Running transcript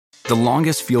The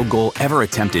longest field goal ever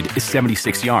attempted is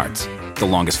 76 yards. The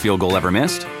longest field goal ever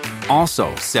missed?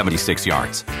 Also 76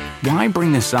 yards. Why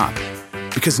bring this up?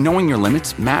 Because knowing your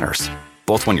limits matters,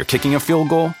 both when you're kicking a field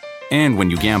goal and when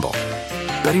you gamble.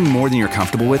 Betting more than you're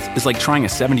comfortable with is like trying a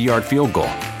 70-yard field goal.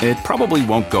 It probably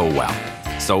won't go well.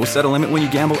 So set a limit when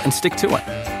you gamble and stick to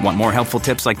it. Want more helpful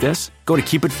tips like this? Go to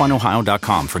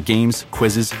keepitfunohio.com for games,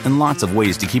 quizzes, and lots of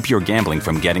ways to keep your gambling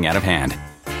from getting out of hand.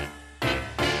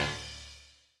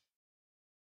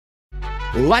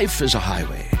 Life is a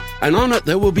highway, and on it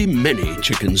there will be many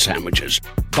chicken sandwiches.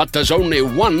 But there's only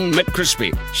one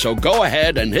McCrispy. So go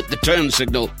ahead and hit the turn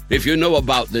signal if you know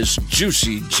about this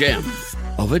juicy gem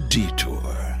of a detour.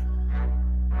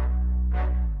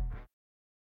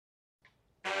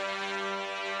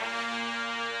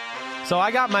 So I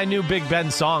got my new Big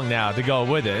Ben song now to go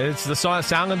with it. It's the song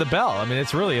 "Sound of the Bell." I mean, it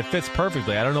fits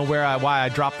perfectly. I don't know why I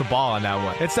dropped the ball on that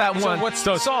one. It's that one. So what's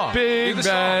the song? Big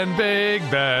Ben, Big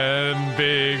Ben,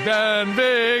 Big Ben,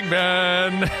 Big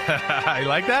Ben. You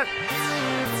like that?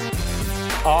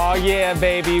 Oh, yeah,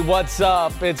 baby. What's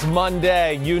up? It's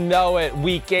Monday. You know it.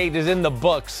 Week 8 is in the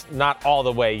books. Not all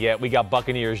the way yet. We got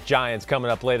Buccaneers, Giants coming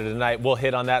up later tonight. We'll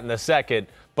hit on that in a second.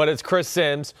 But it's Chris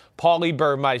Sims, Paulie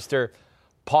Burmeister.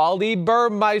 Paulie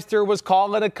Burmeister was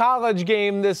calling a college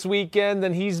game this weekend,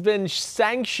 and he's been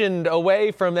sanctioned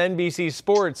away from NBC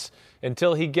Sports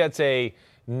until he gets a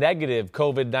negative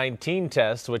COVID-19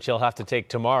 test, which he'll have to take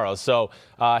tomorrow. So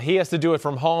he has to do it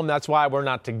from home. That's why we're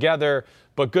not together.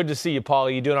 But good to see you,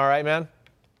 Paulie. You doing all right, man?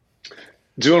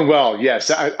 Doing well,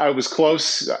 yes. I was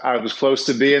close. I was close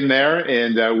to being there,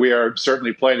 and we are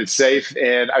certainly playing it safe.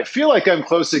 And I feel like I'm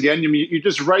close again. You're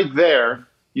just right there.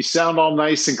 You sound all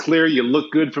nice and clear. You look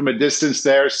good from a distance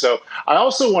there. So I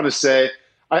also want to say,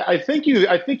 I think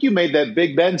you made that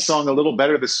Big Ben song a little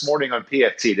better this morning on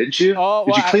PFT, didn't you? Oh,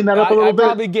 Did you clean that up a little bit? I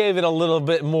probably gave it a little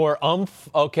bit more oomph.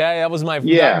 Okay, that was my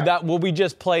that what we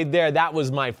just played there. That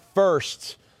was my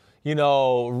first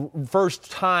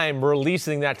time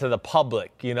releasing that to the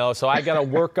public. So I got to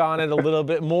work on it a little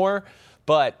bit more.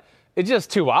 But it's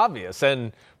just too obvious.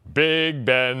 And Big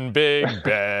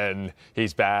Ben,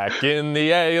 he's back in the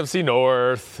AFC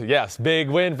North. Yes, big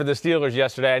win for the Steelers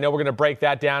yesterday. I know we're going to break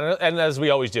that down, and as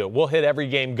we always do, we'll hit every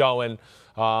game going.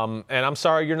 And I'm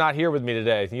sorry you're not here with me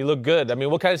today. You look good. I mean,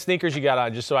 what kind of sneakers you got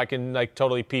on, just so I can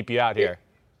totally peep you out here?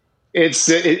 It's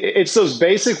those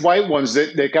basic white ones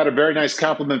that got a very nice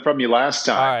compliment from you last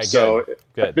time. All right, so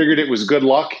good. I figured it was good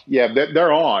luck. Yeah,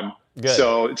 they're on. Good.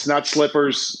 So it's not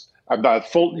slippers. About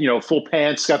full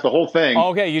pants, got the whole thing.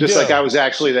 Okay, you just do. Like I was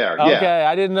actually there. Okay, yeah.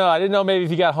 I didn't know. Maybe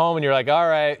if you got home and you're like, all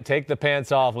right, take the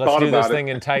pants off. Let's do this thing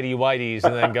in tighty whities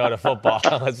and then go to football.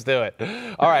 Let's do it.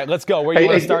 All right, let's go. Where do you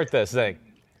want to start this thing?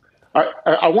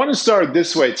 I want to start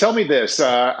this way. Tell me this.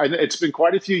 It's been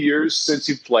quite a few years since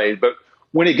you've played, but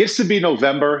when it gets to be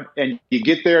November and you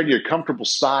get there in your comfortable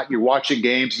spot, you're watching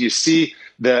games, you see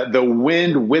the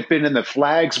wind whipping and the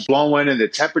flags blowing and the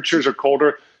temperatures are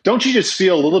colder. Don't you just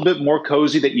feel a little bit more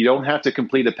cozy that you don't have to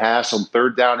complete a pass on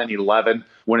 3rd down and 11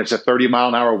 when it's a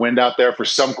 30-mile-an-hour wind out there for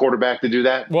some quarterback to do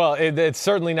that? Well, it's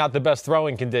certainly not the best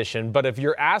throwing condition, but if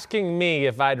you're asking me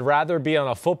if I'd rather be on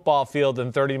a football field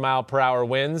in 30-mile-per-hour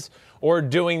winds or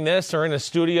doing this or in a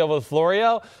studio with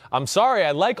Florio, I'm sorry,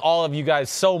 I like all of you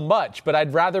guys so much, but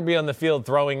I'd rather be on the field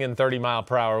throwing in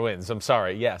 30-mile-per-hour winds. I'm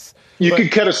sorry, yes. You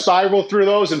could cut a spiral through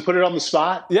those and put it on the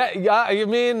spot? Yeah, I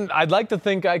mean, I'd like to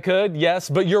think I could, yes,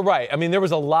 but you're right. I mean, there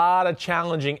was a lot of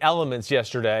challenging elements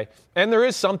yesterday, and there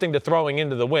is something to throwing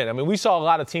into the wind. I mean, we saw a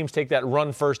lot of teams take that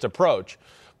run-first approach,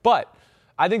 but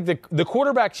I think the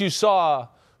quarterbacks you saw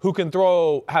who can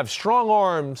have strong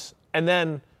arms and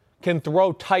then can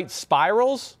throw tight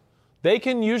spirals, they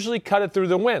can usually cut it through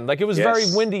the wind. Like it was very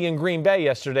windy in Green Bay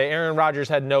yesterday. Aaron Rodgers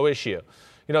had no issue.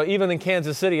 Even in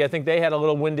Kansas City, I think they had a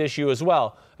little wind issue as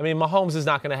well. I mean, Mahomes is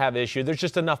not going to have an issue. There's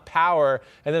just enough power.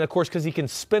 And then, of course, because he can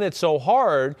spin it so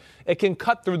hard, it can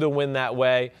cut through the wind that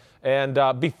way.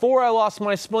 And before I lost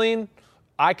my spleen,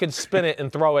 I could spin it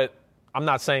and throw it. I'm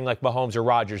not saying like Mahomes or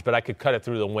Rodgers, but I could cut it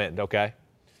through the wind, okay?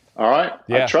 All right.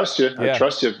 Yeah. I trust you. Yeah. I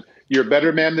trust you. You're a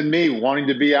better man than me, wanting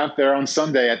to be out there on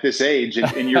Sunday at this age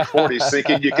in your 40s,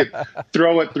 thinking you could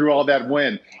throw it through all that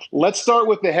wind. Let's start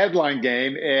with the headline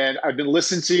game. And I've been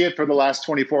listening to you for the last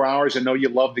 24 hours. I know you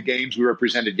love the games we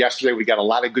represented yesterday. We got a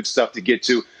lot of good stuff to get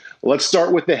to. Let's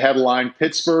start with the headline,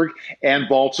 Pittsburgh and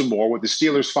Baltimore, with the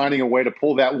Steelers finding a way to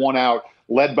pull that one out,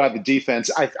 led by the defense.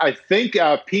 I think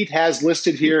Pete has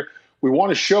listed here, we want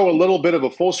to show a little bit of a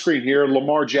full screen here.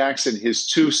 Lamar Jackson, his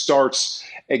 2 starts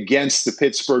against the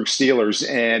Pittsburgh Steelers,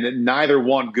 and neither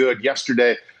one good.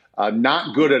 Yesterday,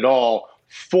 not good at all.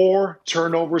 4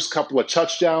 turnovers, couple of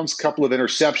touchdowns, couple of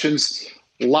interceptions.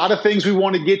 A lot of things we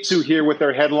want to get to here with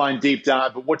our headline deep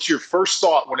dive, but what's your first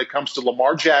thought when it comes to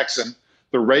Lamar Jackson,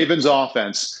 the Ravens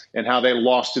offense, and how they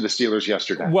lost to the Steelers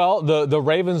yesterday? Well, the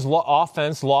Ravens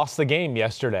offense lost the game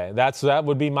yesterday. That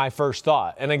would be my first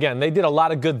thought. And again, they did a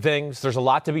lot of good things. There's a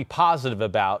lot to be positive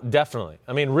about, definitely.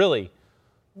 I mean, really,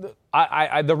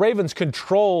 the Ravens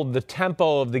controlled the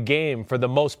tempo of the game for the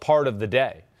most part of the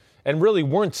day and really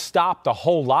weren't stopped a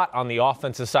whole lot on the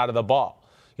offensive side of the ball.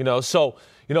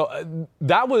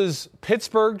 That was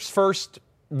Pittsburgh's first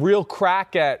real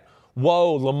crack at,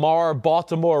 whoa, Lamar,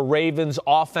 Baltimore Ravens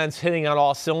offense hitting on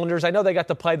all cylinders. I know they got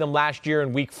to play them last year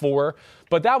in week 4,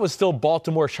 but that was still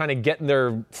Baltimore trying to get in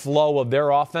their flow of their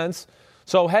offense.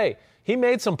 So, hey, he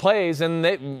made some plays,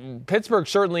 and Pittsburgh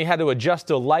certainly had to adjust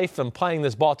to life and playing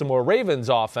this Baltimore Ravens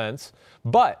offense.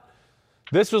 But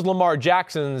this was Lamar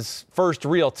Jackson's first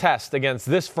real test against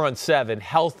this front seven,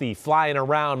 healthy, flying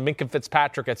around, Minkah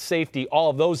Fitzpatrick at safety, all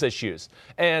of those issues.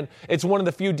 And it's one of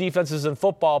the few defenses in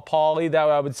football, Paulie, that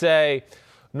I would say,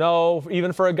 no,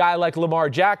 even for a guy like Lamar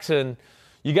Jackson,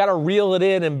 you got to reel it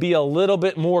in and be a little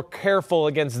bit more careful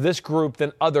against this group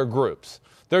than other groups.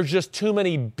 There's just too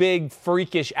many big,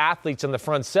 freakish athletes in the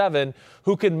front seven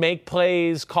who can make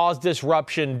plays, cause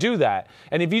disruption, do that.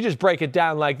 And if you just break it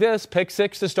down like this, pick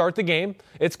 6 to start the game.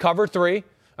 It's cover 3.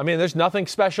 I mean, there's nothing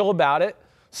special about it.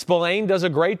 Spillane does a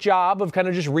great job of kind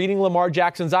of just reading Lamar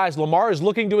Jackson's eyes. Lamar is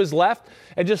looking to his left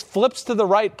and just flips to the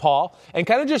right, Paul, and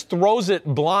kind of just throws it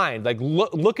blind, like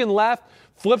looking left,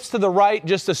 flips to the right,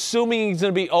 just assuming he's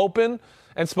going to be open,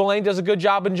 and Spillane does a good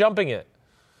job in jumping it.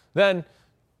 Then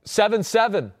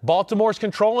 7-7. Baltimore's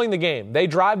controlling the game. They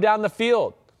drive down the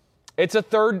field. It's a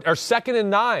 2nd and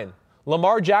 9.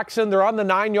 Lamar Jackson, they're on the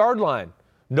 9-yard line.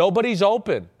 Nobody's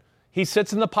open. He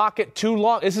sits in the pocket too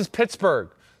long. This is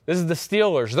Pittsburgh. This is the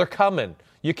Steelers. They're coming.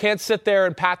 You can't sit there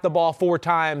and pat the ball 4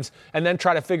 times and then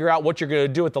try to figure out what you're going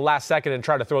to do at the last second and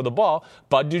try to throw the ball.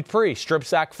 Bud Dupree, strip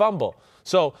sack fumble.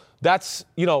 So that's,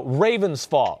 Ravens'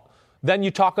 fault. Then you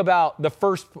talk about the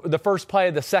first play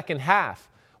of the second half,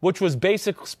 which was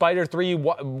basic spider 3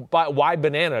 wide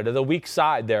banana to the weak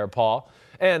side there, Paul.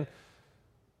 And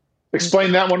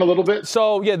explain that one a little bit.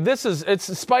 So, yeah,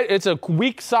 it's a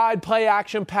weak side play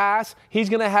action pass. He's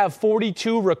going to have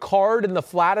 42 Ricard in the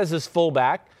flat as his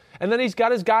fullback. And then he's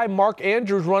got his guy Mark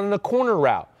Andrews running a corner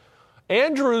route.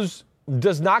 Andrews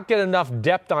does not get enough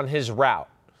depth on his route.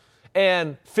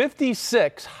 And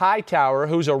 56 Hightower,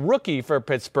 who's a rookie for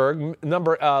Pittsburgh,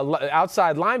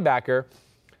 outside linebacker,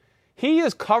 he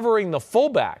is covering the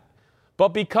fullback, but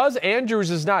because Andrews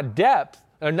is not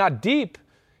deep,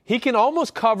 he can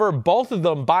almost cover both of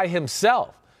them by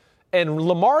himself. And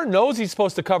Lamar knows he's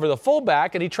supposed to cover the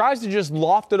fullback, and he tries to just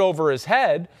loft it over his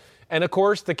head. And, of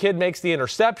course, the kid makes the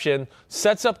interception,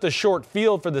 sets up the short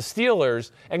field for the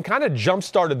Steelers, and kind of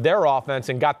jump-started their offense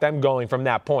and got them going from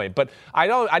that point. But I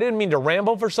didn't mean to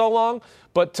ramble for so long,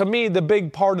 but to me, the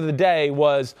big part of the day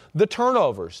was the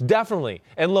turnovers, definitely.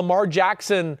 And Lamar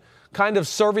Jackson kind of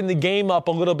serving the game up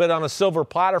a little bit on a silver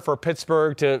platter for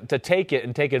Pittsburgh to take it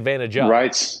and take advantage of.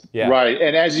 Right. Yeah. Right.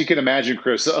 And as you can imagine,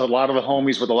 Chris, a lot of the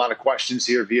homies with a lot of questions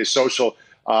here via social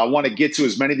want to get to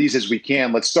as many of these as we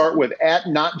can. Let's start with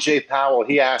 @NotJPowell.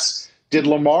 He asks, did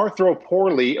Lamar throw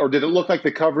poorly, or did it look like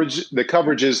the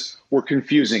coverages were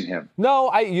confusing him? No,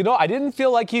 I didn't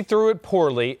feel like he threw it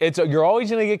poorly. You're always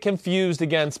going to get confused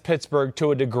against Pittsburgh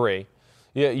to a degree.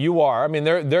 Yeah, you are. I mean,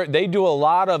 they do a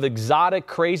lot of exotic,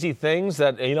 crazy things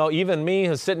that, even me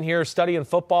who's sitting here studying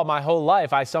football my whole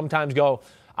life, I sometimes go,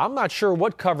 I'm not sure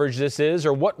what coverage this is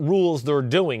or what rules they're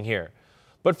doing here.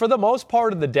 But for the most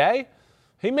part of the day,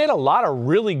 he made a lot of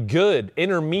really good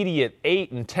intermediate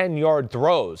 8 and 10-yard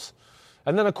throws.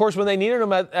 And then, of course, when they needed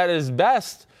him at his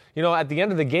best, at the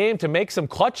end of the game to make some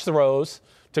clutch throws,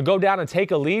 to go down and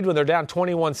take a lead when they're down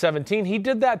 21-17, he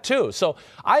did that too. So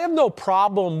I have no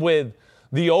problem with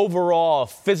the overall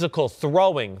physical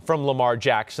throwing from Lamar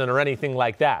Jackson or anything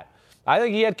like that. I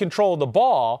think he had control of the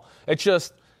ball. It's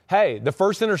just, hey, the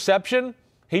first interception,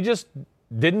 he just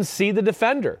didn't see the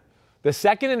defender. The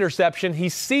second interception, he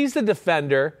sees the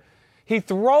defender. He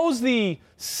throws the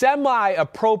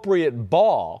semi-appropriate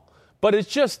ball, but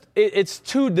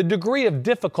the degree of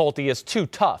difficulty is too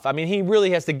tough. I mean, he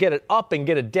really has to get it up and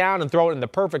get it down and throw it in the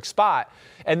perfect spot.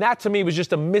 And that, to me, was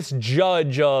just a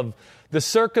misjudge of the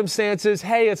circumstances.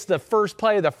 Hey, it's the first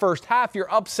play of the first half.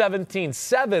 You're up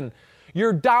 17-7.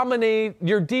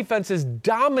 Your defense is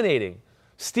dominating.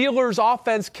 Steelers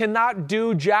offense cannot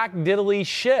do jack diddly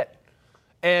shit.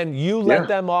 And you let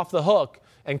them off the hook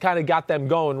and kind of got them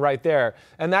going right there.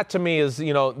 And that, to me, is,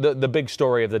 the big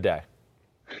story of the day.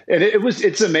 And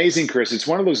it's amazing, Chris. It's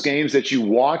one of those games that you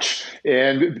watch,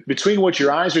 and between what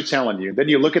your eyes are telling you, then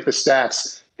you look at the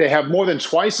stats. They have more than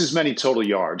twice as many total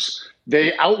yards.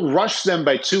 They outrushed them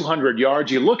by 200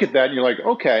 yards. You look at that and you're like,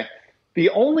 okay, the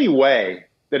only way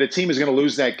that a team is going to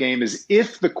lose that game is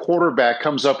if the quarterback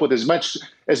comes up with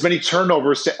as many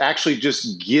turnovers to actually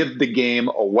just give the game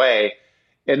away.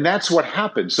 And that's what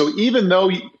happened. So even though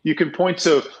you can point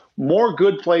to more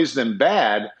good plays than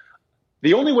bad,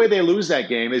 the only way they lose that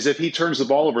game is if he turns the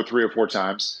ball over 3 or 4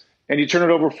 times and you turn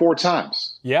it over 4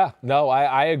 times. Yeah, no,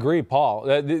 I agree, Paul.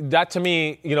 That to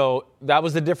me, that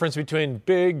was the difference between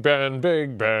Big Ben,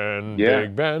 Big Ben, Yeah.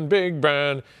 Big Ben, Big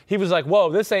Ben. He was like,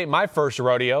 whoa, this ain't my first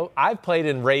rodeo. I've played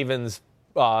in Ravens,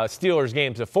 Steelers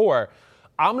games before.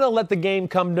 I'm going to let the game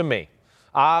come to me.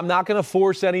 I'm not going to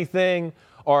force anything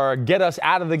or get us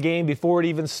out of the game before it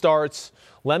even starts.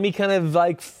 Let me kind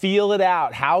of feel it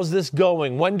out. How's this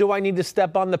going? When do I need to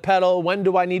step on the pedal? When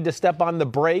do I need to step on the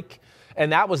brake?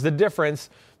 And that was the difference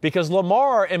because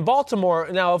Lamar in Baltimore,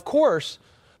 now, of course,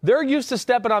 they're used to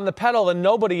stepping on the pedal and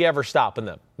nobody ever stopping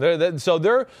them. They're used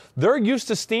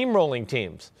to steamrolling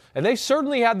teams. And they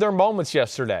certainly had their moments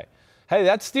yesterday. Hey,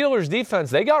 that Steelers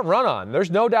defense, they got run on.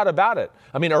 There's no doubt about it.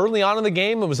 I mean, early on in the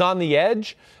game, it was on the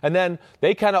edge, and then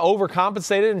they kind of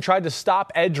overcompensated and tried to stop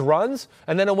edge runs,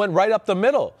 and then it went right up the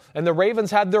middle. And the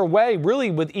Ravens had their way, really,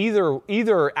 with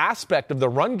either aspect of the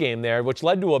run game there, which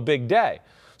led to a big day.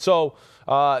 So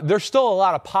there's still a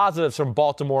lot of positives from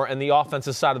Baltimore and the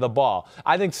offensive side of the ball.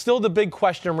 I think still the big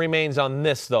question remains on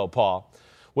this, though, Paul.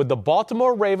 With the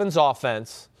Baltimore Ravens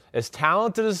offense, as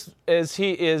talented as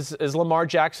he is, as Lamar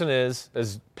Jackson is,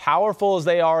 as powerful as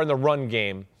they are in the run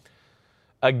game,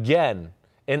 again,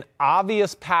 in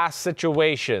obvious pass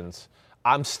situations,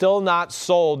 I'm still not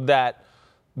sold that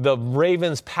the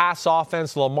Ravens pass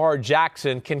offense, Lamar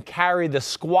Jackson, can carry the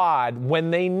squad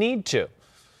when they need to.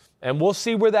 And we'll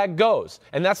see where that goes.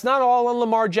 And that's not all on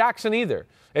Lamar Jackson either.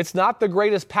 It's not the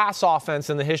greatest pass offense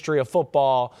in the history of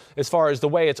football as far as the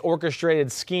way it's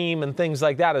orchestrated scheme and things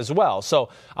like that as well. So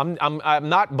I'm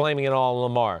not blaming it all on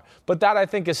Lamar. But that, I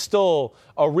think, is still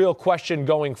a real question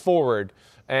going forward.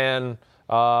 And,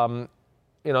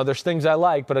 there's things I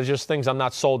like, but it's just things I'm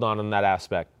not sold on in that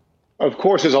aspect. Of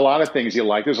course, there's a lot of things you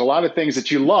like. There's a lot of things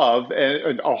that you love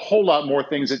and a whole lot more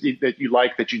things that you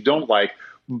like that you don't like.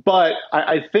 But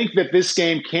I think that this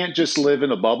game can't just live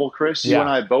in a bubble, Chris. Yeah. You and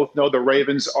I both know the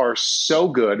Ravens are so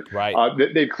good. Right.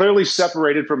 They've clearly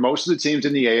separated from most of the teams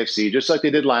in the AFC, just like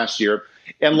they did last year.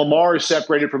 And Lamar is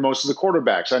separated from most of the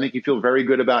quarterbacks. I think you feel very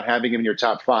good about having him in your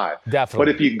top 5. Definitely.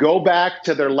 But if you go back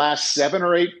to their last 7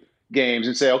 or 8 games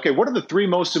and say, okay, what are the 3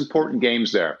 most important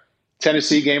games there?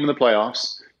 Tennessee game in the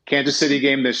playoffs, Kansas City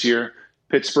game this year,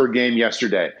 Pittsburgh game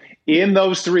yesterday. In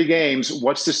those 3 games,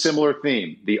 what's the similar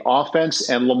theme? The offense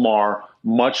and Lamar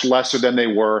much lesser than they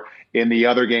were in the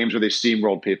other games where they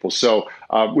steamrolled people. So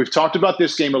we've talked about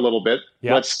this game a little bit.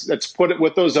 Yep. Let's put it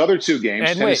with those other 2 games,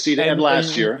 and Tennessee to end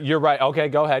last year. You're right. Okay,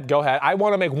 go ahead. I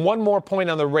want to make one more point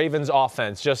on the Ravens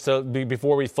offense just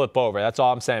before we flip over. That's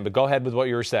all I'm saying. But go ahead with what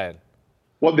you were saying.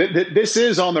 Well, this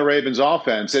is on the Ravens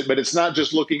offense, but it's not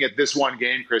just looking at this one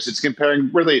game, Chris. It's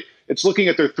it's looking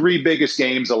at their 3 biggest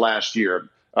games of last year.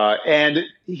 And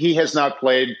he has not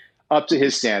played up to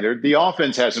his standard. The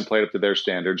offense hasn't played up to their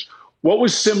standards. What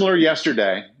was similar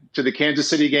yesterday to the Kansas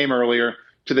City game earlier,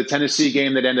 to the Tennessee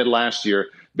game that ended last year,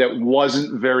 that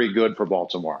wasn't very good for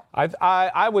Baltimore?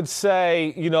 I would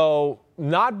say,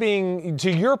 not being,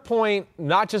 to your point,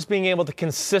 not just being able to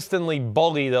consistently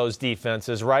bully those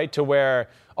defenses, right, to where,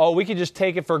 we could just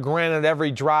take it for granted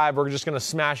every drive. We're just going to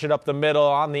smash it up the middle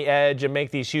on the edge and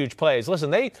make these huge plays. Listen,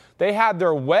 they had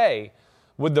their way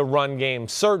with the run game,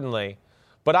 certainly.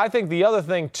 But I think the other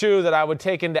thing, too, that I would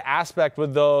take into aspect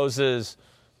with those is,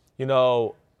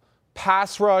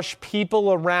 pass rush,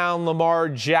 people around Lamar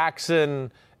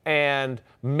Jackson, and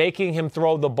making him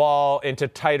throw the ball into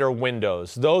tighter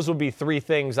windows. Those would be 3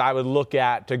 things I would look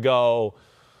at to go,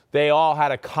 they all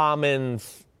had a common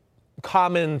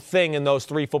thing in those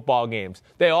 3 football games.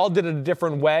 They all did it a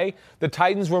different way. The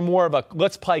Titans were more of a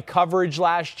let's play coverage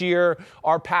last year.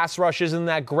 Our pass rush isn't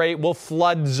that great. We'll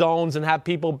flood zones and have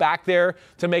people back there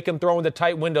to make them throw into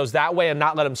tight windows that way and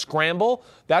not let them scramble.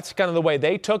 That's kind of the way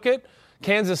they took it.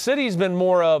 Kansas City's been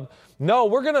more of, no,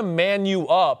 we're going to man you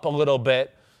up a little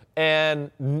bit,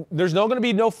 and there's going to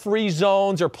be no free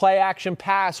zones or play action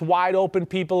pass, wide open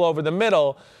people over the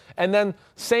middle. And then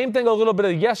same thing a little bit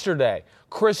of yesterday.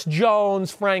 Chris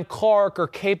Jones, Frank Clark are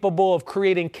capable of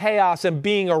creating chaos and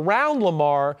being around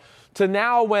Lamar to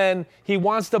now when he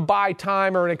wants to buy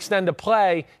time or extend a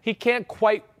play, he can't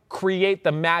quite create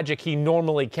the magic he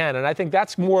normally can. And I think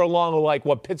that's more along like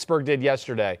what Pittsburgh did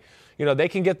yesterday. You know, they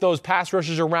can get those pass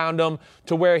rushers around him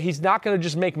to where he's not going to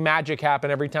just make magic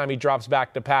happen every time he drops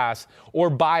back to pass or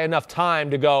buy enough time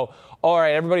to go, all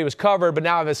right, everybody was covered, but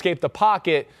now I've escaped the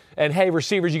pocket. And, hey,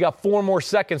 receivers, you got 4 more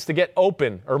seconds to get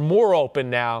open or more open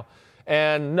now.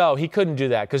 And, no, he couldn't do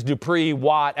that because Dupree,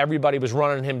 Watt, everybody was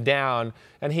running him down,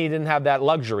 and he didn't have that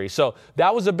luxury. So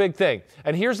that was a big thing.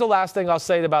 And here's the last thing I'll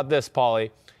say about this,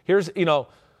 Paulie. Here's,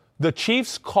 the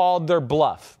Chiefs called their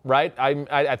bluff, right?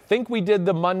 I think we did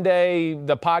the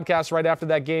podcast right after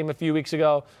that game a few weeks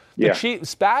ago. Yeah.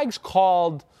 Spags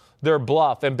called their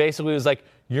bluff and basically was like,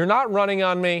 you're not running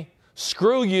on me.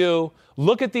 Screw you.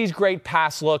 Look at these great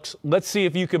pass looks. Let's see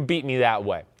if you can beat me that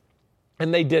way.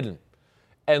 And they didn't.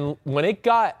 And when it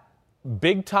got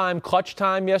big time, clutch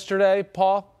time yesterday,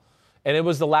 Paul, and it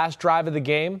was the last drive of the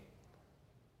game,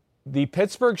 the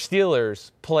Pittsburgh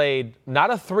Steelers played not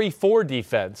a 3-4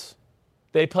 defense.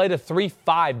 They played a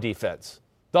 3-5 defense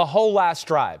the whole last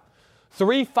drive.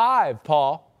 3-5,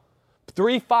 Paul.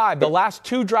 3-5. The last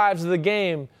 2 drives of the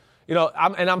game,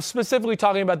 I'm specifically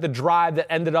talking about the drive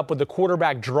that ended up with the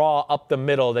quarterback draw up the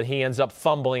middle that he ends up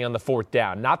fumbling on the 4th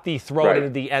down, not the throw into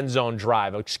the end zone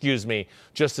drive, excuse me,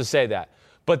 just to say that.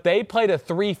 But they played a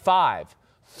 3-5.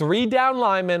 3 down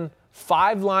linemen,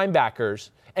 5 linebackers,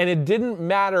 and it didn't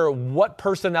matter what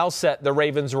personnel set the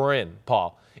Ravens were in,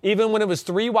 Paul. Even when it was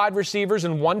 3 wide receivers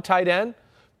and 1 tight end,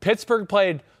 Pittsburgh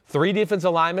played 3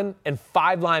 defensive linemen and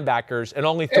 5 linebackers and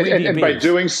only 3 DBs. And by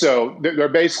doing so, they're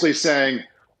basically saying,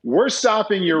 we're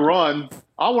stopping your run.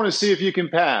 I want to see if you can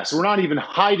pass. We're not even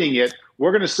hiding it.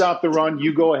 We're going to stop the run.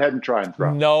 You go ahead and try and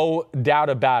throw. No doubt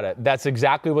about it. That's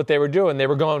exactly what they were doing. They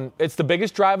were going, it's the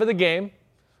biggest drive of the game,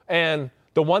 and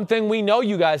the one thing we know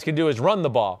you guys can do is run the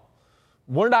ball.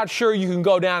 We're not sure you can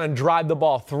go down and drive the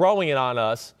ball throwing it on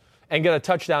us and get a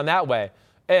touchdown that way.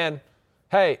 And,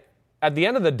 hey, at the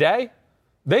end of the day,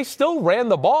 they still ran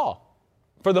the ball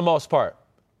for the most part.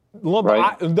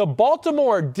 The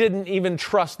Baltimore didn't even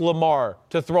trust Lamar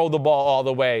to throw the ball all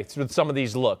the way through some of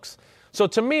these looks. So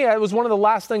to me, it was one of the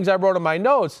last things I wrote in my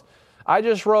notes. I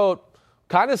just wrote,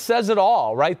 kind of says it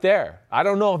all right there. I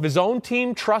don't know if his own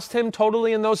team trusts him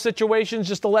totally in those situations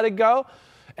just to let it go.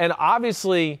 And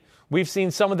obviously, we've seen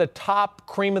some of the top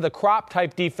cream of the crop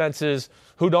type defenses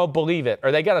who don't believe it,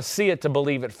 or they got to see it to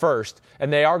believe it first,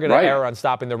 and they are going to err on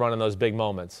stopping the run in those big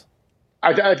moments.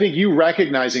 I think you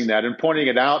recognizing that and pointing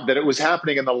it out, that it was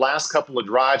happening in the last couple of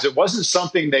drives. It wasn't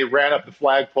something they ran up the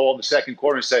flagpole in the second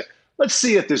quarter and say, let's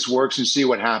see if this works and see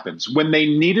what happens. When they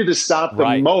needed to stop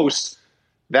the most,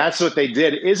 that's what they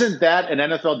did. Isn't that an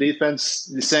NFL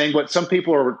defense saying what some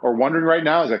people are wondering right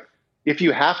now? Is like, if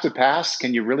you have to pass,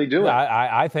 can you really do it?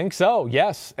 I think so,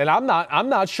 yes. And I'm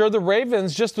not sure the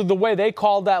Ravens, just the way they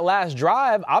called that last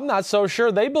drive, I'm not so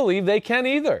sure they believe they can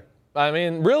either. I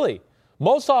mean, really.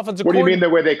 Most offensive. What do you mean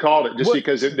the way they called it? Just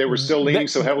because they were still leaning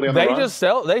so heavily on the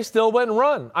run? They still went and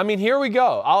run. I mean, here we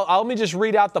go. Let me just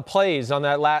read out the plays on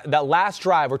that last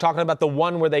drive. We're talking about the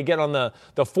one where they get on the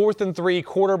 4th and 3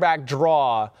 quarterback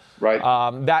draw. Right.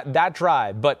 That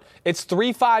drive. But it's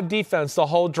 3-5 defense the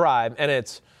whole drive, and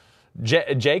it's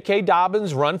J.K.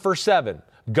 Dobbins run for 7.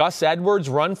 Gus Edwards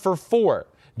run for 4.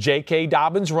 J.K.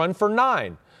 Dobbins run for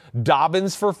 9.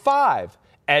 Dobbins for 5.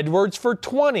 Edwards for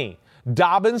 20.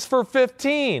 Dobbins for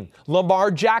 15.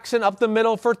 Lamar Jackson up the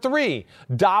middle for 3.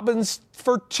 Dobbins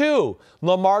for 2.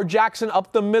 Lamar Jackson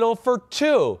up the middle for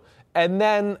 2. And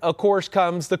then, of course,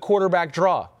 comes the quarterback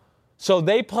draw. So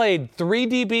they played 3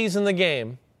 DBs in the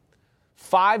game,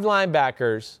 5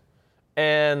 linebackers,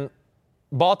 and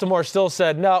Baltimore still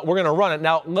said, no, we're going to run it.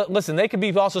 Now, listen, they could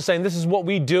be also saying this is what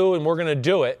we do and we're going to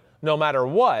do it no matter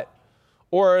what.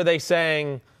 Or are they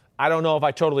saying, I don't know if I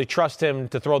totally trust him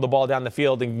to throw the ball down the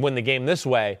field and win the game this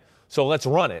way, so let's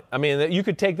run it. I mean, you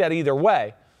could take that either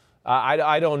way.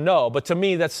 I don't know. But to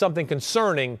me, that's something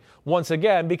concerning once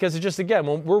again because it's just, again,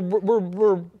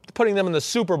 we're putting them in the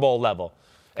Super Bowl level.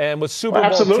 And with Super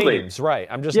Bowl teams, right,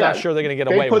 I'm just not sure they're going to get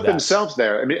away with that. They put themselves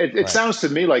there. I mean, it sounds to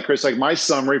me like, Chris, like my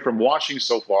summary from watching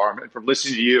so far and from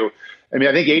listening to you, I mean,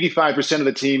 I think 85% of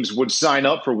the teams would sign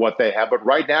up for what they have. But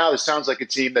right now, it sounds like a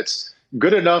team that's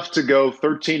good enough to go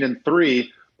 13-3,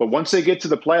 but once they get to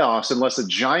the playoffs, unless a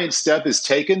giant step is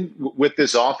taken with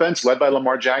this offense led by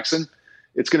Lamar Jackson,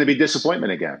 it's going to be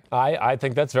disappointment again. I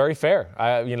think that's very fair.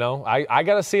 I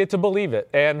got to see it to believe it.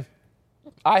 And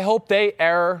I hope they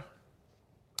err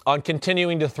on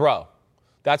continuing to throw.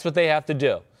 That's what they have to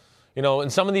do. In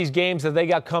some of these games that they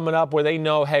got coming up where they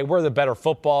know, hey, we're the better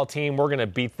football team, we're going to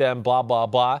beat them, blah, blah,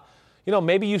 blah.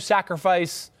 Maybe you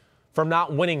sacrifice from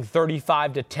not winning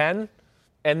 35-10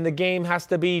 and the game has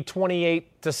to be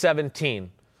 28-17.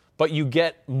 But you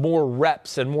get more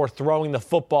reps and more throwing the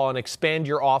football and expand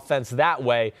your offense that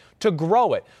way to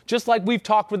grow it. Just like we've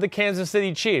talked with the Kansas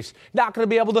City Chiefs. Not going to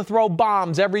be able to throw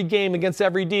bombs every game against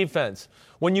every defense.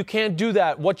 When you can't do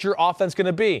that, what's your offense going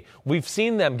to be? We've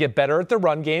seen them get better at the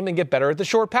run game and get better at the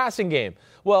short passing game.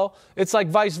 Well, it's like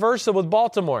vice versa with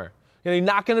Baltimore. You're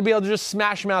not going to be able to just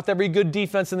smash mouth every good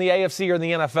defense in the AFC or in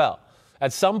the NFL.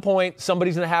 At some point,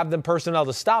 somebody's going to have the personnel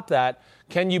to stop that.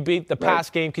 Can you beat the pass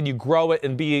game? Can you grow it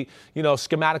and be,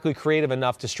 schematically creative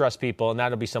enough to stress people? And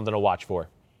that'll be something to watch for.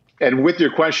 And with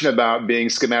your question about being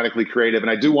schematically creative, and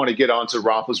I do want to get onto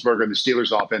Roethlisberger and the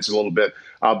Steelers offense a little bit,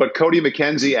 but Cody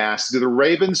McKenzie asked, do the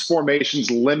Ravens formations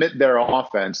limit their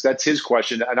offense? That's his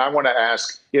question. And I want to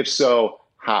ask, if so,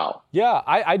 how? Yeah,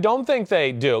 I don't think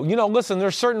they do. Listen,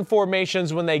 there's certain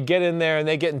formations when they get in there and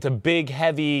they get into big,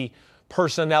 heavy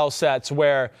personnel sets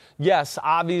where, yes,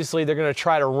 obviously they're going to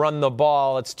try to run the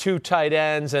ball. It's two tight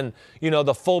ends and,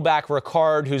 the fullback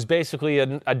Ricard, who's basically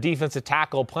a defensive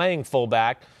tackle playing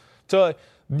fullback. So,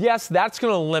 yes, that's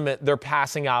going to limit their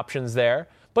passing options there,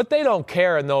 but they don't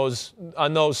care on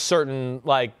those certain,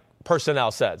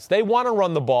 personnel sets. They want to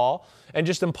run the ball and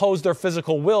just impose their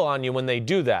physical will on you when they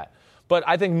do that. But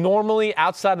I think normally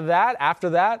outside of that, after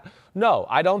that, no,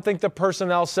 I don't think the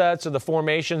personnel sets or the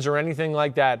formations or anything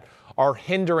like that are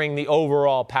hindering the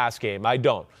overall pass game. I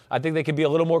don't. I think they can be a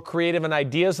little more creative in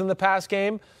ideas in the pass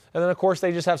game. And then, of course,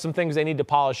 they just have some things they need to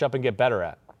polish up and get better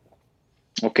at.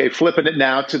 Okay, flipping it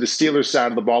now to the Steelers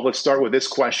side of the ball. Let's start with this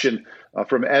question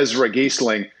from Ezra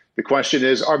Giesling. The question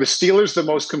is, are the Steelers the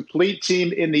most complete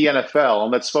team in the NFL?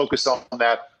 And let's focus on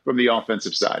that from the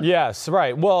offensive side. Yes,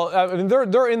 right. Well,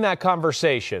 they're in that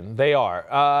conversation. They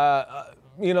are.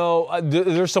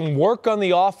 There's some work on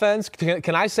the offense.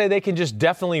 Can I say they can just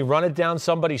definitely run it down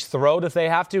somebody's throat if they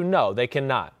have to? No, they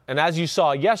cannot. And as you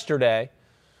saw yesterday,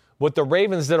 what the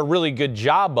Ravens did a really good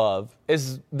job of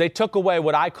is they took away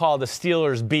what I call the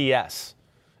Steelers' BS.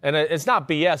 And it's not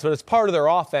BS, but it's part of their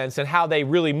offense and how they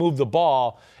really move the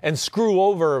ball and screw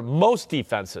over most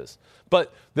defenses.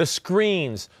 But the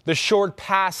screens, the short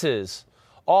passes,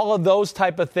 all of those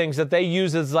type of things that they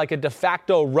use as like a de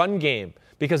facto run game,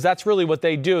 because that's really what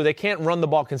they do. They can't run the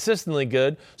ball consistently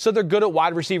good, so they're good at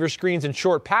wide receiver screens and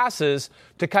short passes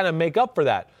to kind of make up for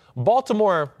that.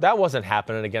 Baltimore, that wasn't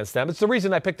happening against them. It's the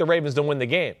reason I picked the Ravens to win the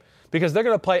game, because they're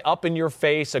going to play up in your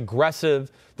face,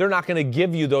 aggressive. They're not going to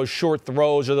give you those short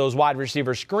throws or those wide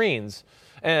receiver screens.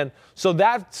 And so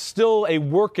that's still a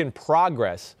work in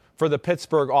progress for the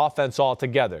Pittsburgh offense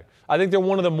altogether. I think they're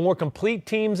one of the more complete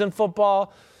teams in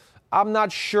football. I'm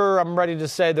not sure I'm ready to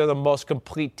say they're the most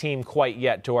complete team quite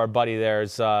yet, to our buddy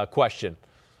there's question.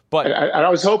 But I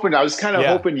was kind of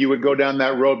hoping you would go down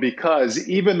that road, because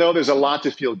even though there's a lot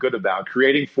to feel good about,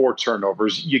 creating 4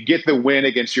 turnovers, you get the win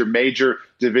against your major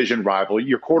division rival.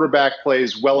 Your quarterback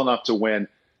plays well enough to win.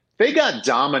 They got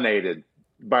dominated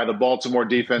by the Baltimore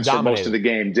defense for most of the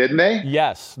game, didn't they?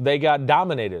 Yes, they got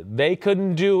dominated. They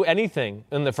couldn't do anything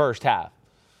in the first half.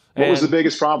 What was the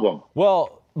biggest problem?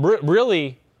 Well,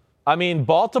 really,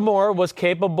 Baltimore was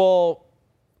capable.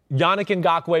 Yannick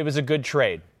Ngakoue was a good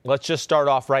trade. Let's just start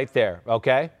off right there,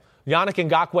 okay? Yannick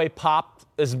Ngakoue popped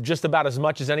just about as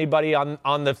much as anybody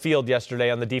on the field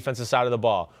yesterday on the defensive side of the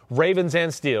ball. Ravens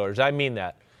and Steelers, I mean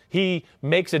that. He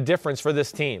makes a difference for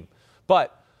this team.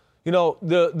 But,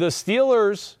 the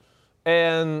Steelers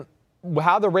and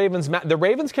how the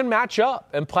Ravens can match up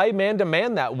and play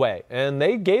man-to-man that way. And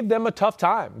they gave them a tough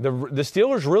time. The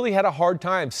Steelers really had a hard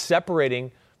time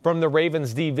separating from the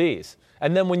Ravens DVs.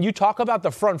 And then when you talk about the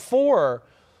front four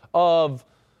of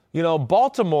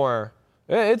Baltimore,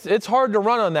 it's hard to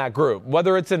run on that group,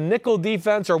 whether it's a nickel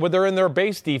defense or whether in their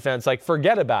base defense.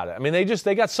 Forget about it.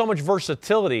 They got so much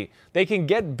versatility. They can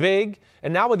get big,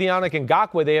 and now with Yannick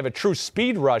Ngakoue, they have a true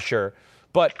speed rusher.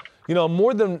 But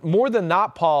more than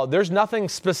not, Paul, there's nothing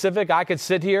specific I could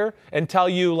sit here and tell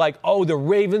you the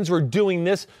Ravens were doing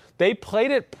this. They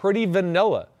played it pretty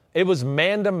vanilla. It was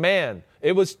man to man.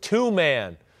 It was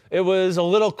 2-man. It was a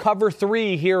little cover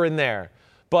 3 here and there,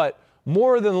 but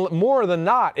more than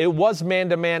not, it was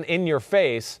man-to-man in your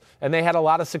face, and they had a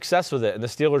lot of success with it, and the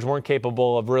Steelers weren't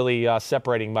capable of really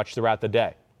separating much throughout the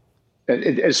day.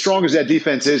 As strong as that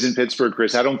defense is in Pittsburgh,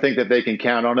 Chris, I don't think that they can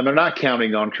count on, and they're not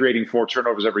counting on creating 4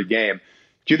 turnovers every game.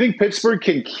 Do you think Pittsburgh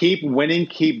can keep winning,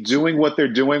 keep doing what they're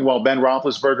doing while Ben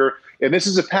Roethlisberger, and this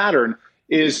is a pattern,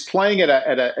 is playing at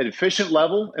an efficient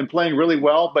level and playing really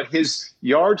well, but his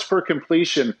yards per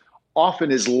completion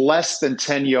often is less than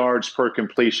 10 yards per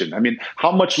completion. I mean,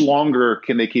 how much longer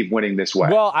can they keep winning this way?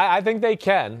 Well, I think they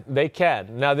can. They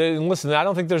can. Now, listen, I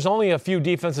don't think there's only a few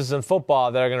defenses in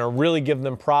football that are going to really give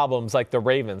them problems like the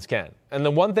Ravens can. And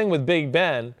the one thing with Big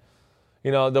Ben,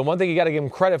 the one thing you got to give him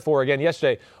credit for, again,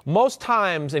 yesterday, most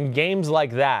times in games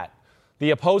like that, the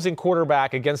opposing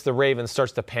quarterback against the Ravens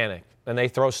starts to panic. And they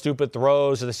throw stupid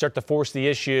throws, or they start to force the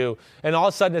issue. And all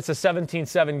of a sudden, it's a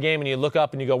 17-7 game, and you look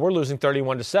up and you go, we're losing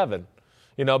 31-7,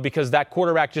 because that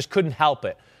quarterback just couldn't help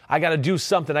it. I got to do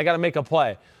something. I got to make a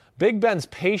play. Big Ben's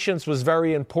patience was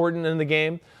very important in the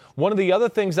game. One of the other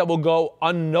things that will go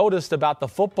unnoticed about the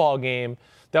football game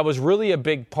that was really a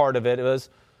big part of it was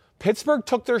Pittsburgh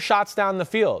took their shots down the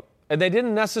field. And they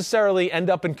didn't necessarily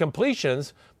end up in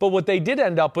completions, but what they did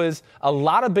end up with a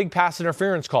lot of big pass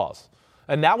interference calls.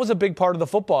 And that was a big part of the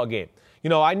football game.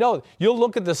 I know you'll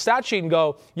look at the stat sheet and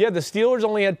go, yeah, the Steelers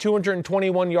only had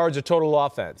 221 yards of total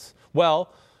offense.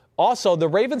 Well, also, the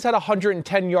Ravens had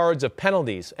 110 yards of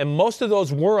penalties, and most of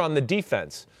those were on the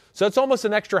defense. So it's almost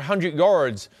an extra 100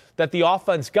 yards that the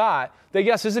offense got that,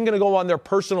 yes, isn't going to go on their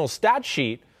personal stat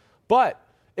sheet, but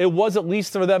it was at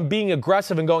least for them being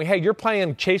aggressive and going, hey, you're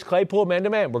playing Chase Claypool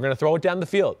man-to-man. We're going to throw it down the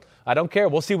field. I don't care.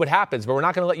 We'll see what happens, but we're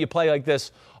not going to let you play like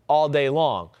this all day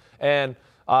long. And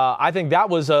I think that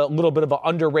was a little bit of an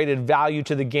underrated value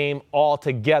to the game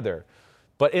altogether.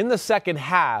 But in the second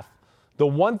half, the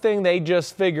one thing they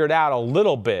just figured out a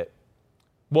little bit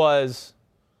was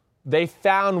they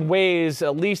found ways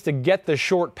at least to get the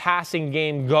short passing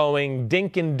game going,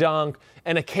 dink and dunk,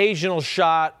 an occasional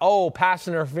shot, pass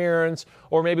interference,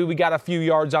 or maybe we got a few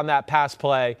yards on that pass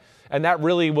play. And that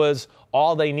really was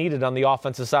all they needed on the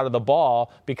offensive side of the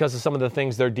ball because of some of the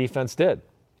things their defense did.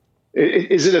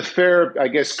 Is it a fair,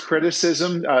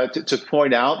 criticism to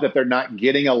point out that they're not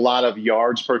getting a lot of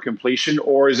yards per completion,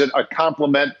 or is it a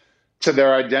compliment to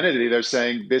their identity? They're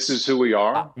saying, this is who we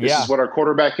are. This is what our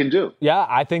quarterback can do. Yeah,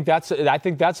 I think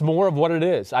that's more of what it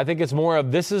is. I think it's more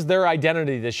of this is their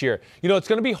identity this year. It's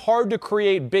going to be hard to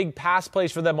create big pass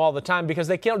plays for them all the time because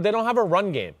they don't have a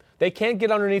run game. They can't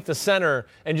get underneath the center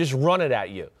and just run it at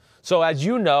you. So as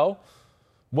you know,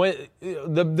 when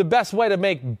the best way to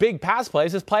make big pass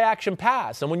plays is play action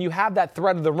pass. And when you have that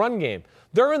threat of the run game,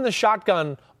 they're in the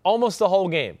shotgun almost the whole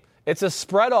game. It's a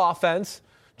spread offense.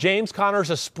 James Conner's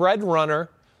a spread runner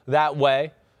that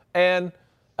way. And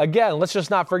again, let's just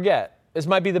not forget, this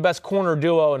might be the best corner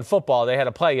duo in football they had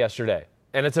to play yesterday.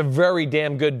 And it's a very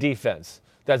damn good defense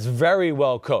that's very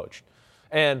well coached.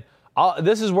 And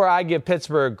this is where I give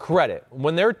Pittsburgh credit.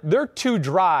 When they're two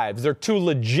drives, they're two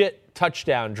legit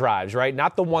touchdown drives, right?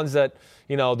 Not the ones that,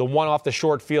 the one off the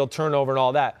short field turnover and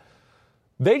all that.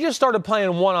 They just started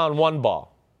playing one-on-one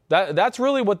ball. That's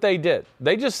really what they did.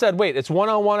 They just said, wait, it's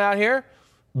one-on-one out here.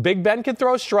 Big Ben can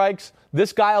throw strikes.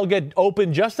 This guy will get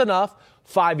open just enough.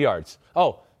 5 yards.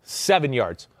 7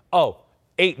 yards.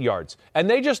 8 yards. And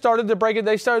they just started to break it.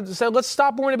 They started to say, let's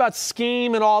stop worrying about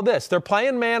scheme and all this. They're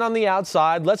playing man on the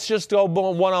outside. Let's just go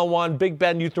one-on-one. Big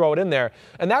Ben, you throw it in there.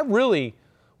 And that really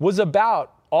was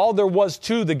about all there was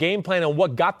to the game plan and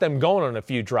what got them going on a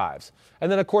few drives. And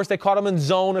then, of course, they caught him in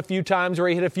zone a few times where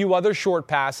he hit a few other short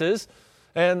passes.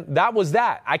 And that was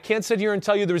that. I can't sit here and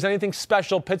tell you there was anything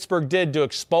special Pittsburgh did to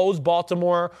expose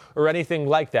Baltimore or anything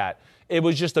like that. It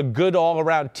was just a good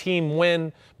all-around team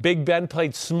win. Big Ben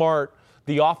played smart.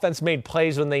 The offense made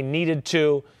plays when they needed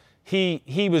to.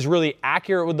 He was really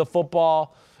accurate with the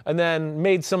football and then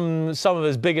made some of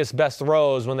his best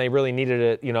throws when they really needed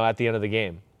it, at the end of the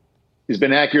game. He's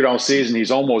been accurate all season.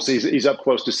 He's up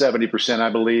close to 70%, I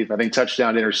believe. I think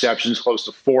touchdown to interceptions close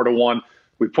to 4-1.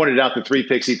 We pointed out the 3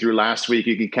 picks he threw last week.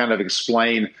 You can kind of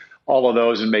explain all of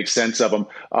those and make sense of them.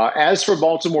 As for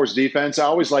Baltimore's defense, I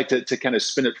always like to kind of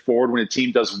spin it forward when a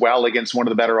team does well against one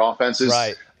of the better offenses.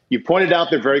 Right. You pointed out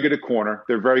they're very good at corner.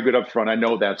 They're very good up front. I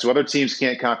know that. So other teams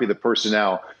can't copy the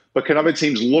personnel. But can other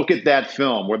teams look at that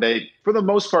film where they, for the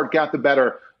most part, got the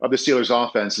better of the Steelers'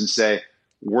 offense and say,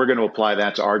 we're going to apply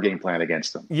that to our game plan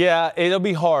against them? Yeah, it'll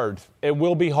be hard. It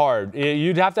will be hard.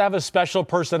 You'd have to have a special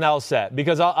personnel set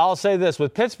because I'll say this.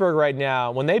 With Pittsburgh right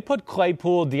now, when they put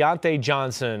Claypool, Deontay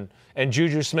Johnson, and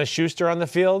Juju Smith-Schuster on the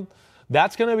field,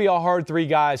 that's going to be a hard 3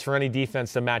 guys for any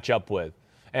defense to match up with.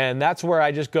 And that's where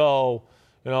I just go,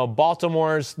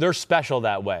 Baltimore's, they're special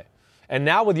that way. And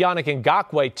now with Yannick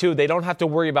Ngakoue, too, they don't have to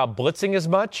worry about blitzing as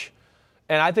much.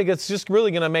 And I think it's just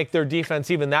really going to make their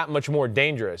defense even that much more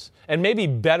dangerous and maybe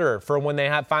better for when they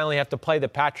finally have to play the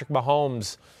Patrick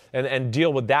Mahomes and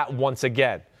deal with that once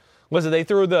again. Listen, they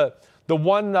threw the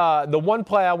one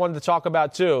play I wanted to talk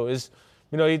about too is,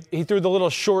 he threw the little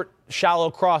short,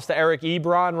 shallow cross to Eric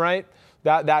Ebron, right?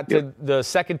 the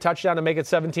second touchdown to make it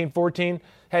 17-14.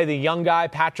 Hey, the young guy,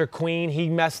 Patrick Queen, he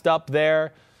messed up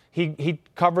there. He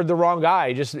covered the wrong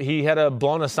guy. He had a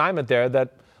blown assignment there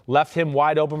that left him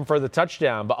wide open for the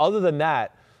touchdown. But other than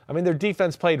that, I mean, their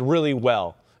defense played really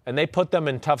well. And they put them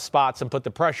in tough spots and put the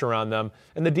pressure on them.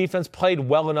 And the defense played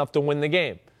well enough to win the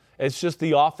game. It's just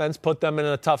the offense put them in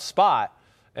a tough spot.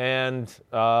 And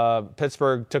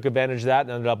Pittsburgh took advantage of that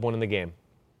and ended up winning the game.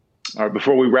 All right,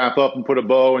 before we wrap up and put a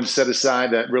bow and set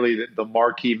aside that really the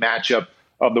marquee matchup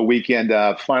of the weekend,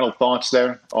 final thoughts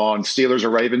there on Steelers or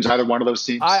Ravens, either one of those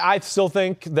teams? I still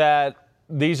think that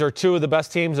these are two of the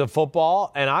best teams of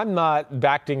football, and I'm not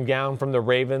backing down from the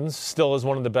Ravens, still is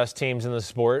one of the best teams in the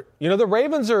sport. You know, the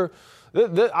Ravens are,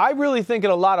 I really think in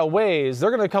a lot of ways,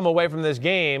 they're going to come away from this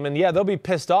game, and yeah, they'll be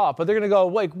pissed off, but they're going to go,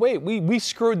 wait, we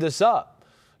screwed this up.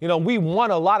 You know, we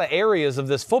won a lot of areas of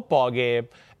this football game,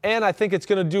 and I think it's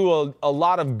going to do a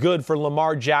lot of good for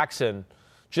Lamar Jackson.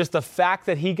 Just the fact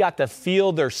that he got to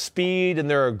feel their speed and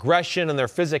their aggression and their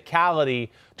physicality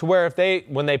to where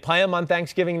when they play him on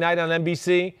Thanksgiving night on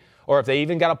NBC, or if they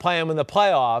even got to play him in the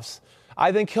playoffs,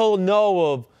 I think he'll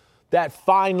know of that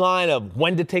fine line of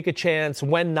when to take a chance,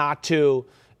 when not to,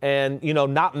 and, you know,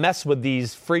 not mess with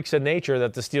these freaks of nature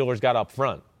that the Steelers got up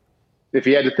front. If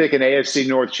you had to pick an AFC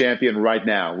North champion right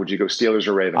now, would you go Steelers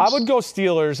or Ravens? I would go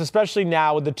Steelers, especially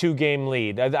now with the 2-game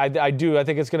lead. I do. I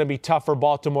think it's going to be tough for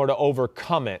Baltimore to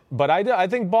overcome it. But I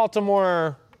think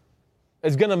Baltimore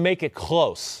is going to make it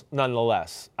close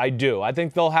nonetheless. I do. I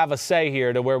think they'll have a say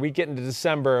here to where we get into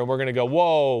December and we're going to go,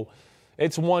 whoa,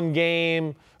 it's one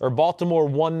game, or Baltimore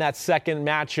won that second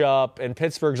matchup and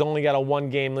Pittsburgh's only got a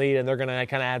 1-game lead and they're going to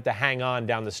kind of have to hang on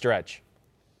down the stretch.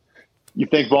 You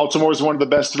think Baltimore is one of the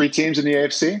best 3 teams in the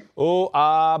AFC?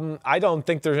 I don't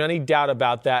think there's any doubt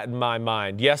about that in my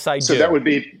mind. Yes, I do. So that would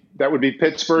be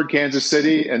Pittsburgh, Kansas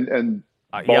City, and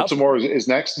Baltimore is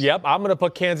next? Yep, I'm going to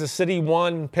put Kansas City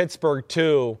 1, Pittsburgh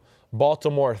 2,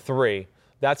 Baltimore 3.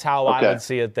 That's how I would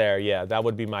see it there. Yeah, that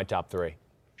would be my top 3.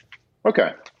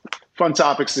 Okay. Fun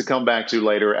topics to come back to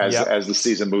later as the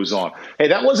season moves on. Hey,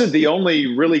 that wasn't the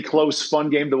only really close, fun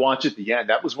game to watch at the end.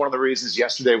 That was one of the reasons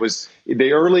yesterday was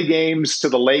the early games to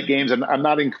the late games. And I'm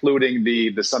not including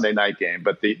the Sunday night game,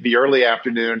 but the early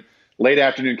afternoon, late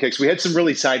afternoon kicks. We had some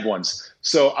really tight ones.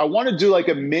 So I want to do like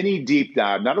a mini deep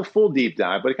dive, not a full deep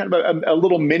dive, but kind of a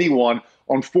little mini one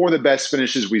on 4 of the best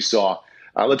finishes we saw.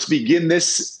 Let's begin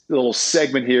this little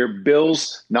segment here.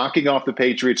 Bills knocking off the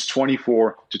Patriots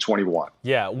 24-21.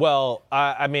 Yeah, well,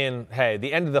 I mean, hey,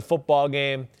 the end of the football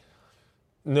game,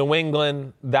 New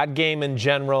England, that game in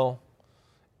general,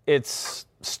 it's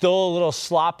still a little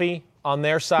sloppy on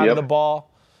their side of the ball.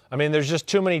 I mean, there's just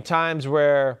too many times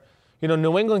where, you know,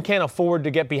 New England can't afford to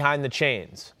get behind the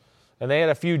chains. And they had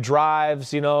a few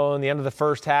drives, you know, in the end of the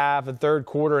first half and third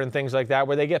quarter and things like that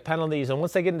where they get penalties. And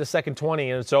once they get into second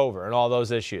 20, and it's over and all those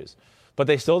issues. But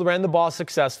they still ran the ball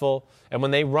successful. And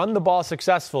when they run the ball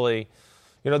successfully,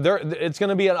 you know, it's going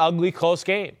to be an ugly, close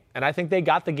game. And I think they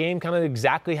got the game kind of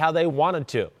exactly how they wanted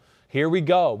to. Here we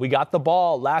go. We got the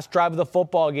ball. Last drive of the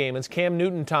football game. It's Cam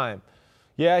Newton time.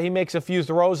 Yeah, he makes a few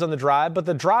throws on the drive, but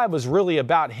the drive was really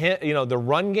about him, you know, the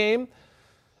run game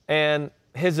and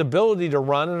his ability to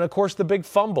run, and, of course, the big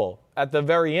fumble at the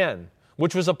very end,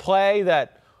 which was a play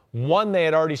that, 1, they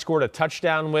had already scored a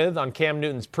touchdown with on Cam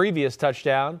Newton's previous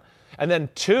touchdown, and then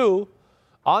 2,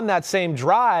 on that same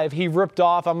drive, he ripped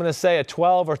off, I'm going to say, a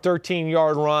 12 or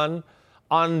 13-yard run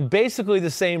on basically the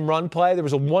same run play. There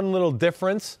was one little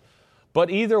difference, but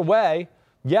either way,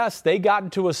 yes, they got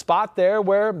into a spot there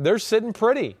where they're sitting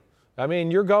pretty. I mean,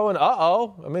 you're going,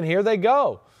 uh-oh. I mean, here they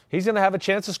go. He's going to have a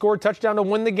chance to score a touchdown to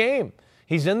win the game.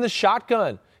 He's in the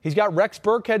shotgun. He's got Rex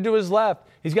Burkhead to his left.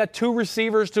 He's got 2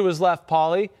 receivers to his left,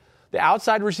 Paulie. The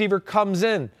outside receiver comes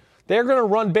in. They're going to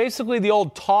run basically the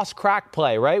old toss-crack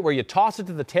play, right, where you toss it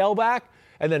to the tailback,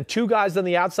 and then 2 guys on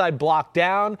the outside block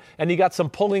down, and you got some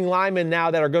pulling linemen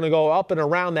now that are going to go up and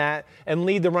around that and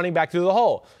lead the running back through the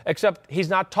hole, except he's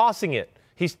not tossing it.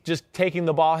 He's just taking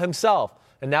the ball himself,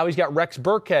 and now he's got Rex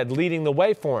Burkhead leading the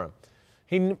way for him.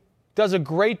 He does a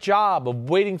great job of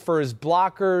waiting for his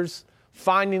blockers,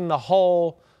 finding the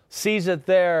hole, sees it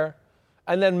there,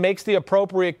 and then makes the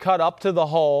appropriate cut up to the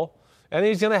hole, and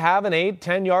he's going to have an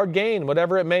 8-10-yard gain,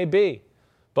 whatever it may be.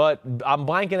 But I'm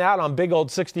blanking out on big old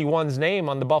 61's name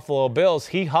on the Buffalo Bills.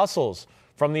 He hustles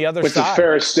from the other side. It's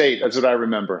Ferris State, that's what I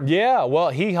remember. Yeah, well,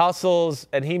 he hustles,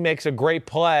 and he makes a great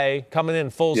play, coming in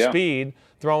full speed,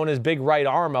 throwing his big right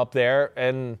arm up there,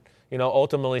 and, you know,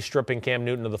 ultimately stripping Cam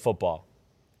Newton of the football.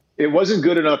 It wasn't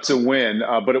good enough to win,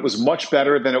 but it was much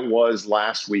better than it was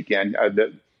last weekend.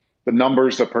 the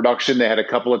numbers, the production. They had a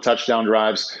couple of touchdown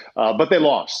drives, but they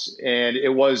lost, and it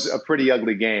was a pretty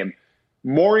ugly game.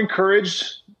 More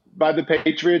encouraged by the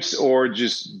Patriots or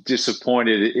just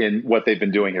disappointed in what they've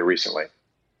been doing here recently?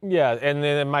 Yeah, and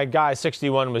then my guy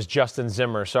 61 was Justin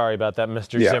Zimmer. Sorry about that,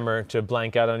 Mr. Zimmer, to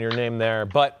blank out on your name there.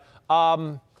 But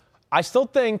I still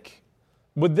think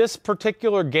with this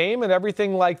particular game and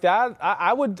everything like that,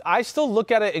 I still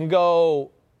look at it and go,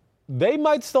 they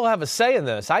might still have a say in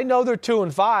this. I know they're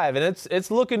 2-5, and it's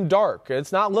looking dark.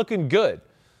 It's not looking good.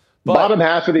 But, bottom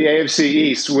half of the AFC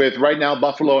East, with right now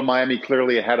Buffalo and Miami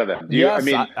clearly ahead of them.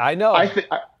 I know.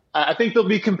 I think they'll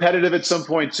be competitive at some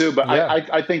point too, but yeah.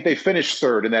 I think they finished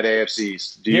third in that AFC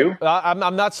East. Do you?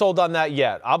 I'm not sold on that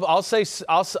yet. I'm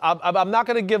not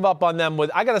going to give up on them.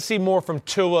 I got to see more from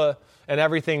Tua and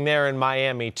everything there in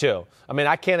Miami too. I mean,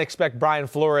 I can't expect Brian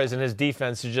Flores and his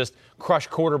defense to just crush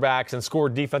quarterbacks and score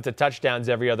defensive touchdowns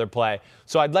every other play.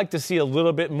 So I'd like to see a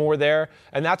little bit more there,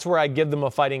 and that's where I give them a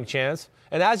fighting chance.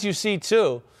 And as you see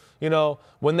too,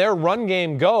 when their run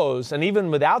game goes, and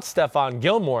even without Stephon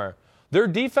Gilmore, their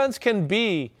defense can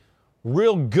be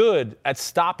real good at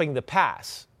stopping the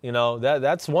pass.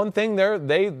 That's one thing.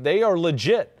 They are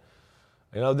legit.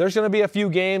 There's going to be a few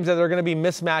games that are going to be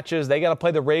mismatches. They got to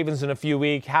play the Ravens in a few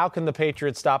weeks. How can the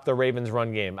Patriots stop the Ravens'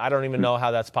 run game? I don't even know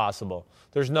how that's possible.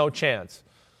 There's no chance.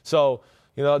 So,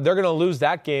 they're going to lose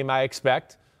that game, I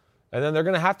expect. And then they're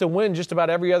going to have to win just about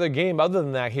every other game other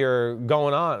than that here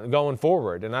going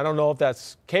forward. And I don't know if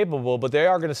that's capable, but they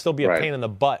are going to still be a pain in the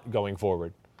butt going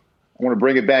forward. I want to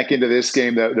bring it back into this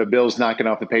game. The Bills knocking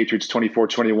off the Patriots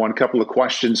 24-21. A couple of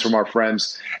questions from our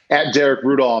friends. At Derek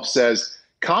Rudolph says,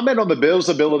 comment on the Bills'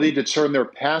 ability to turn their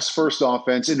pass-first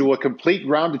offense into a complete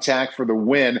ground attack for the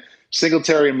win.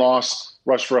 Singletary and Moss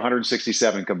rushed for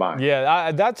 167 combined.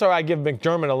 Yeah, that's where I give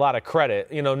McDermott a lot of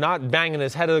credit. Not banging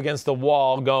his head against the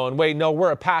wall going, wait, no,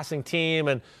 we're a passing team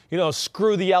and,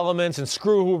 screw the elements and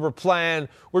screw who we're playing.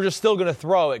 We're just still going to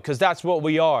throw it because that's what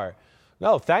we are.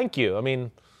 No, thank you. I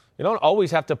mean, you don't always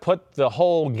have to put the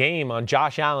whole game on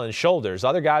Josh Allen's shoulders.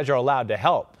 Other guys are allowed to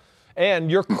help.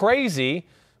 And you're crazy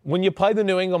when you play the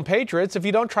New England Patriots if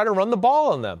you don't try to run the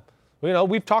ball on them.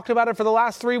 We've talked about it for the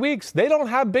last 3 weeks. They don't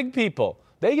have big people.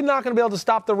 They're not going to be able to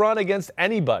stop the run against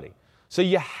anybody. So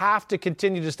you have to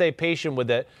continue to stay patient with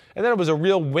it. And then it was a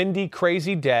real windy,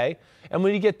 crazy day. And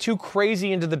when you get too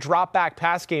crazy into the drop-back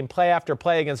pass game play after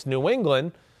play against New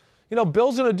England,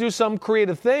 Bill's going to do some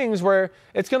creative things where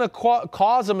it's going to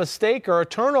cause a mistake or a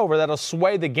turnover that'll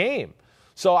sway the game.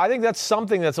 So I think that's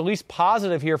something that's at least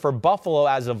positive here for Buffalo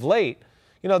as of late.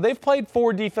 They've played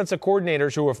 4 defensive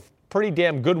coordinators who are pretty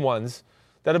damn good ones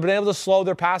that have been able to slow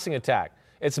their passing attack.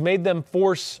 It's made them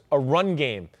force a run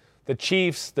game. The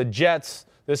Chiefs, the Jets,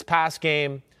 this past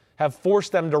game have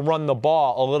forced them to run the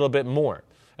ball a little bit more.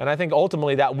 And I think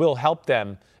ultimately that will help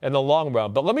them in the long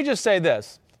run. But let me just say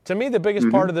this. To me, the biggest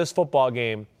part of this football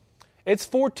game, it's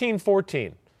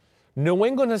 14-14. New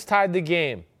England has tied the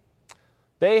game.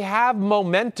 They have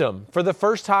momentum for the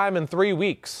first time in 3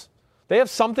 weeks. They have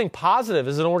something positive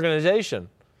as an organization.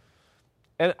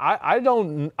 And I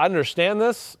don't understand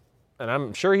this, and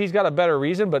I'm sure he's got a better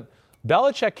reason, but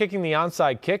Belichick kicking the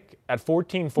onside kick at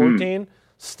 14-14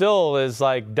 still is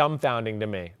like dumbfounding to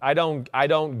me. I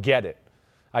don't get it.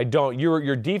 I don't.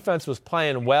 Your defense was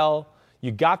playing well.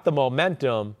 You got the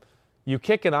momentum. You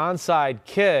kick an onside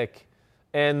kick,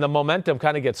 and the momentum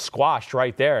kind of gets squashed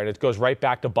right there, and it goes right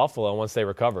back to Buffalo once they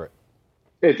recover it.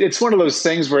 It's one of those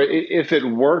things where if it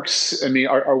works, I mean,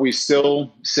 are we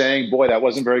still saying, boy, that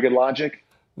wasn't very good logic?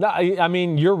 No, I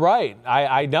mean, you're right.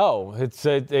 I know.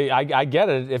 I get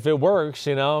it. If it works,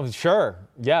 sure,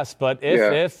 yes. But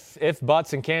if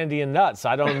butts and candy and nuts,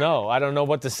 I don't know. I don't know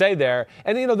what to say there.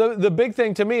 And, the big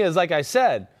thing to me is, like I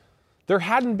said, there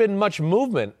hadn't been much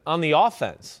movement on the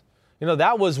offense.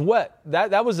 That was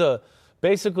that was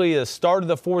basically the start of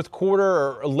the fourth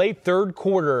quarter or late third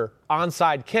quarter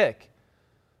onside kick.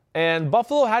 And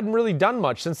Buffalo hadn't really done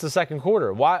much since the second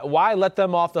quarter. Why let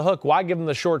them off the hook? Why give them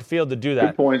the short field to do that?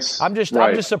 Good points. I'm just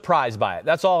surprised by it.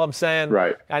 That's all I'm saying.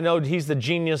 Right. I know he's the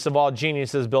genius of all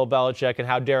geniuses, Bill Belichick, and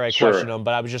how dare I question him,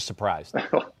 but I was just surprised.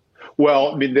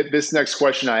 Well, I mean, this next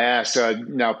question I asked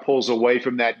now pulls away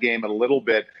from that game a little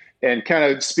bit and kind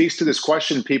of speaks to this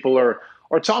question people are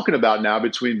talking about now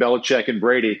between Belichick and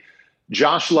Brady.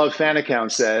 Josh Love fan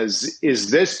account says, is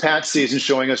this Pat season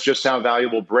showing us just how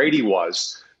valuable Brady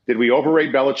was? Did we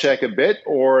overrate Belichick a bit,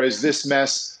 or is this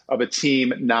mess of a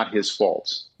team not his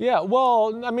fault? Yeah,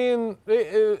 well, I mean,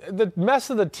 the mess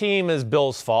of the team is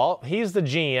Bill's fault. He's the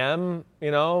GM.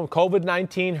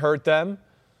 COVID-19 hurt them.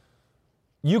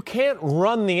 you can't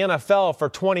run the NFL for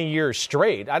 20 years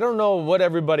straight. I don't know what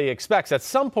everybody expects. At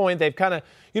some point, they've kind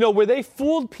of, where they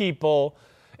fooled people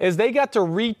is they got to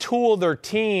retool their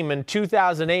team in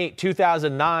 2008,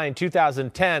 2009,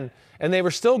 2010, and they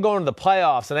were still going to the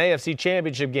playoffs, an AFC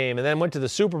championship game, and then went to the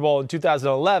Super Bowl in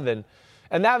 2011.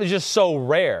 And that was just so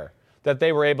rare that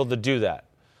they were able to do that.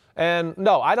 And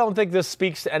no, I don't think this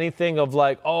speaks to anything of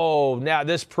like, oh, now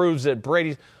this proves that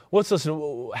Brady's. Let's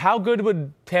listen. How good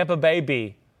would Tampa Bay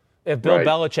be if Bill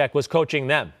Belichick was coaching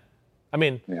them? I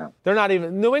mean, they're not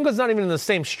even. New England's not even in the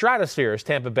same stratosphere as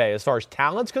Tampa Bay as far as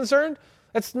talent's concerned.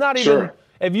 It's not even. Sure.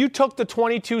 If you took the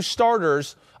 22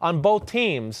 starters on both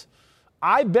teams,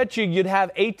 I bet you'd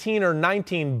have 18 or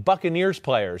 19 Buccaneers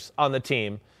players on the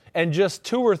team, and just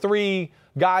 2 or 3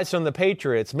 guys from the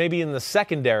Patriots, maybe in the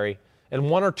secondary, and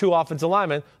 1 or 2 offensive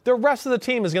linemen. The rest of the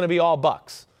team is going to be all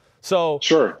Bucs. So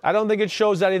sure. I don't think it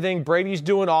shows anything. Brady's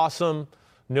doing awesome.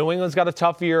 New England's got a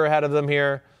tough year ahead of them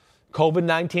here.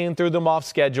 COVID-19 threw them off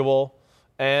schedule.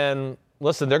 And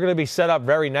listen, they're going to be set up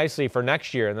very nicely for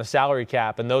next year in the salary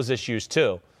cap and those issues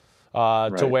too.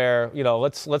 To where,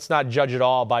 let's not judge it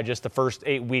all by just the first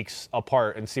 8 weeks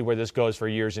apart and see where this goes for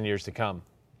years and years to come.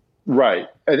 Right.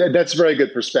 That's a very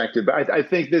good perspective. I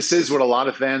think this is what a lot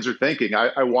of fans are thinking.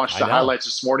 I watched the highlights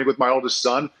this morning with my oldest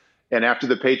son. And after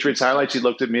the Patriots highlights, he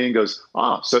looked at me and goes,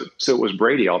 so it was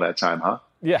Brady all that time, huh?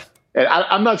 Yeah. And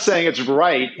I'm not saying it's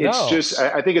right. It's just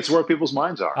I think it's where people's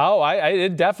minds are. Oh,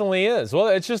 it definitely is. Well,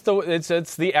 it's just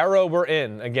it's the era we're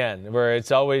in again, where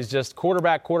it's always just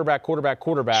quarterback.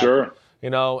 Sure.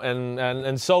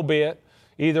 And so be it.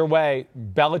 Either way,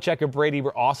 Belichick and Brady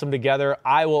were awesome together.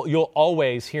 You'll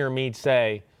always hear me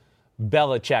say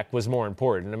Belichick was more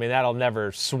important. I mean, that'll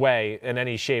never sway in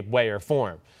any shape, way, or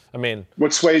form. I mean,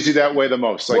 what sways you that way the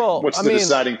most? What's the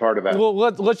deciding part of that? Well,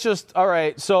 let's just, all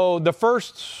right. So the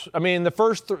first, early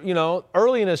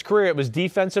in his career, it was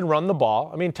defense and run the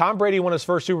ball. I mean, Tom Brady won his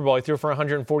first Super Bowl. He threw for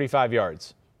 145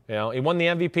 yards. He won the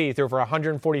MVP. He threw for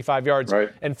 145 yards,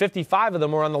 and 55 of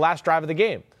them were on the last drive of the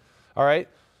game. All right.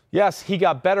 Yes, he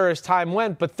got better as time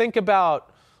went, but think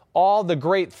about all the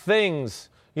great things.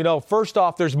 First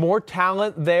off, there's more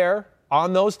talent there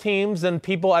on those teams than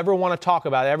people ever want to talk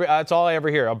about. That's all I ever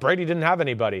hear. Brady didn't have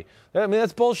anybody. I mean,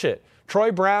 that's bullshit.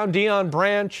 Troy Brown, Deion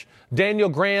Branch, Daniel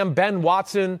Graham, Ben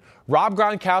Watson, Rob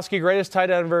Gronkowski, greatest tight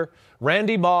end ever,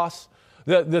 Randy Moss.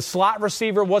 The slot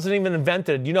receiver wasn't even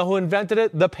invented. You know who invented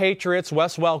it? The Patriots,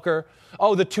 Wes Welker.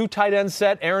 Oh, the 2 tight end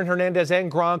set, Aaron Hernandez and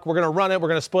Gronk. We're going to run it. We're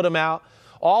going to split them out.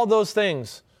 All those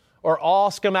things are all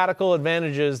schematical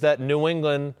advantages that New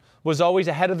England was always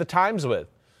ahead of the times with,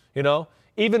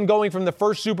 Even going from the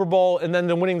first Super Bowl and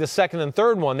then winning the second and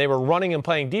third one, they were running and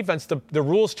playing defense. The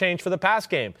rules changed for the pass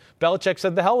game. Belichick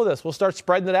said, the hell with this. We'll start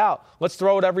spreading it out. Let's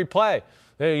throw it every play.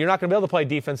 You're not going to be able to play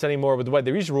defense anymore with the way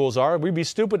these rules are. We'd be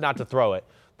stupid not to throw it.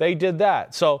 They did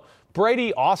that. So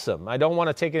Brady, awesome. I don't want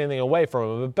to take anything away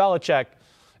from him, but Belichick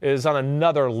is on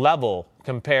another level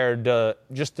compared to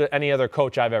any other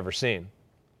coach I've ever seen.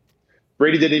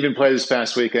 Brady didn't even play this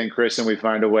past weekend, Chris, and we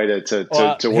find a way to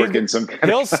work in some kind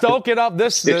He'll stoke it up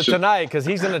tonight because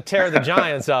he's going to tear the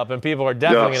Giants up, and people are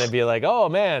definitely going to be like, oh,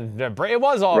 man, it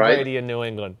was all Brady in New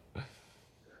England.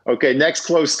 Okay, next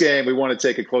close game we want to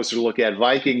take a closer look at.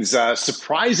 Vikings,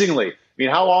 surprisingly,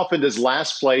 how often does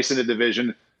last place in a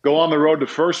division go on the road to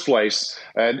first place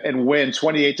and win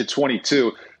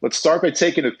 28-22? Let's start by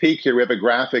taking a peek here. We have a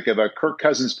graphic of a Kirk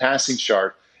Cousins passing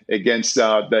chart against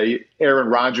the Aaron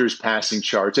Rodgers passing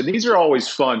charts. And these are always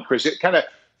fun, Chris. It kind of,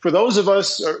 for those of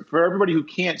us, or for everybody who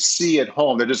can't see at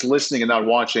home, they're just listening and not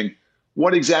watching,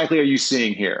 what exactly are you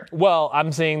seeing here? Well,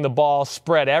 I'm seeing the ball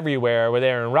spread everywhere with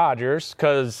Aaron Rodgers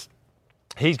because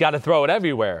he's got to throw it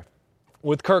everywhere.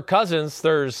 With Kirk Cousins,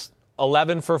 there's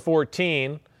 11 for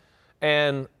 14,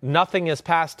 and nothing is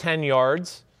past 10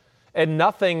 yards. And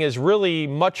nothing is really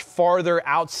much farther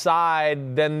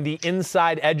outside than the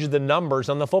inside edge of the numbers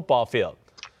on the football field.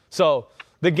 So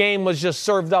the game was just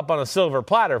served up on a silver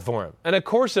platter for him. And of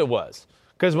course it was.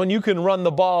 Because when you can run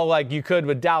the ball like you could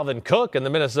with Dalvin Cook and the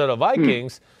Minnesota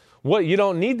Vikings, you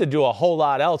don't need to do a whole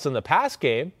lot else in the pass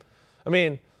game. I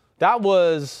mean, that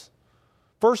was,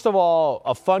 first of all,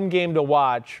 a fun game to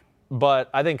watch. But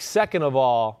I think second of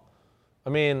all,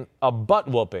 a butt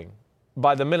whooping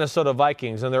by the Minnesota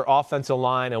Vikings and their offensive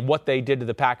line and what they did to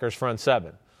the Packers front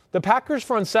seven. The Packers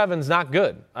front seven's not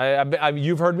good.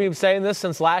 You've heard me saying this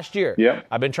since last year. Yeah.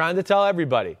 I've been trying to tell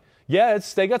everybody. Yeah,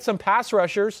 they got some pass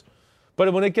rushers,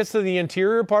 but when it gets to the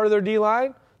interior part of their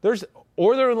D-line, their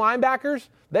linebackers,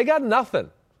 they got nothing.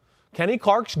 Kenny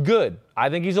Clark's good. I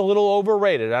think he's a little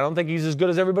overrated. I don't think he's as good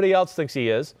as everybody else thinks he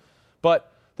is. But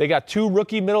they got 2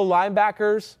 rookie middle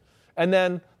linebackers, And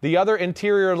then the other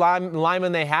interior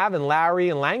linemen they have in Lowry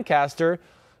and Lancaster,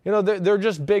 they're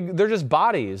just big. They're just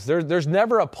bodies. There's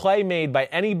never a play made by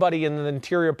anybody in the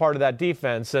interior part of that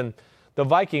defense. And the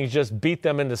Vikings just beat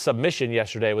them into submission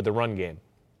yesterday with the run game.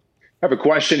 I have a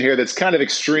question here that's kind of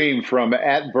extreme from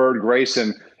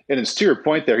 @BirdGrayson. And it's to your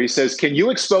point there. He says, can you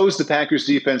expose the Packers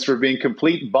defense for being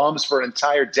complete bums for an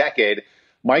entire decade?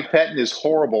 Mike Pettin is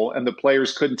horrible, and the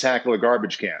players couldn't tackle a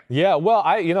garbage can. Yeah, well,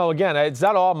 again, it's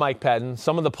not all Mike Pettin.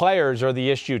 Some of the players are the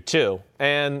issue too.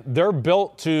 And they're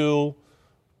built to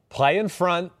play in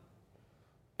front.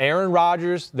 Aaron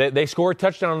Rodgers, they scored a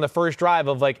touchdown on the first drive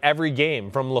of like every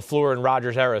game from LaFleur and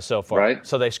Rodgers era so far. Right.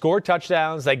 So they score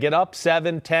touchdowns. They get up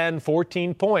 7, 10,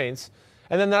 14 points.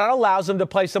 And then that allows them to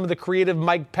play some of the creative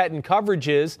Mike Pettin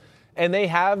coverages. And they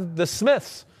have the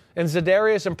Smiths and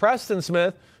Za'Darius and Preston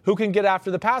Smith who can get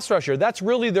after the pass rusher. That's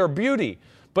really their beauty.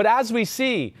 But as we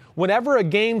see, whenever a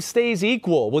game stays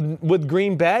equal with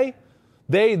Green Bay,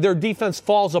 their defense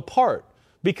falls apart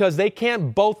because they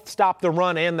can't both stop the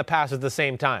run and the pass at the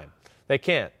same time. They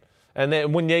can't. And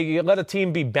then when you let a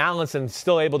team be balanced and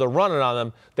still able to run it on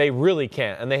them, they really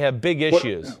can't. And they have big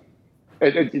issues.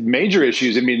 Major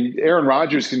issues. I mean, Aaron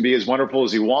Rodgers can be as wonderful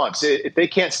as he wants. If they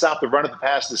can't stop the run of the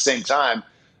pass at the same time,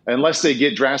 unless they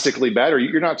get drastically better,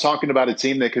 you're not talking about a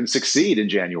team that can succeed in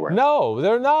January. No,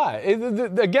 they're not.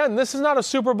 Again, this is not a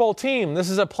Super Bowl team. This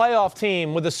is a playoff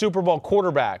team with a Super Bowl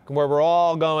quarterback where we're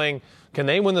all going, can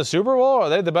they win the Super Bowl? Are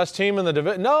they the best team in the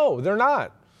division? No, they're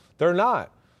not. They're not.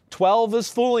 12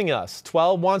 is fooling us.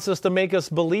 12 wants us to make us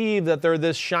believe that they're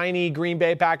this shiny Green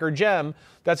Bay Packer gem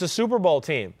that's a Super Bowl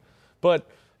team. But,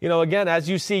 again, as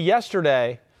you see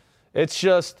yesterday, it's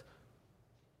just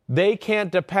they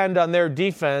can't depend on their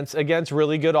defense against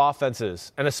really good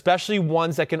offenses, and especially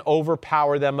ones that can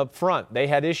overpower them up front. They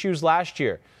had issues last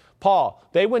year. Paul,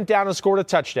 they went down and scored a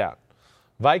touchdown.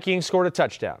 Vikings scored a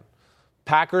touchdown.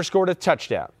 Packers scored a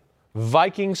touchdown.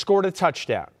 Vikings scored a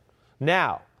touchdown.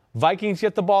 Now, Vikings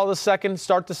get the ball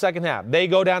start the second half. They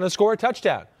go down and score a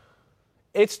touchdown.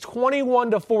 It's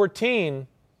 21-14,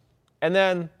 and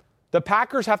then the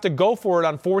Packers have to go for it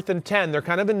on 4th and 10. They're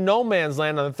kind of in no man's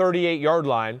land on the 38-yard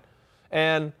line.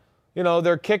 And,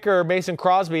 their kicker, Mason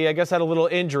Crosby, I guess had a little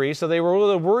injury, so they were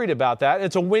really worried about that.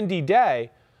 It's a windy day,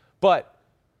 but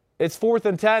it's 4th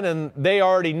and 10, and they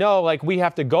already know, we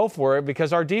have to go for it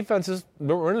because our defense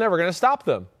we're never going to stop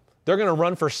them. They're going to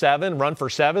run for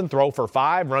 7, throw for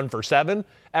 5, run for 7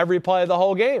 every play of the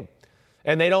whole game.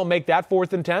 And they don't make that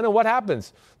 4th and 10, and what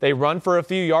happens? They run for a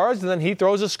few yards, and then he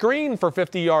throws a screen for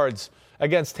 50 yards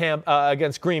against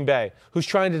Green Bay, who's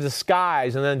trying to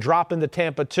disguise and then drop into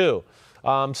Tampa too.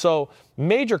 So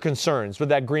major concerns with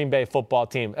that Green Bay football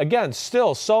team. Again,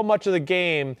 still so much of the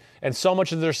game and so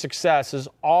much of their success is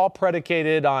all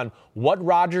predicated on what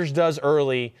Rodgers does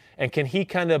early, and can he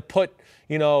kind of put,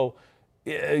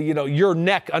 your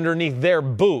neck underneath their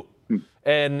boot.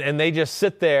 And they just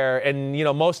sit there and,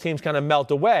 most teams kind of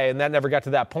melt away. And that never got to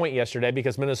that point yesterday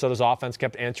because Minnesota's offense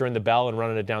kept answering the bell and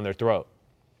running it down their throat.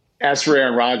 As for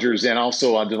Aaron Rodgers and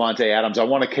also Davante Adams, I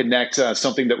want to connect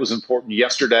something that was important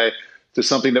yesterday to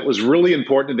something that was really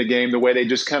important in the game, the way they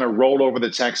just kind of rolled over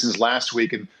the Texans last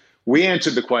week. And we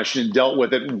answered the question and dealt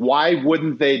with it. Why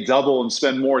wouldn't they double and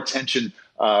spend more attention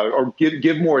or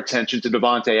give more attention to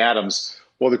Davante Adams?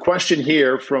 Well, the question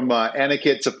here from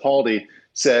Aniket Tapaldi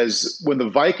says, when the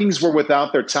Vikings were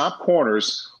without their top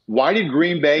corners, why did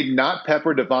Green Bay not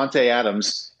pepper Davante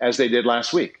Adams as they did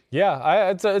last week? Yeah,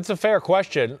 it's a fair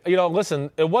question.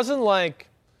 Listen, it wasn't like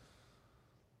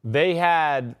they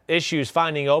had issues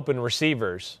finding open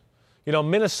receivers.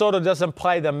 Minnesota doesn't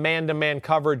play the man-to-man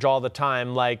coverage all the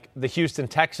time like the Houston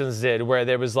Texans did, where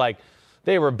there was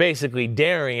they were basically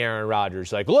daring Aaron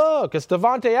Rodgers. Look, it's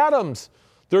Davante Adams.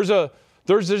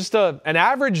 There's just an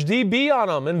average DB on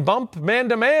him and bump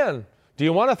man-to-man. Do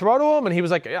you want to throw to him? And he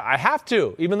was like, yeah, I have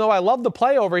to. Even though I love the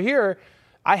play over here,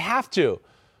 I have to.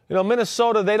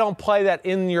 Minnesota, they don't play that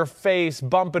in-your-face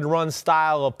bump-and-run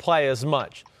style of play as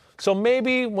much. So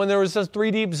maybe when there was just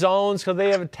 3 deep zones, because they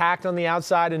have attacked on the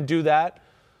outside and do that.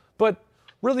 But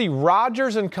really,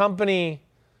 Rodgers and company,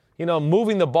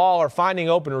 moving the ball or finding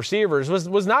open receivers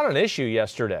was not an issue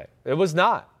yesterday. It was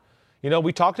not.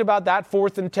 We talked about that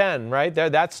 4th and 10, right?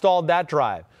 That stalled that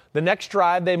drive. The next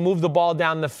drive, they moved the ball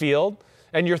down the field,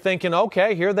 and you're thinking,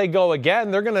 okay, here they go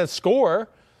again. They're going to score,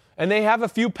 and they have a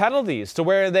few penalties to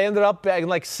where they ended up in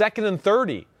 2nd and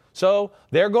 30. So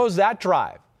there goes that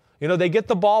drive. They get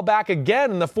the ball back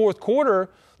again in the 4th quarter.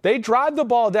 They drive the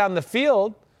ball down the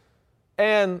field,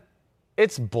 and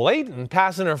it's blatant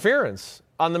pass interference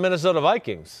on the Minnesota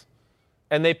Vikings,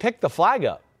 and they pick the flag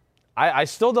up. I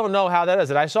still don't know how that is.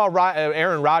 And I saw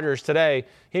Aaron Rodgers today.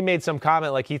 He made some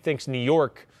comment like he thinks New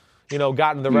York,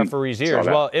 got in the referee's ears.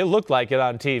 Well, it looked like it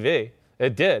on TV.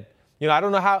 It did. I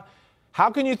don't know how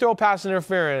can you throw pass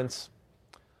interference?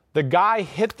 The guy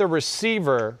hit the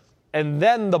receiver, and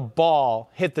then the ball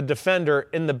hit the defender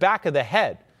in the back of the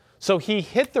head. So he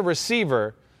hit the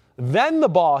receiver, then the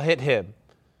ball hit him.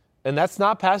 And that's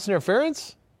not pass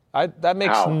interference? That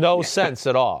makes no sense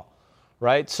at all,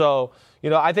 right? So,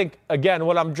 I think, again,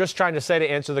 what I'm just trying to say to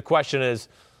answer the question is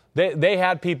they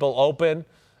had people open,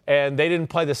 and they didn't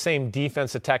play the same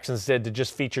defense the Texans did to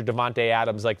just feature Devontae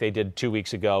Adams like they did 2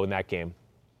 weeks ago in that game.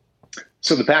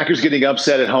 So the Packers getting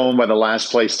upset at home by the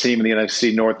last-place team in the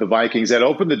NFC North, the Vikings. That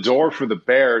opened the door for the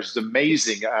Bears. It's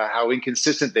amazing how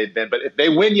inconsistent they've been. But if they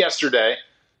win yesterday,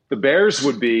 the Bears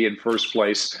would be in first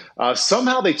place.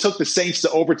 Somehow they took the Saints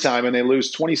to overtime, and they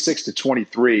lose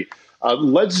 26-23.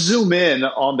 Let's zoom in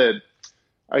on the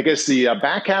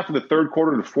back half of the third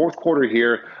quarter and the fourth quarter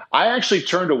here. I actually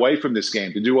turned away from this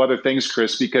game to do other things,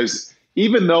 Chris, because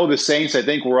even though the Saints, I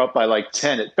think, were up by like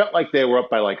 10, it felt like they were up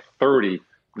by like 30.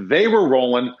 They were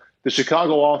rolling. The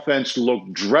Chicago offense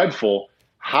looked dreadful.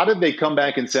 How did they come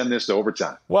back and send this to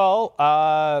overtime?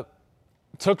 Well,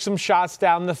 took some shots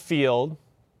down the field,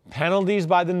 penalties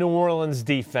by the New Orleans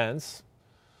defense,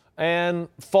 and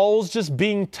Foles just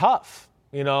being tough,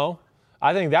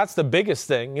 I think that's the biggest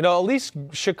thing. At least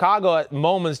Chicago at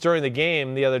moments during the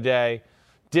game the other day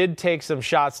did take some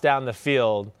shots down the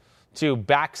field to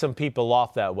back some people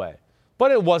off that way.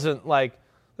 But it wasn't like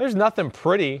there's nothing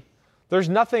pretty. There's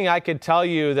nothing I could tell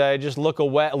you that I just look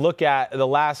at the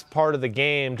last part of the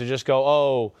game to just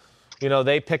go,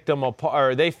 they picked them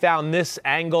apart or they found this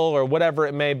angle or whatever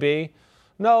it may be.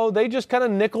 No, they just kind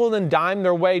of nickeled and dimed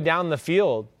their way down the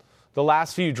field the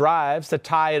last few drives to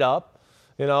tie it up,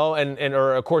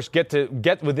 or of course get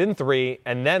within 3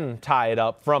 and then tie it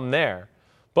up from there.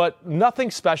 But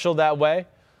nothing special that way.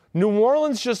 New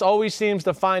Orleans just always seems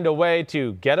to find a way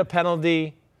to get a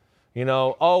penalty.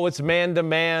 It's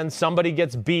man-to-man. Somebody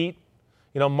gets beat.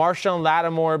 Marshawn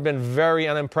Lattimore been very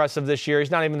unimpressive this year.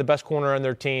 He's not even the best corner on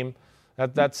their team.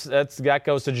 That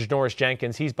goes to Janoris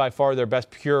Jenkins. He's by far their best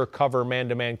pure cover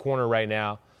man-to-man corner right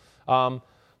now.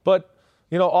 But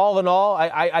all in all,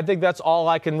 I think that's all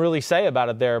I can really say about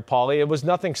it there, Paulie. It was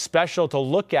nothing special to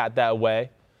look at that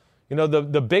way.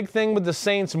 The big thing with the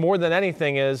Saints more than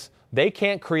anything is they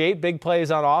can't create big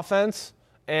plays on offense,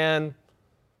 and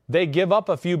they give up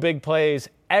a few big plays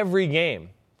every game.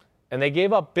 And they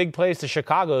gave up big plays to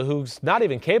Chicago, who's not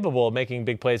even capable of making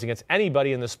big plays against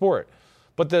anybody in the sport.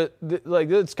 But it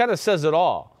kind of says it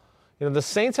all. The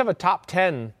Saints have a top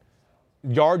 10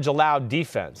 yards allowed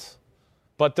defense,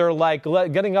 but they're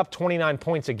getting up 29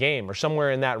 points a game or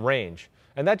somewhere in that range.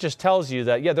 And that just tells you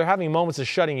that, they're having moments of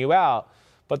shutting you out,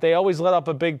 but they always let up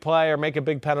a big play or make a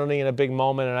big penalty in a big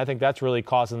moment, and I think that's really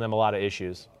causing them a lot of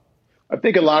issues. I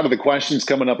think a lot of the questions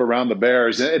coming up around the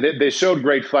Bears, they showed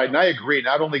great fight. And I agree,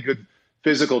 not only good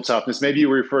physical toughness, maybe you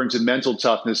were referring to mental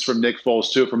toughness from Nick Foles,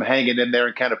 too, from hanging in there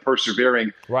and kind of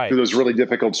persevering through those really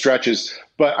difficult stretches.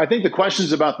 But I think the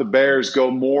questions about the Bears go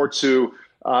more to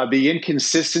the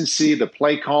inconsistency, the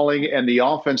play calling, and the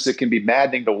offense that can be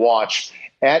maddening to watch.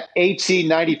 At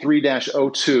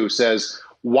 1893-02 says,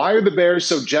 why are the Bears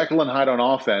so Jekyll and Hyde on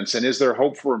offense, and is there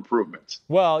hope for improvement?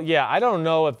 Well, I don't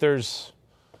know if there's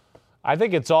 – I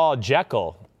think it's all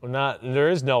Jekyll. There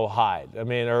is no Hyde. I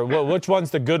mean, or which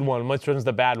one's the good one? Which one's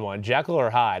the bad one? Jekyll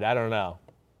or Hyde? I don't know.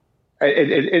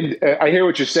 And I hear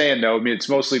what you're saying, though. I mean, it's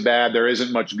mostly bad. There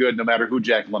isn't much good, no matter who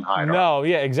Jekyll and Hyde are. No,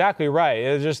 exactly right.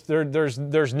 It's just there's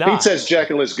not. Pete says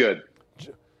Jekyll is good.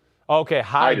 Okay,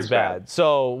 Hyde's bad.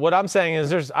 So what I'm saying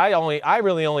is, I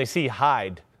really only see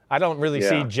Hyde. I don't really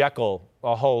see Jekyll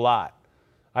a whole lot.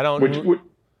 I don't.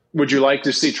 Would you like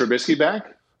to see Trubisky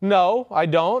back? No, I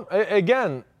don't.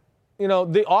 Again,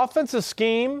 the offensive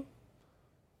scheme,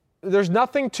 there's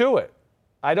nothing to it.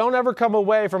 I don't ever come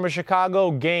away from a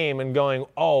Chicago game and going,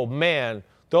 oh, man,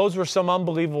 those were some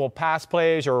unbelievable pass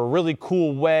plays or a really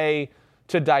cool way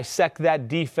to dissect that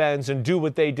defense and do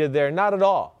what they did there. Not at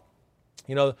all.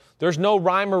 There's no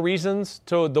rhyme or reasons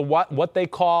to what they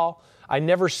call. I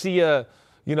never see a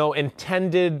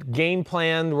intended game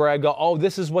plan where I go, oh,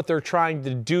 this is what they're trying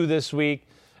to do this week.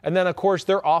 And then, of course,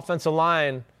 their offensive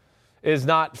line is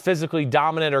not physically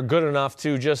dominant or good enough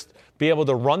to just be able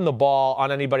to run the ball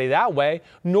on anybody that way,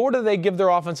 nor do they give their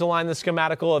offensive line the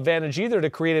schematical advantage either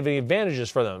to create any advantages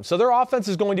for them. So their offense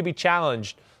is going to be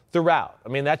challenged throughout. I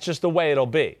mean, that's just the way it'll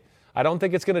be. I don't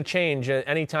think it's going to change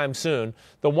anytime soon.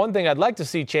 The one thing I'd like to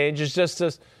see change is just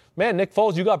this, man, Nick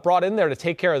Foles, you got brought in there to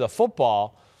take care of the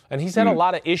football, And he's had a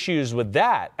lot of issues with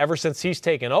that ever since he's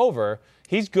taken over.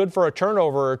 He's good for a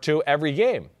turnover or two every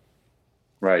game.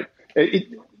 Right.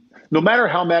 No matter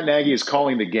how Matt Nagy is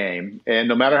calling the game, and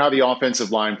no matter how the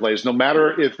offensive line plays, no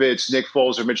matter if it's Nick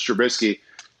Foles or Mitch Trubisky,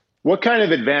 what kind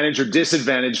of advantage or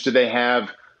disadvantage do they have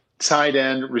tight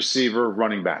end, receiver,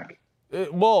 running back?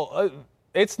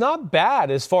 It's not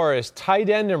bad as far as tight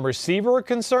end and receiver are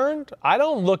concerned. I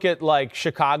don't look at like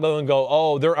Chicago and go,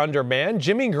 oh, they're undermanned.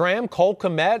 Jimmy Graham, Cole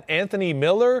Kmet, Anthony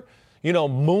Miller,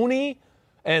 Mooney,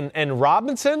 and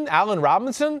Allen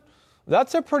Robinson.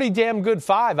 That's a pretty damn good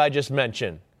five I just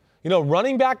mentioned.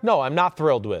 Running back, no, I'm not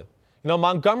thrilled with.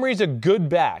 Montgomery's a good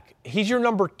back. He's your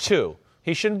number 2.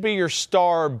 He shouldn't be your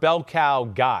star bell cow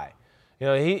guy.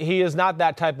 He is not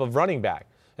that type of running back.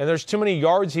 And there's too many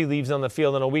yards he leaves on the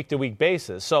field on a week-to-week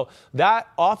basis. So that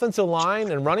offensive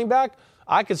line and running back,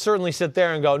 I could certainly sit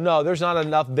there and go, no, there's not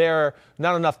enough there,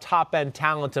 not enough top-end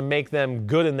talent to make them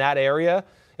good in that area.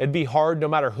 It'd be hard no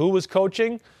matter who was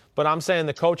coaching. But I'm saying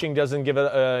the coaching doesn't give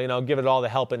it all the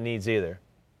help it needs either.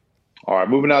 All right,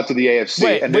 moving out to the AFC.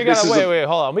 Wait,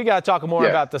 hold on. We got to talk more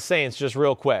about the Saints just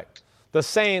real quick. The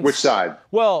Saints. Which side?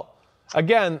 Well,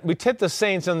 again, we tip the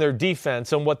Saints on their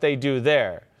defense and what they do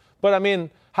there. But, I mean,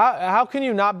 how can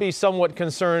you not be somewhat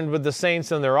concerned with the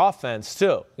Saints and their offense,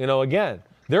 too? Again,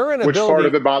 their inability. Which part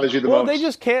of it bothers you the most? Well, they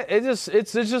just can't.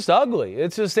 It's just ugly.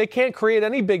 It's just they can't create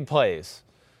any big plays.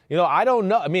 I don't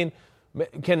know. I mean,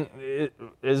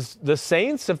 is the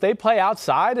Saints, if they play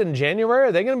outside in January,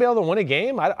 are they going to be able to win a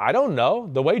game? I don't know.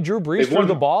 The way Drew Brees threw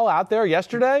the ball out there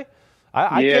yesterday,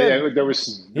 there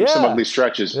was some ugly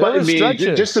stretches. But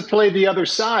just to play the other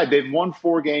side, they've won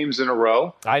 4 games in a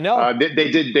row. I know they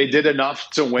did enough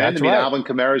to win. That's right. Alvin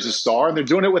Kamara is a star, and they're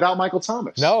doing it without Michael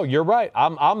Thomas. No, you're right.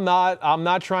 I'm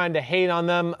not trying to hate on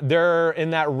them. They're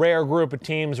in that rare group of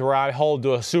teams where I hold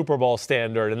to a Super Bowl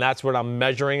standard, and that's what I'm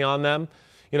measuring on them.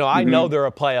 I know they're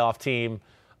a playoff team.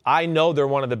 I know they're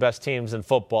one of the best teams in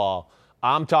football.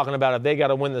 I'm talking about if they got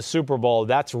to win the Super Bowl,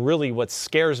 that's really what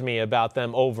scares me about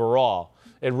them overall.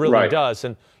 It really does.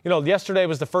 And, yesterday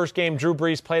was the first game Drew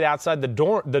Brees played outside the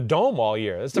dome all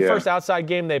year. It's the first outside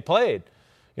game they played.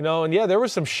 There were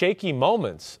some shaky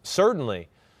moments, certainly,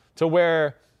 to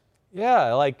where,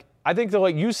 I think that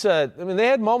what you said, I mean, they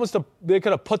had moments they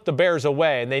could have put the Bears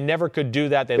away, and they never could do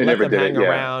that. They let them hang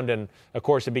around, and, of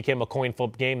course, it became a coin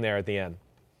flip game there at the end.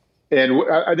 And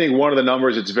I think one of the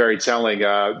numbers that's very telling,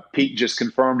 Pete just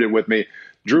confirmed it with me,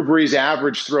 Drew Brees'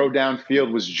 average throw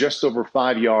downfield was just over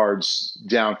 5 yards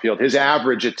downfield. His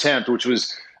average attempt, which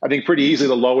was, I think, pretty easily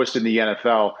the lowest in the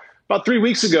NFL. About 3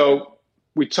 weeks ago,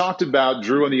 we talked about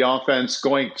Drew and the offense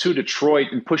going to Detroit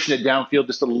and pushing it downfield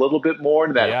just a little bit more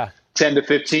in that 10 to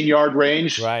 15-yard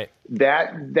range. Right.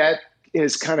 That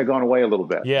has kind of gone away a little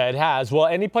bit. Yeah, it has. Well,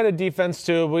 and he played a defense,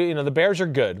 too. The Bears are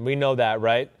good. We know that,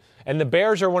 right? And the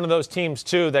Bears are one of those teams,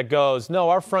 too, that goes, no,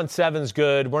 our front seven's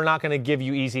good. We're not going to give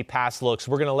you easy pass looks.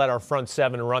 We're going to let our front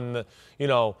seven run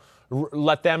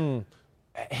let them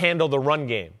handle the run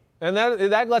game. And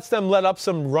that lets them let up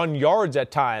some run yards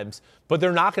at times, but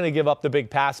they're not going to give up the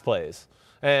big pass plays.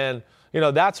 And,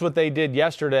 that's what they did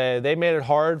yesterday. They made it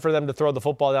hard for them to throw the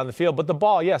football down the field. But the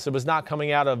ball, yes, it was not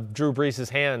coming out of Drew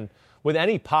Brees' hand with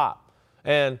any pop.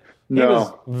 And he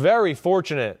was very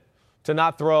fortunate to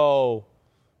not throw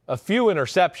a few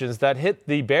interceptions that hit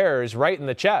the Bears right in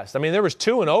the chest. I mean, there was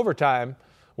 2 in overtime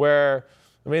where,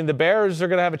 the Bears are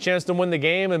going to have a chance to win the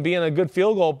game and be in a good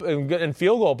field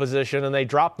goal position, and they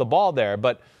dropped the ball there.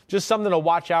 But just something to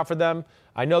watch out for them.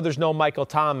 I know there's no Michael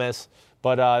Thomas,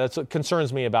 but that's what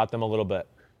concerns me about them a little bit.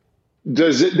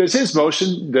 Does his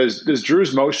motion, does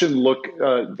Drew's motion look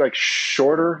like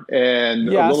shorter and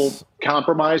a little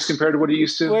compromised compared to what he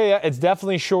used to? Well, yeah, it's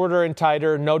definitely shorter and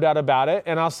tighter, no doubt about it.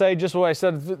 And I'll say just what I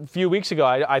said a few weeks ago.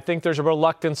 I think there's a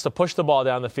reluctance to push the ball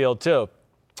down the field, too.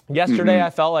 Yesterday,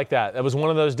 I felt like that. It was one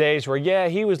of those days where,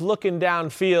 he was looking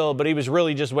downfield, but he was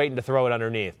really just waiting to throw it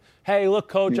underneath. Hey, look,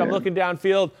 Coach, I'm looking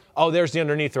downfield. Oh, there's the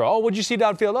underneath throw. Oh, what'd you see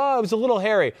downfield? Oh, it was a little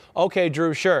hairy. Okay,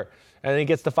 Drew, sure. And then he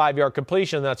gets the 5-yard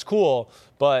completion. That's cool.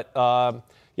 But,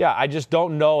 I just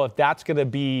don't know if that's going to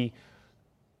be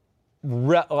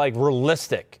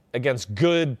realistic against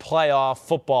good playoff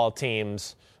football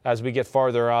teams as we get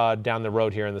farther down the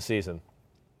road here in the season.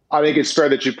 I think it's fair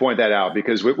that you point that out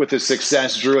because with the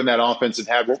success Drew and that offense have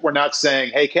had, we're not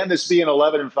saying, hey, can this be an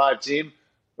 11-5 team?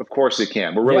 Of course it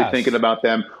can. We're really thinking about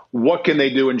them. What can they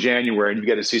do in January? And you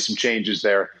got to see some changes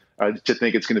there to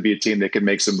think it's going to be a team that can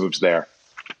make some moves there.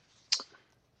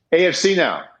 AFC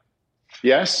now.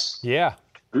 Yes? Yeah.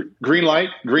 Green light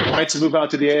to move out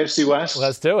to the AFC West.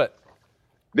 Let's do it.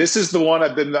 This is the one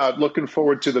I've been looking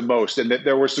forward to the most. And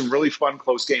there were some really fun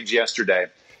close games yesterday.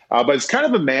 But it's kind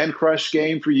of a man crush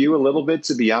game for you a little bit,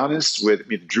 to be honest,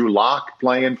 with Drew Lock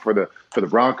playing for the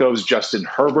Broncos, Justin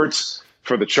Herbert's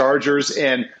for the Chargers.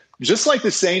 And just like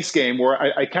the Saints game, where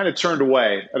I kind of turned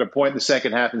away at a point in the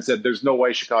second half and said, there's no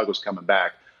way Chicago's coming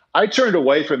back. I turned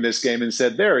away from this game and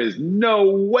said, there is no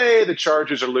way the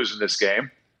Chargers are losing this game.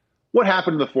 What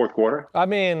happened in the fourth quarter? I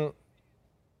mean,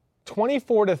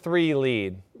 24-3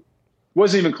 lead.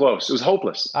 Wasn't even close. It was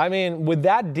hopeless. I mean, with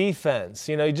that defense,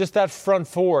 just that front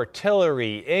four,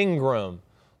 Tillery, Ingram,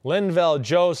 Linval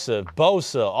Joseph,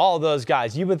 Bosa, all those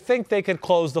guys, you would think they could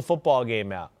close the football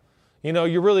game out.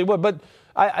 You really would. But,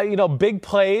 big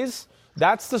plays,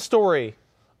 that's the story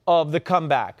of the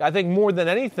comeback. I think more than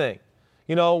anything,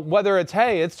 whether it's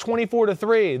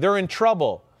 24-3, they're in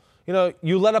trouble.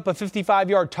 You let up a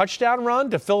 55-yard touchdown run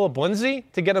to Phillip Lindsay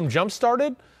to get him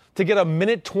jump-started, to get a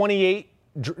minute 28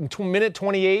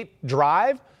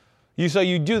 drive. So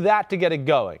you do that to get it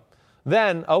going.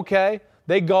 Then,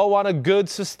 they go on a good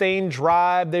sustained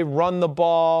drive. They run the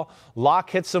ball. Locke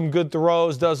hits some good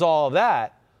throws, does all of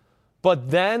that. But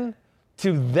then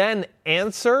to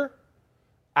answer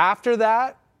after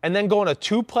that and then go on a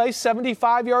two-play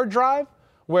 75-yard drive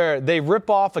where they rip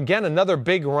off, again, another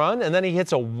big run, and then he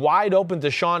hits a wide-open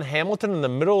Deshaun Hamilton in the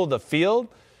middle of the field.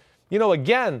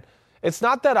 Again, it's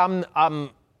not that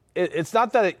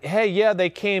they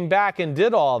came back and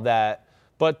did all that,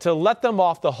 but to let them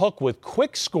off the hook with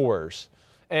quick scores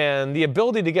and the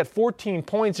ability to get 14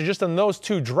 points just in those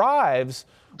two drives.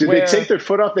 Did they take their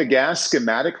foot off the gas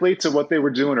schematically to what they were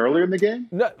doing earlier in the game?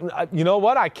 No, you know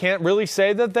what? I can't really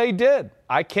say that they did.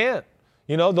 I can't.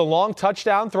 The long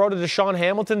touchdown throw to Deshaun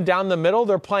Hamilton down the middle,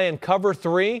 they're playing cover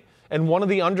 3, and one of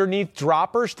the underneath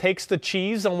droppers takes the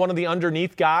cheese on one of the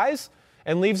underneath guys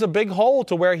and leaves a big hole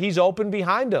to where he's open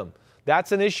behind him.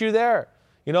 That's an issue there.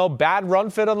 Bad run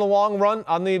fit on the long run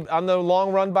on the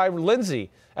long run by Lindsay.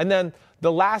 And then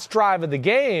the last drive of the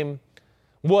game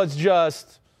was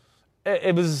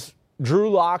it was Drew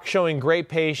Lock showing great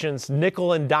patience,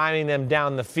 nickel and diming them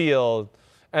down the field,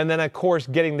 and then, of course,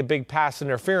 getting the big pass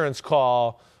interference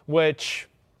call, which,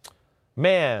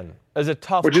 man, is a tough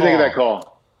call. What'd you think of that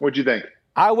call? What'd you think?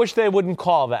 I wish they wouldn't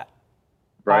call that.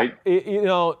 Right.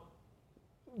 The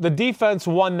defense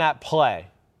won that play.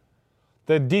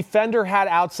 The defender had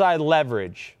outside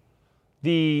leverage.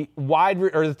 The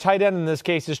the tight end in this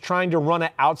case is trying to run an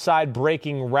outside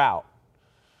breaking route.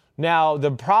 Now,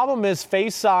 the problem is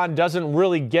Faison doesn't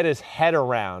really get his head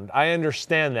around. I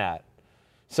understand that.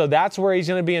 So that's where he's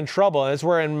going to be in trouble. And that's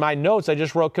where in my notes I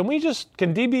just wrote, can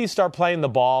DB start playing the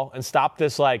ball and stop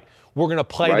this we're going to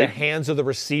play the hands of the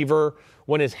receiver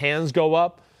when his hands go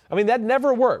up? I mean, that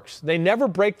never works. They never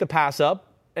break the pass up,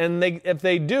 and if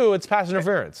they do, it's pass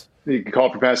interference. You can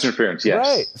call for pass interference, yes.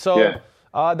 Right. So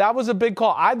that was a big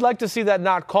call. I'd like to see that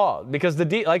not called because,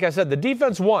 like I said, the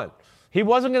defense won. He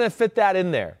wasn't going to fit that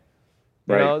in there.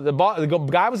 The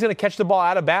guy was going to catch the ball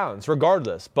out of bounds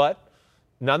regardless. But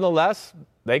nonetheless,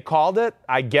 they called it.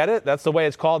 I get it. That's the way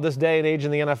it's called this day and age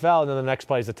in the NFL, and then the next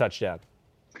play is a touchdown.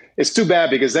 It's too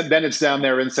bad because then it's down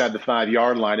there inside the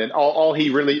 5-yard line, and all he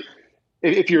really –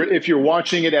 if you're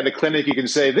watching it at a clinic, you can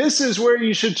say, this is where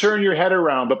you should turn your head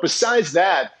around. But besides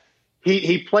that,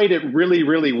 he played it really,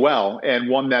 really well and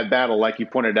won that battle, like you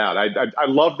pointed out. I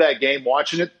loved that game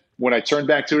watching it. When I turned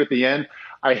back to it at the end,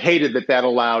 I hated that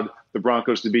allowed the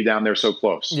Broncos to be down there so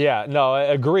close. Yeah, no,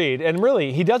 agreed. And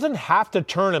really, he doesn't have to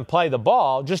turn and play the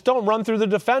ball. Just don't run through the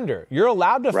defender. You're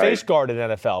allowed to face guard in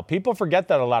NFL. People forget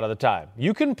that a lot of the time.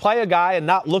 You can play a guy and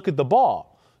not look at the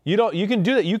ball. You can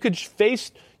do that. You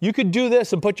could do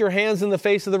this and put your hands in the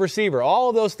face of the receiver. All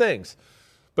of those things.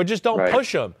 But just don't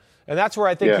push him. And that's where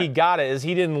I think he got it, is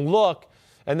he didn't look,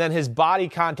 and then his body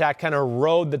contact kind of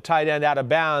rode the tight end out of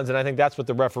bounds, and I think that's what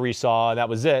the referee saw, and that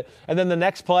was it. And then the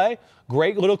next play,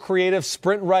 great little creative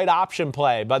sprint right option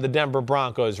play by the Denver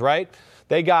Broncos, right?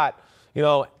 They got,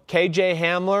 KJ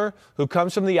Hamler, who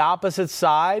comes from the opposite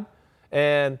side,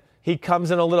 and he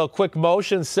comes in a little quick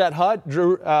motion, set hut.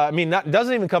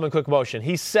 Doesn't even come in quick motion.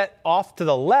 He's set off to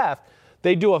the left.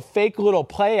 They do a fake little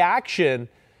play action,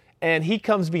 and he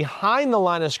comes behind the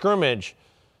line of scrimmage.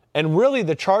 And really,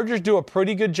 the Chargers do a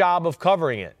pretty good job of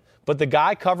covering it. But the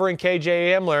guy covering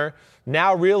KJ Hamler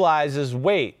now realizes,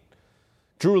 wait,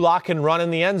 Drew Lock can run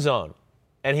in the end zone.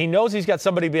 And he knows he's got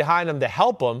somebody behind him to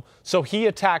help him, so he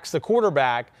attacks the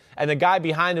quarterback, and the guy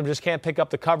behind him just can't pick up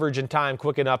the coverage in time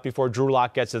quick enough before Drew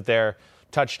Lock gets it there.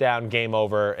 Touchdown, game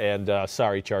over, and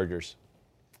sorry, Chargers.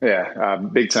 Yeah,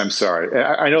 big time sorry.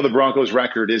 I know the Broncos'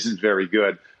 record isn't very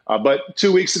good. But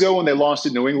 2 weeks ago when they lost to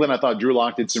New England, I thought Drew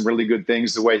Lock did some really good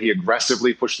things, the way he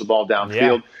aggressively pushed the ball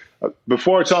downfield.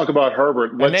 Before I talk about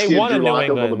Herbert, And let's they give won in Drew New Lock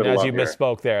a little England, bit of as love you here.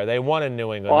 misspoke there. They won in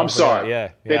New England. Oh, I'm sorry. Yeah,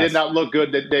 They yes. did not look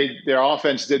good. Their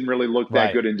offense didn't really look that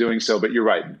Right. good in doing so, but you're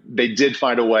right. They did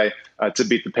find a way to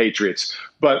beat the Patriots.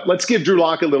 But let's give Drew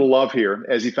Lock a little love here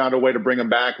as he found a way to bring them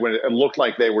back when it looked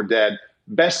like they were dead.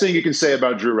 Best thing you can say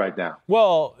about Drew right now?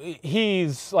 Well,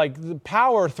 he's like the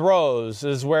power throws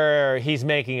is where he's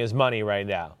making his money right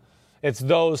now. It's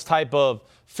those type of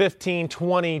 15,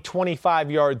 20,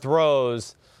 25-yard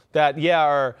throws that,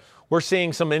 we're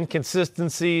seeing some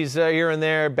inconsistencies here and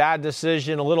there, bad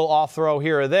decision, a little off throw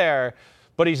here or there,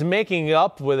 but he's making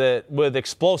up with it with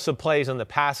explosive plays in the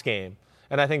pass game.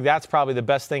 And I think that's probably the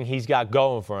best thing he's got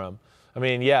going for him. I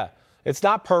mean, it's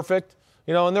not perfect,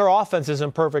 and their offense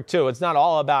isn't perfect too. It's not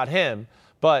all about him,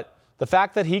 but the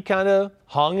fact that he kind of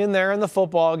hung in there in the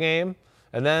football game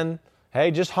and then,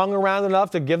 just hung around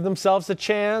enough to give themselves a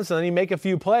chance and then he make a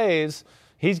few plays,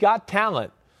 he's got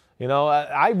talent.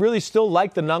 I really still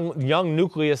like the young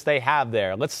nucleus they have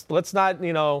there. Let's not,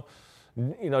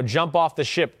 jump off the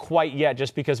ship quite yet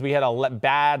just because we had a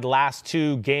bad last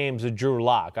 2 games of Drew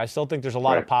Lock. I still think there's a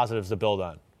lot of positives to build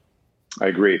on. I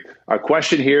agree. A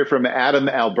question here from Adam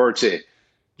Alberti.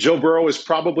 Joe Burrow is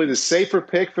probably the safer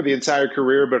pick for the entire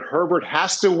career, but Herbert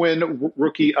has to win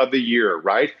Rookie of the Year,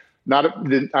 right?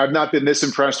 I've not been this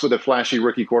impressed with a flashy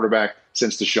rookie quarterback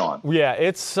since Deshaun. Yeah,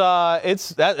 it's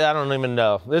that I don't even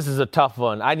know. This is a tough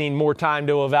one. I need more time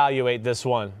to evaluate this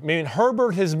one. I mean,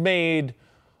 Herbert has made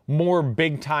more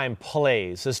big-time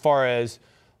plays as far as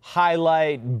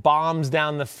highlight, bombs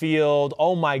down the field.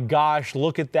 Oh, my gosh,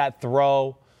 look at that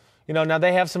throw. Now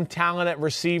they have some talent at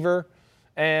receiver,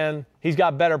 and he's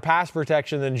got better pass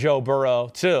protection than Joe Burrow,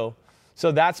 too.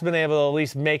 So that's been able to at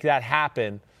least make that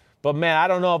happen. But, man, I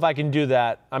don't know if I can do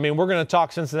that. I mean, we're going to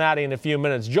talk Cincinnati in a few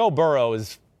minutes. Joe Burrow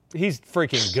he's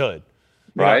freaking good.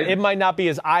 Right. It might not be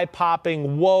as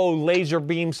eye-popping, laser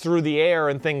beams through the air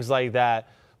and things like that.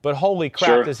 But holy crap,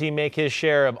 Sure. Does he make his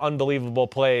share of unbelievable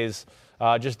plays,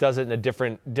 just does it in a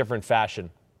different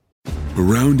fashion.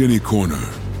 Around any corner,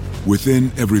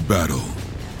 within every battle,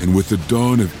 and with the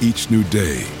dawn of each new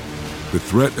day, the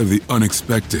threat of the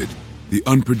unexpected, the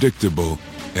unpredictable,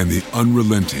 and the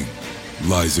unrelenting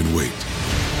lies in wait.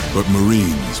 But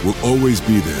Marines will always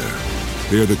be there.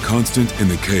 They are the constant in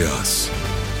the chaos.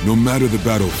 No matter the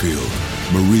battlefield,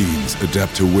 Marines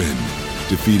adapt to win,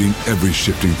 defeating every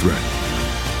shifting threat,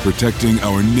 protecting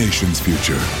our nation's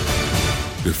future.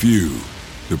 The few,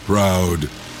 the proud,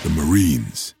 the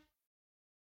Marines.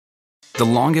 The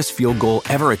longest field goal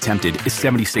ever attempted is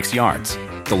 76 yards.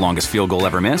 The longest field goal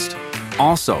ever missed?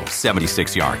 Also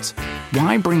 76 yards.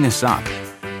 Why bring this up?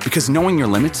 Because knowing your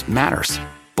limits matters,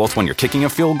 both when you're kicking a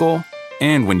field goal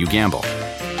and when you gamble.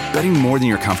 Betting more than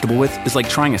you're comfortable with is like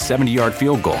trying a 70-yard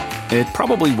field goal. It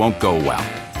probably won't go well.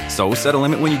 So set a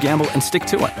limit when you gamble and stick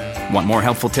to it. Want more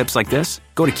helpful tips like this?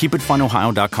 Go to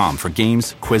keepitfunohio.com for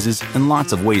games, quizzes, and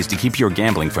lots of ways to keep your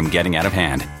gambling from getting out of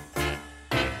hand.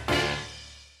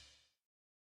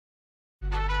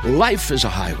 Life is a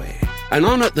highway, and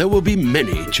on it there will be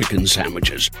many chicken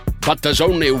sandwiches. But there's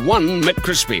only one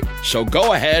McCrispy. So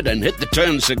go ahead and hit the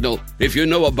turn signal if you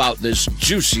know about this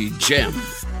juicy gem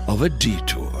of a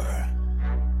detour.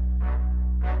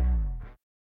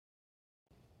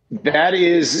 That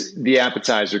is the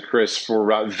appetizer, Chris,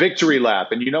 for Victory Lap.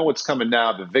 And you know what's coming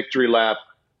now, the Victory Lap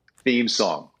theme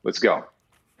song. Let's go.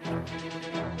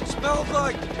 Smells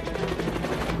like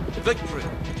victory.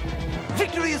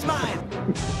 Victory is mine.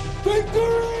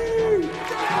 Victory!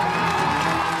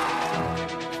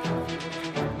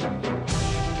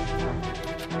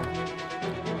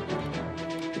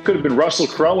 It could have been Russell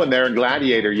Crowe in there in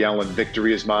Gladiator yelling,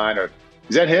 "Victory is mine." Or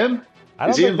is that him? I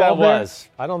don't Is he think that involved there? was.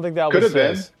 I don't think that Could was have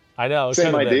been. his. I know. It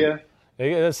Same could have been. idea.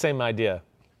 It's the same idea.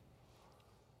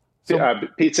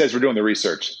 Pete says we're doing the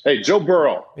research. Hey, Joe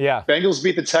Burrow. Yeah. Bengals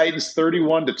beat the Titans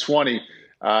 31-20.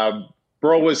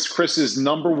 Burrow was Chris's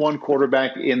number one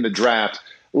quarterback in the draft.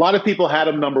 A lot of people had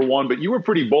him number one, but you were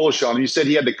pretty bullish on him. You said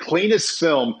he had the cleanest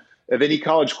film of any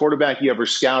college quarterback you ever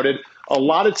scouted. A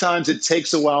lot of times it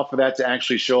takes a while for that to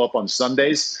actually show up on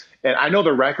Sundays. And I know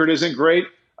the record isn't great,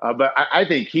 but I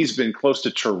think he's been close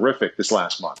to terrific this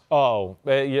last month. Oh,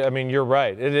 I mean, you're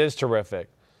right. It is terrific.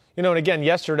 And again,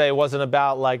 yesterday wasn't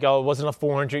about it wasn't a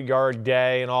 400-yard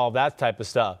day and all that type of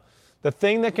stuff. The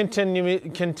thing that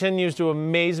continues to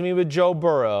amaze me with Joe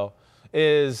Burrow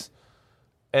is,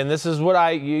 and this is what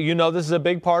this is a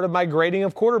big part of my grading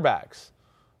of quarterbacks.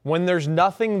 When there's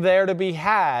nothing there to be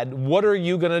had, what are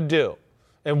you going to do?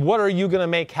 And what are you going to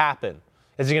make happen?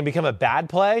 Is it going to become a bad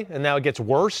play and now it gets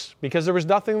worse because there was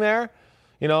nothing there?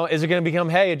 Is it going to become,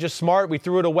 hey, it's just smart, we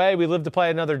threw it away, we live to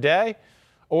play another day?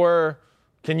 Or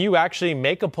Can you actually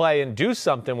make a play and do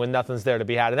something when nothing's there to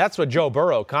be had? And that's what Joe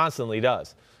Burrow constantly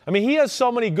does. I mean, he has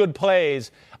so many good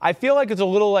plays. I feel like it's a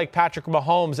little like Patrick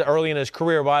Mahomes early in his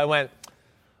career where I went,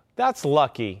 that's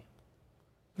lucky.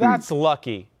 That's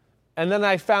lucky. And then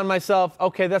I found myself,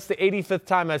 okay, that's the 85th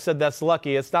time I said that's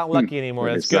lucky. It's not lucky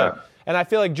anymore. That's good. And I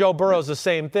feel like Joe Burrow's the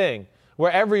same thing,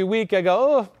 where every week I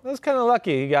go, oh, that's kind of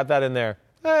lucky he got that in there.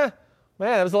 Man,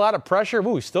 there was a lot of pressure.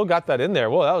 Ooh, he still got that in there.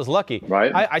 Whoa, that was lucky.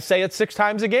 Right. I say it 6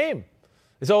 times a game.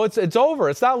 So it's over.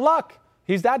 It's not luck.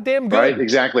 He's that damn good. Right,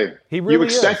 exactly. He really You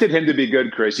expected is. him to be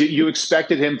good, Chris. You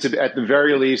expected him to, at the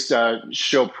very least,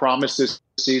 show promise this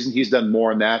season. He's done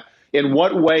more than that. In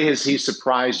what way has he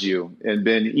surprised you and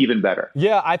been even better?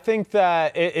 Yeah, I think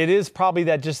that it is probably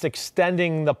that just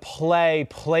extending the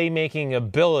playmaking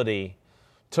ability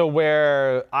to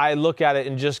where I look at it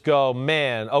and just go,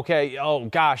 man, okay, oh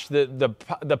gosh,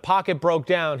 the pocket broke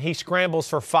down. He scrambles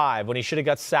for 5 when he should have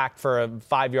got sacked for a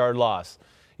 5-yard loss.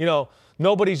 You know,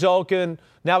 nobody's open.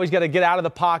 Now he's got to get out of the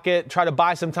pocket, try to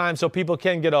buy some time so people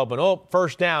can get open. Oh,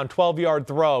 first down, 12-yard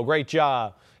throw. Great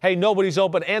job. Hey, nobody's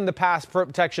open and the pass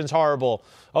protection's horrible.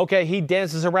 Okay, he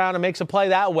dances around and makes a play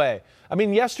that way. I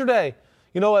mean, yesterday,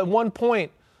 you know, at one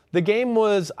point, the game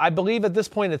was, I believe at this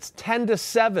point, it's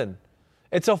 10-7.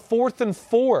 It's a 4th and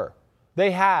 4 they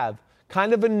have.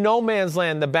 Kind of in no man's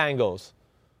land, the Bengals.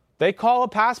 They call a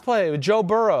pass play with Joe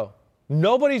Burrow.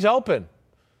 Nobody's open.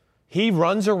 He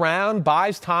runs around,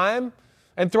 buys time,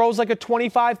 and throws like a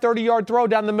 25, 30-yard throw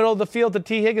down the middle of the field to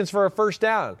T. Higgins for a first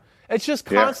down. It's just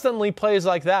constantly plays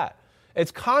like that.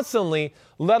 It's constantly,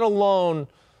 let alone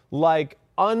like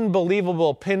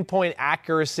unbelievable pinpoint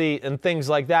accuracy and things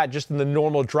like that, just in the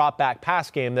normal drop-back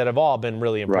pass game that have all been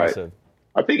really impressive. Right.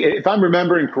 I think if I'm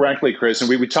remembering correctly, Chris, and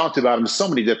we talked about him so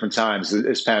many different times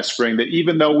this past spring, that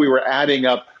even though we were adding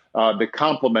up the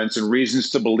compliments and reasons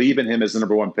to believe in him as the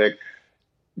number 1 pick,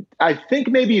 I think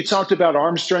maybe you talked about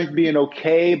arm strength being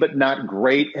okay, but not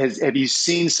great. Have you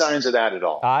seen signs of that at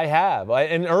all? I have.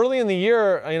 And early in the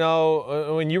year, you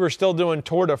know, when you were still doing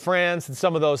Tour de France and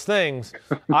some of those things,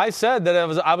 I said that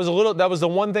that was the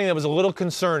one thing that was a little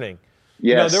concerning. Yes,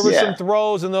 you know, there were some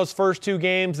throws in those first 2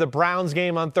 games, the Browns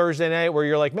game on Thursday night, where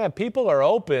you're like, man, people are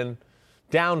open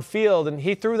downfield, and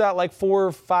he threw that like 4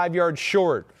 or 5 yards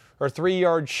short or 3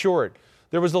 yards short.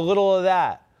 There was a little of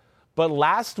that. But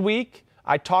last week,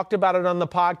 I talked about it on the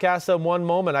podcast at one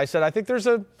moment. I said, I think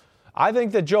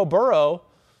that Joe Burrow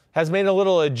has made a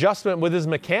little adjustment with his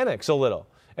mechanics a little.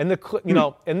 And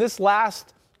in this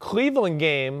last Cleveland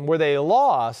game where they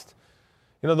lost,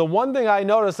 you know, the one thing I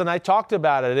noticed, and I talked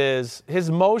about it, is his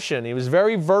motion. He was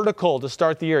very vertical to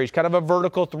start the year. He's kind of a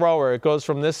vertical thrower. It goes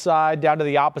from this side down to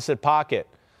the opposite pocket.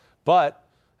 But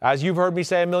as you've heard me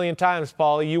say a million times,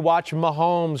 Paulie, you watch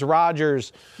Mahomes,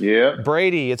 Rodgers,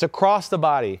 Brady, it's across the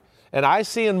body. And I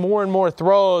see in more and more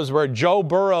throws where Joe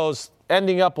Burrow's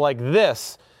ending up like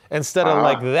this instead of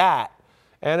like that.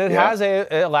 And it has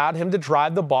allowed him to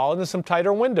drive the ball into some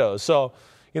tighter windows. So,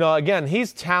 you know, again,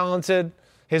 he's talented.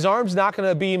 His arm's not going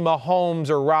to be Mahomes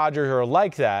or Rodgers or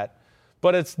like that,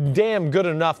 but it's damn good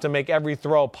enough to make every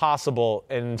throw possible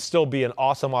and still be an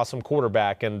awesome, awesome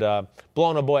quarterback, and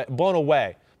blown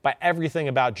away by everything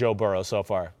about Joe Burrow so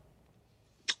far.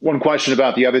 One question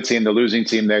about the other team, the losing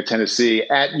team there, Tennessee.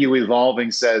 At You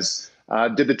Evolving says,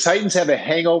 did the Titans have a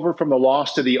hangover from the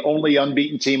loss to the only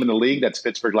unbeaten team in the league, that's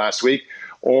Pittsburgh last week,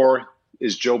 or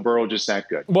is Joe Burrow just that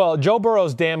good? Well, Joe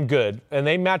Burrow's damn good, and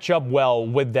they match up well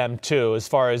with them too, as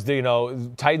far as, you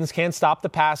know, Titans can't stop the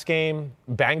pass game.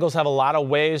 Bengals have a lot of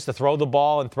ways to throw the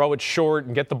ball and throw it short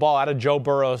and get the ball out of Joe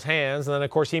Burrow's hands, and then, of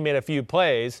course, he made a few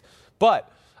plays.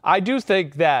 But I do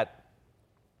think that,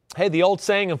 hey, the old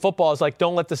saying in football is like,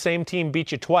 don't let the same team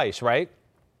beat you twice, right?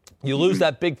 You lose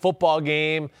that big football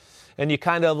game, and you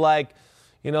kind of like,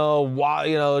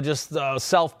 just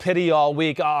self-pity all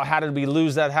week. Oh, how did we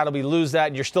lose that? How did we lose that?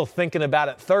 And you're still thinking about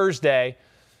it Thursday,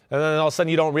 and then all of a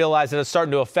sudden you don't realize that it's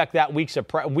starting to affect that week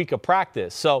of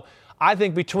practice. So I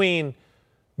think between,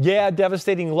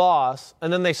 devastating loss,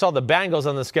 and then they saw the Bengals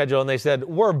on the schedule, and they said,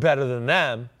 we're better than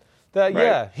them,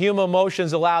 that, human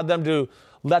emotions allowed them to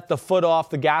let the foot off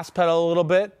the gas pedal a little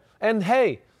bit. And,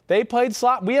 hey, they played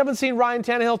slot. We haven't seen Ryan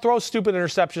Tannehill throw stupid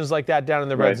interceptions like that down in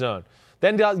the red zone.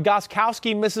 Then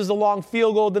Gostkowski misses a long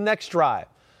field goal the next drive.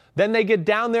 Then they get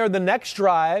down there the next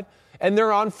drive, and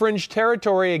they're on fringe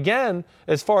territory again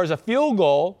as far as a field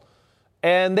goal,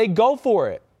 and they go for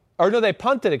it. Or no, they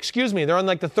punt it, excuse me. They're on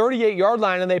like the 38-yard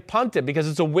line, and they punt it because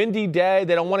it's a windy day.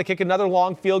 They don't want to kick another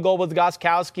long field goal with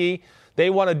Gostkowski. They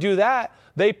want to do that.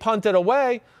 They punt it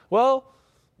away. Well,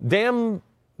 damn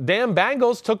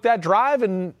Bengals took that drive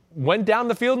and went down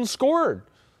the field and scored.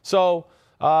 So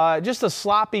Just a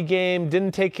sloppy game.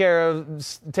 Didn't take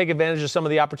advantage of some of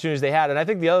the opportunities they had. And I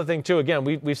think the other thing too, again,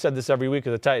 we've said this every week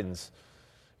with the Titans.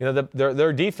 You know,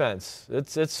 their defense.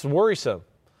 It's worrisome.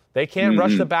 They can't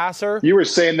rush the passer. You were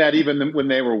saying that even when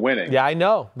they were winning. Yeah, I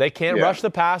know. They can't rush the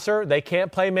passer. They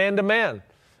can't play man-to-man.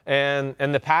 And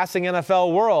in the passing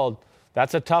NFL world,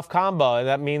 that's a tough combo. And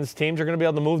that means teams are going to be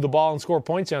able to move the ball and score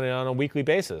points on it on a weekly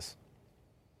basis.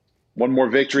 One more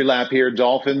victory lap here,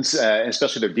 Dolphins,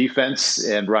 especially their defense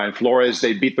and Brian Flores.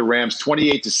 They beat the Rams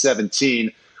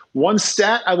 28-17. One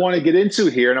stat I want to get into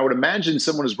here, and I would imagine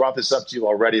someone has brought this up to you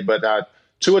already, but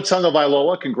Tua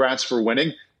Tagovailoa, congrats for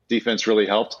winning. Defense really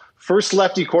helped. First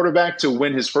lefty quarterback to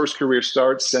win his first career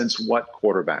start since what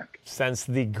quarterback? Since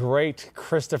the great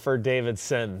Christopher David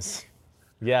Sims.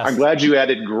 Yes. I'm glad you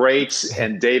added great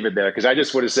and David there, because I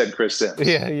just would have said Chris Sims.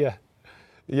 Yeah.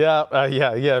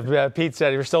 Pete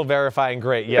said you're still verifying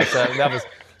great. Yes, that was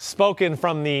spoken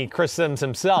from the Chris Sims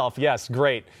himself. Yes,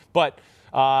 great. But,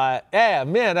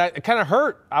 it kind of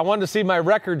hurt. I wanted to see my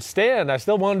record stand. I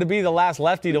still wanted to be the last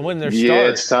lefty to win their start. Yeah,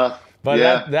 it's tough.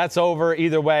 But that's over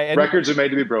either way. And records are made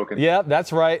to be broken. Yeah,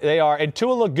 that's right. They are. And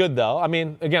Tua looked good, though. I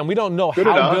mean, again, we don't know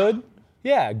how good.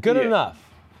 Yeah, good enough.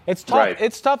 It's tough. Right.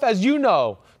 It's tough, as you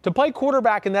know, to play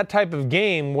quarterback in that type of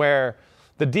game where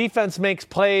the defense makes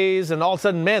plays and all of a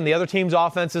sudden, man, the other team's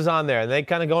offense is on there. And they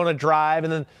kind of go on a drive,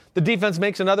 and then the defense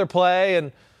makes another play,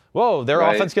 and, whoa, their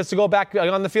offense gets to go back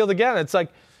on the field again. It's like,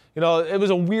 it was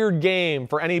a weird game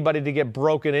for anybody to get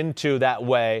broken into that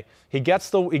way. He gets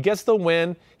the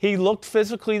win. He looked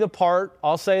physically the part.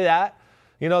 I'll say that.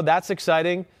 That's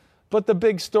exciting. But the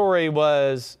big story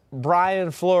was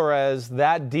Brian Flores,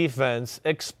 that defense,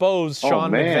 exposed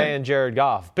Sean McVay and Jared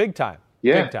Goff. Big time.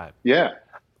 Yeah. Big time. Yeah.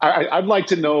 I'd like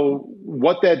to know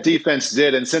what that defense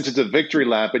did. And since it's a victory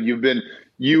lap, and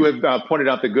you have pointed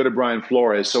out the good of Brian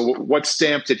Flores. So what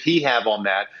stamp did he have on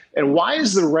that? And why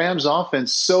is the Rams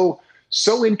offense so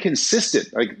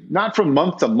inconsistent? Like, not from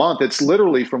month to month. It's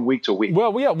literally from week to week.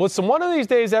 Well, so one of these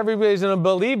days, everybody's going to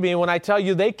believe me when I tell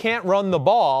you they can't run the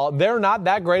ball. They're not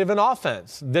that great of an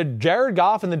offense. The Jared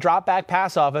Goff and the drop back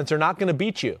pass offense are not going to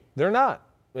beat you. They're not.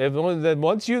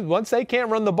 Once they can't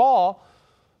run the ball,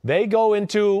 they go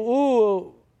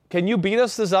into, can you beat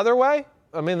us this other way?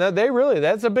 I mean,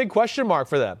 that's a big question mark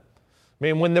for them. I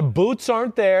mean, when the boots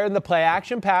aren't there and the play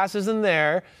action pass isn't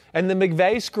there and the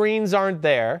McVay screens aren't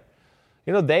there,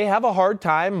 they have a hard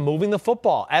time moving the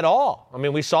football at all. I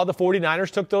mean, we saw the 49ers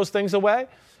took those things away.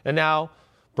 And now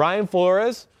Brian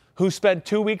Flores, who spent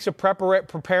 2 weeks of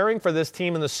preparing for this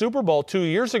team in the Super Bowl 2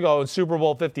 years ago in Super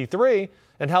Bowl 53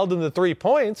 and held them to 3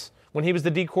 points when he was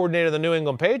the D coordinator of the New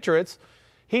England Patriots,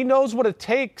 he knows what it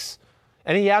takes,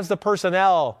 and he has the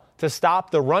personnel to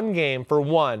stop the run game for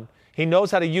one. He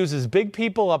knows how to use his big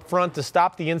people up front to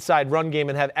stop the inside run game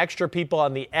and have extra people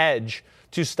on the edge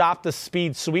to stop the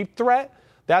speed sweep threat.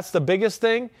 That's the biggest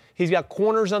thing. He's got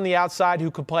corners on the outside who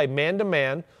could play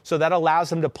man-to-man, so that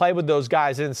allows him to play with those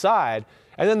guys inside.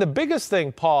 And then the biggest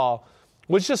thing, Paul,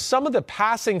 was just some of the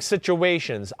passing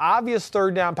situations, obvious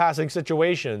third down passing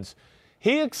situations.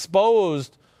 He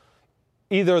exposed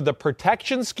either the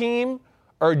protection scheme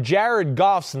or Jared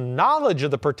Goff's knowledge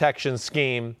of the protection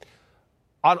scheme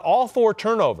on all 4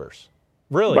 turnovers,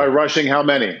 really. By rushing how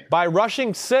many? By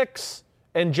rushing 6,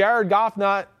 and Jared Goff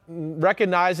not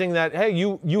recognizing that, hey,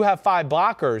 you have 5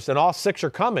 blockers and all 6 are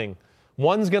coming.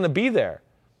 One's going to be there.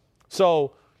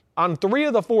 So on 3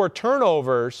 of the 4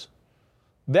 turnovers,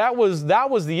 that was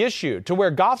the issue, to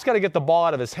where Goff's got to get the ball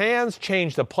out of his hands,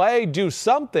 change the play, do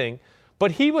something.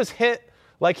 But he was hit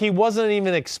like he wasn't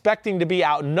even expecting to be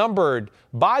outnumbered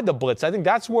by the blitz. I think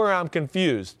that's where I'm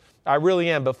confused. I really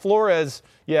am. But Flores,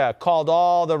 called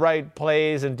all the right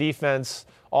plays and defense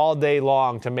all day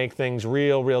long to make things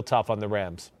real tough on the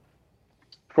Rams.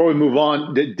 Before we move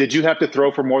on, did you have to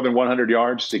throw for more than 100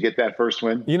 yards to get that first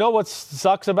win? You know what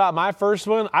sucks about my first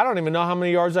one? I don't even know how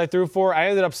many yards I threw for. I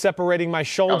ended up separating my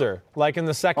shoulder, like in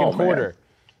the second quarter. Man.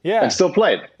 Yeah. And still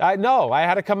played? I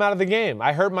had to come out of the game.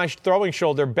 I hurt my throwing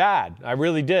shoulder bad. I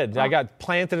really did. I got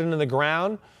planted into the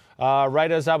ground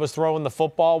right as I was throwing the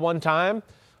football one time.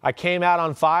 I came out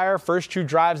on fire. First 2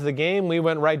 drives of the game, we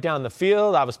went right down the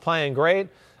field. I was playing great.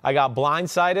 I got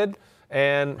blindsided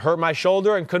and hurt my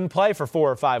shoulder and couldn't play for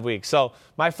 4 or 5 weeks. So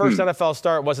my first NFL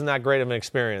start wasn't that great of an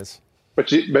experience.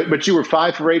 But you were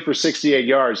 5 for 8 for 68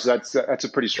 yards. That's a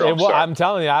pretty strong start. I'm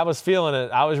telling you, I was feeling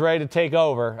it. I was ready to take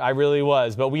over. I really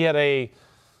was. But we had a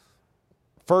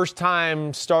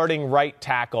first-time starting right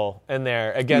tackle in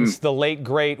there against the late,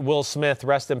 great Will Smith,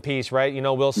 rest in peace, right?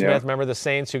 Will Smith, remember the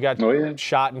Saints who got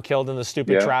shot and killed in the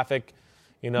stupid traffic,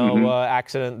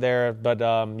 accident there. But,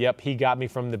 he got me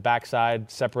from the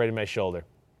backside, separated my shoulder.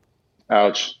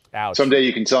 Ouch. Ouch. Someday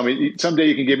you can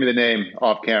give me the name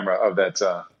off camera of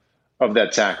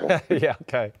that tackle. Yeah,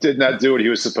 okay. Did not do what he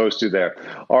was supposed to there.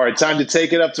 All right, time to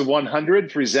take it up to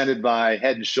 100, presented by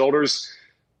Head & Shoulders.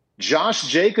 Josh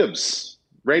Jacobs,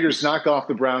 Raiders knock off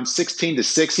the Browns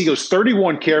 16-6. He goes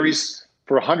 31 carries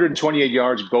for 128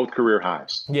 yards, both career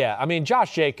highs. Yeah, I mean,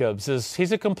 Josh Jacobs,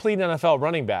 he's a complete NFL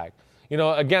running back.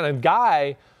 Again, a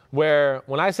guy where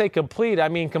when I say complete, I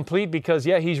mean complete because,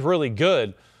 yeah, he's really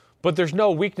good, but there's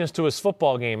no weakness to his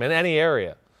football game in any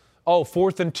area. Oh,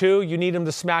 4th and 2, you need him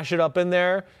to smash it up in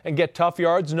there and get tough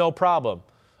yards, no problem.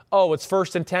 Oh, it's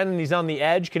 1st and 10 and he's on the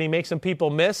edge. Can he make some people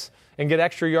miss and get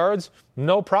extra yards?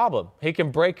 No problem. He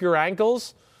can break your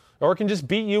ankles or can just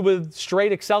beat you with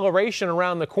straight acceleration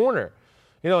around the corner.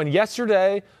 And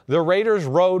yesterday, the Raiders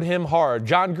rode him hard.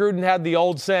 John Gruden had the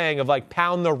old saying of,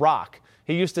 pound the rock.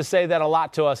 He used to say that a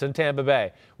lot to us in Tampa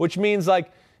Bay, which means,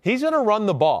 he's going to run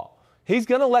the ball. He's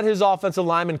going to let his offensive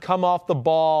linemen come off the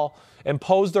ball,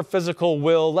 impose their physical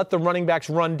will, let the running backs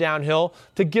run downhill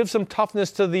to give some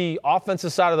toughness to the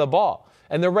offensive side of the ball.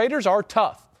 And the Raiders are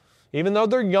tough. Even though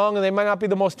they're young and they might not be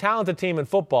the most talented team in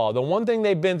football, the one thing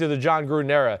they've been through the John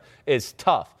Gruden era is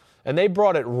tough. And they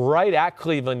brought it right at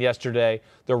Cleveland yesterday.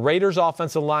 The Raiders'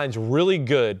 offensive line's really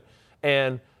good.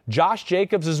 And Josh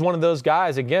Jacobs is one of those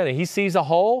guys, again, he sees a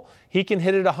hole, he can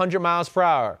hit it 100 miles per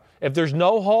hour. If there's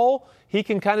no hole, he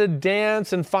can kind of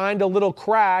dance and find a little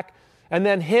crack and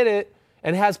then hit it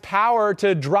and has power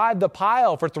to drive the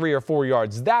pile for 3 or 4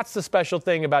 yards. That's the special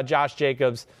thing about Josh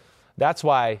Jacobs. That's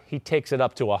why he takes it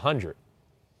up to 100.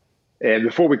 And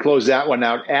before we close that one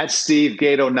out, at Steve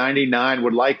Gato 99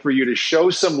 would like for you to show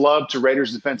some love to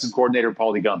Raiders defensive coordinator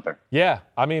Paulie Gunther. Yeah,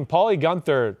 I mean, Paulie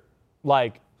Gunther,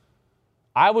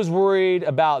 I was worried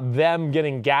about them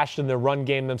getting gashed in the run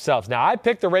game themselves. Now, I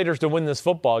picked the Raiders to win this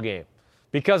football game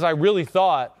because I really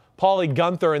thought Paulie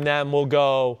Gunther and them will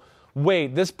go,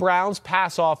 wait, this Browns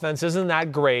pass offense isn't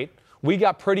that great. We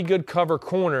got pretty good cover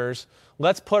corners.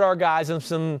 Let's put our guys in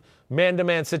some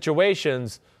man-to-man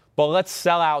situations, but let's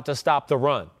sell out to stop the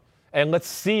run. And let's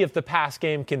see if the pass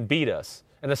game can beat us.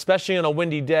 And especially on a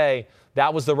windy day,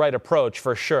 that was the right approach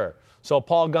for sure. So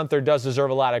Paul Gunther does deserve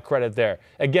a lot of credit there.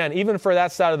 Again, even for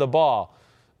that side of the ball,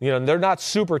 they're not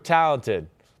super talented,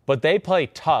 but they play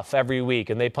tough every week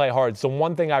and they play hard. So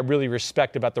one thing I really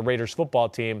respect about the Raiders football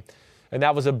team, and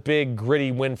that was a big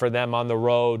gritty win for them on the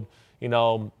road,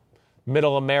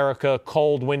 Middle America,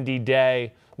 cold, windy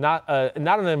day. Not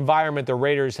an environment the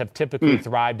Raiders have typically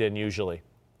thrived in usually.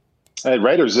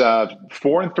 Raiders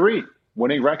 4-3,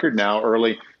 winning record now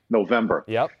early November.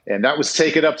 Yep. And that was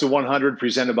Take It Up to 100,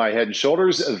 presented by Head &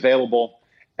 Shoulders, available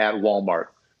at Walmart.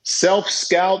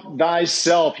 Self-scout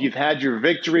thyself. You've had your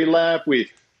victory lap. We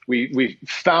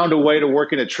found a way to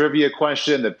work in a trivia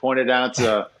question that pointed out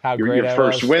your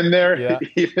first win there, yeah.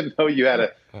 Even though you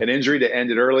had an injury to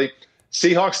end it early.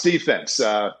 Seahawks defense.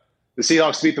 The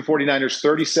Seahawks beat the 49ers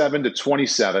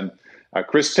 37-27.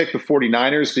 Chris picked the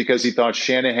 49ers because he thought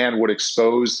Shanahan would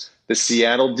expose the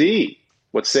Seattle D.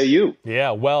 What say you?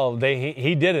 Yeah, well,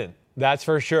 he didn't. That's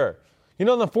for sure. The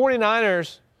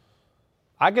 49ers,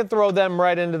 I could throw them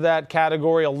right into that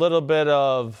category, a little bit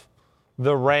of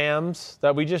the Rams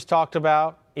that we just talked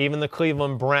about, even the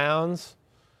Cleveland Browns,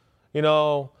 and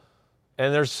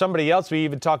there's somebody else we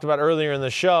even talked about earlier in the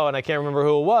show, and I can't remember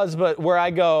who it was, but where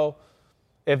I go,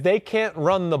 if they can't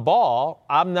run the ball,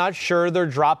 I'm not sure their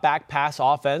drop-back pass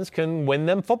offense can win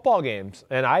them football games.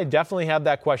 And I definitely have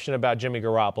that question about Jimmy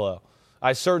Garoppolo.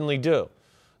 I certainly do.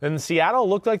 And Seattle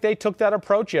looked like they took that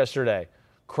approach yesterday,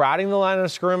 crowding the line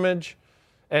of scrimmage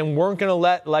and weren't going to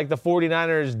let the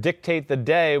 49ers dictate the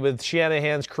day with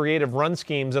Shanahan's creative run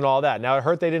schemes and all that. Now, it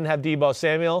hurt they didn't have Deebo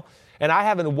Samuel, and I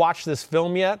haven't watched this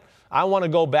film yet. I want to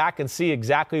go back and see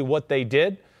exactly what they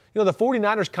did. The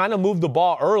 49ers kind of moved the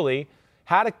ball early,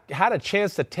 had a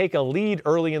chance to take a lead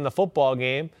early in the football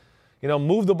game,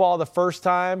 moved the ball the first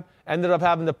time, ended up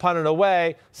having to punt it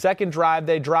away. Second drive,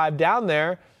 they drive down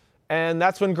there, and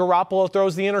that's when Garoppolo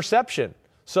throws the interception.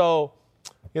 So,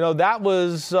 that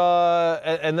was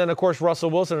and then, of course, Russell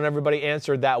Wilson and everybody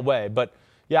answered that way. But,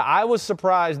 yeah, I was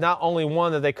surprised not only,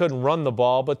 one, that they couldn't run the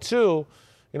ball, but two,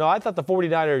 I thought the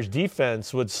 49ers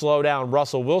defense would slow down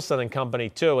Russell Wilson and company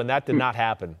too, and that did not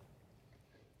happen.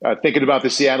 Thinking about the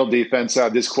Seattle defense,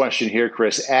 this question here,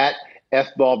 Chris, at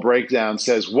F-Ball Breakdown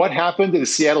says, what happened to the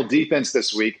Seattle defense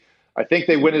this week? I think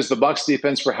they win as the Bucs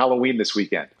defense for Halloween this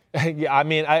weekend. Yeah, I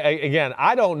mean,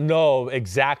 I don't know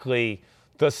exactly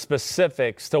the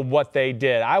specifics to what they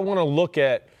did. I want to look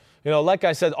at, like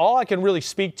I said, all I can really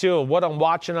speak to of what I'm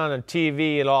watching on the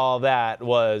TV and all that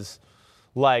was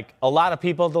a lot of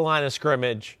people at the line of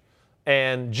scrimmage,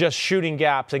 and just shooting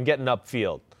gaps and getting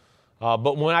upfield.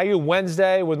 But when I do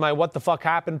Wednesday with my What the Fuck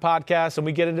Happened podcast and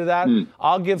we get into that,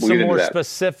 I'll give some more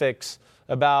specifics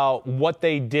about what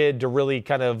they did to really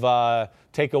kind of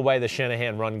take away the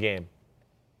Shanahan run game.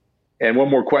 And one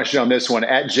more question on this one.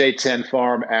 At J10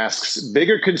 Farm asks,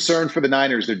 bigger concern for the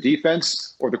Niners, their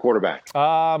defense or the quarterback?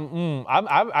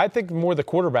 I think more the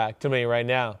quarterback to me right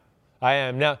now. I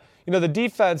am. Now, the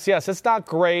defense, yes, it's not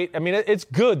great. I mean, it's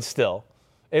good still.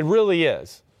 It really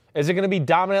is. Is it going to be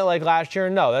dominant like last year?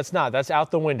 No, that's not. That's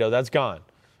out the window. That's gone.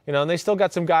 And they still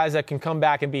got some guys that can come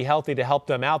back and be healthy to help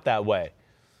them out that way.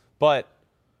 But,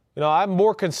 I'm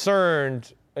more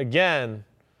concerned, again,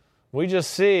 we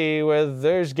just see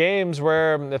there's games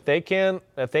where if they can't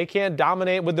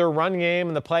dominate with their run game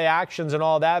and the play actions and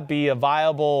all that be a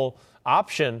viable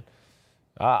option,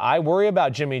 I worry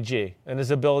about Jimmy G and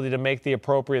his ability to make the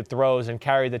appropriate throws and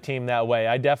carry the team that way.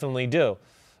 I definitely do.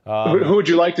 Who would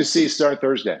you like to see start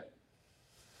Thursday?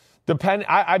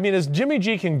 I mean, as Jimmy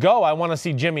G can go, I want to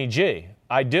see Jimmy G.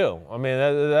 I do. I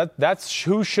mean, that's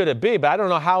who should it be. But I don't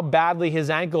know how badly his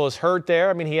ankle is hurt there.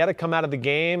 I mean, he had to come out of the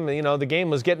game. The game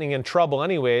was getting in trouble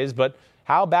anyways. But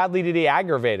how badly did he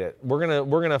aggravate it? We're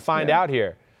gonna find out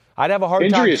here. I'd have a hard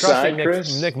time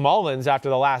trusting Nick Mullins after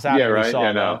the last outing we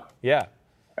saw. No. Yeah.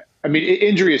 I mean,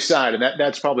 injury aside, and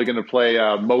that's probably going to play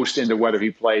most into whether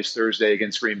he plays Thursday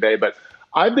against Green Bay. But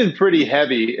I've been pretty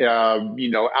heavy,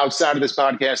 outside of this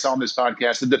podcast, on this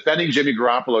podcast, and defending Jimmy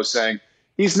Garoppolo, saying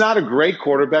he's not a great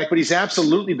quarterback, but he's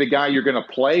absolutely the guy you're going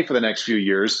to play for the next few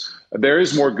years. There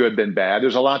is more good than bad.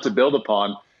 There's a lot to build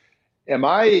upon.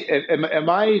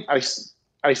 I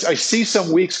see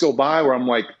some weeks go by where I'm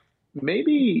like,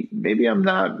 maybe I'm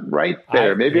not right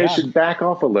there. Maybe I should back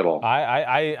off a little.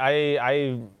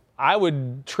 I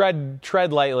would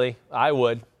tread lightly. I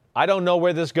would. I don't know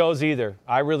where this goes either.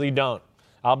 I really don't.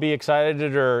 I'll be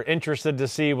excited or interested to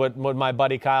see what my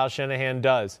buddy Kyle Shanahan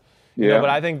does.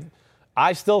 But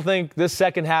I still think this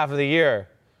second half of the year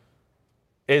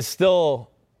is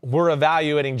still we're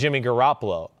evaluating Jimmy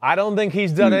Garoppolo. I don't think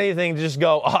he's done anything to just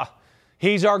go,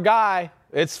 he's our guy.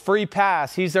 It's free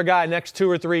pass. He's our guy next 2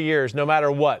 or 3 years, no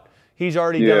matter what. He's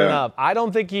already done enough. I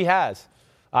don't think he has.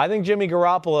 I think Jimmy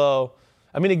Garoppolo,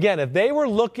 I mean, again, if they were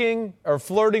looking or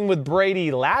flirting with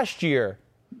Brady last year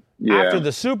after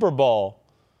the Super Bowl,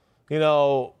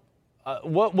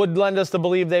 what would lend us to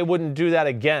believe they wouldn't do that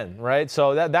again, right?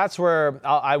 So that's where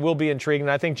I will be intrigued,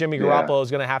 and I think Jimmy Garoppolo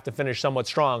is going to have to finish somewhat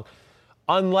strong,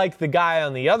 unlike the guy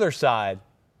on the other side,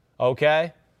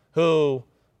 okay, who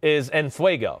is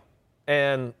Enfuego.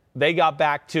 And they got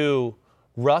back to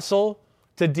Russell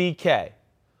to DK,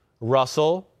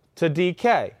 Russell to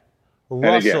DK,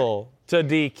 Russell to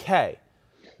DK.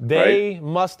 They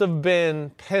must have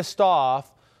been pissed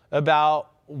off about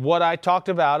what I talked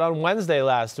about on Wednesday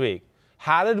last week.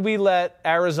 How did we let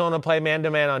Arizona play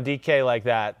man-to-man on DK like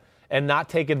that and not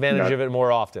take advantage of it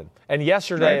more often? And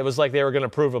yesterday it was like they were going to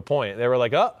prove a point. They were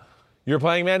like, you're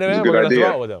playing man-to-man? We're going to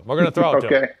throw it with him. We're going to throw it to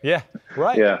him. Yeah,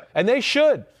 right. Yeah. And they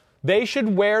should. They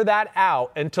should wear that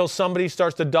out until somebody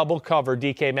starts to double cover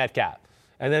DK Metcalf.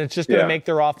 And then it's just going to make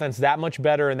their offense that much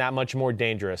better and that much more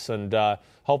dangerous. And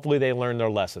hopefully they learn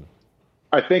their lesson.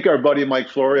 I think our buddy Mike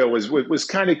Florio was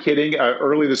kind of kidding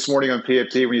early this morning on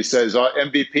PFT when he says,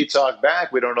 MVP talk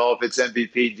back. We don't know if it's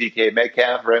MVP DK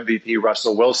Metcalf or MVP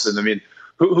Russell Wilson. I mean,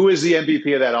 who is the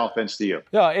MVP of that offense to you?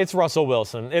 No, it's Russell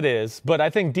Wilson. It is. But I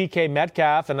think DK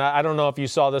Metcalf, and I don't know if you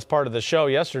saw this part of the show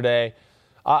yesterday,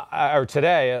 or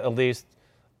today at least,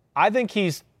 I think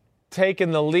he's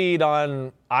taken the lead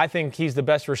on, I think he's the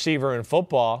best receiver in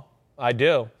football. I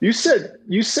do. You said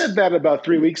that about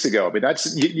 3 weeks ago. I mean,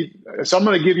 so I'm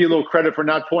going to give you a little credit for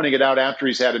not pointing it out after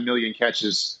he's had 1 million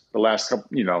catches the last couple.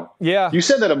 Yeah. You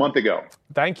said that a month ago.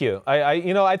 Thank you.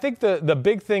 I think the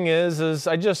big thing is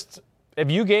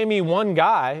if you gave me one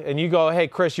guy and you go, hey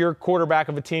Chris, you're quarterback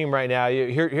of a team right now.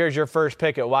 Here's your first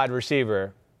pick at wide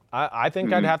receiver. I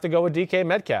think I'd have to go with DK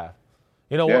Metcalf.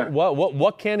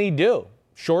 What can he do?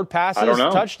 Short passes,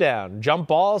 touchdown. Jump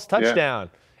balls,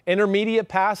 touchdown. Intermediate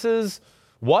passes,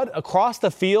 across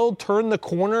the field, turn the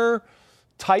corner,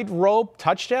 tight rope,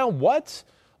 touchdown, what?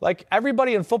 Like,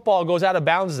 everybody in football goes out of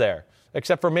bounds there,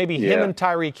 except for maybe him and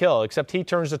Tyreek Hill, except he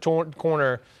turns the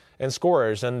corner and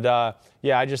scores. And, I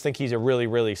just think he's a really,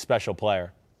 really special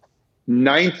player.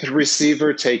 9th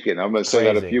receiver taken. I'm going to say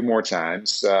that a few more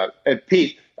times. And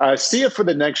Pete, see it for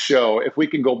the next show if we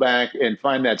can go back and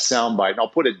find that soundbite, and I'll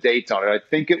put a date on it. I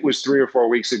think it was 3 or 4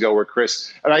 weeks ago where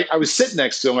Chris, and I was sitting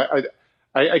next to him.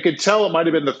 I could tell it might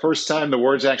have been the first time the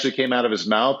words actually came out of his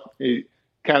mouth. He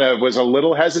kind of was a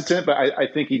little hesitant, but I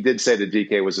think he did say that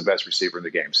DK was the best receiver in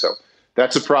the game. So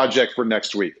that's a project for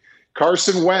next week.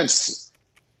 Carson Wentz.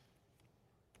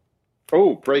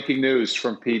 Oh, breaking news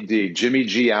from PD. Jimmy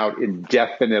G out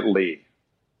indefinitely.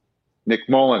 Nick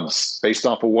Mullins, based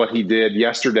off of what he did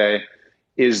yesterday,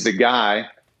 is the guy.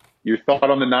 Your thought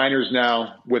on the Niners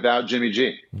now without Jimmy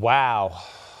G? Wow.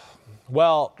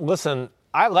 Well, listen,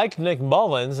 I liked Nick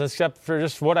Mullins, except for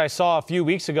just what I saw a few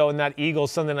weeks ago in that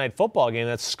Eagles Sunday Night Football game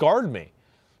that scarred me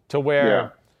to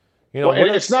where,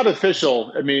 it's not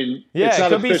official. I mean, it's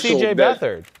not it could be C.J.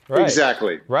 Beathard. Right.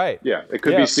 Exactly. Right. Yeah, it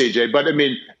could be C.J. But, I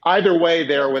mean, either way,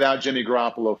 they're without Jimmy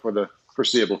Garoppolo for the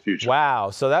foreseeable future. Wow.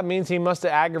 So that means he must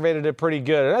have aggravated it pretty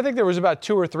good. And I think there was about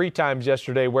 2 or 3 times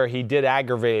yesterday where he did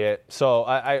aggravate it.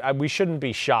 So we shouldn't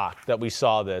be shocked that we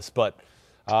saw this. But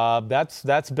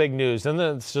that's big news. And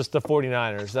then it's just the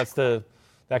 49ers.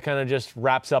 That kind of just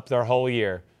wraps up their whole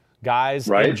year. Guys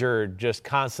injured just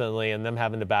constantly and them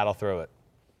having to battle through it.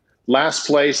 Last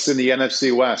place in the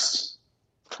NFC West.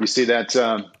 You see that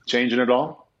changing at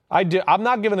all? I do. I'm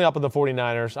not giving up on the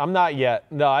 49ers. I'm not yet.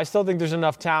 No, I still think there's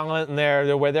enough talent in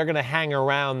there where they're going to hang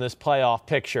around this playoff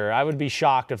picture. I would be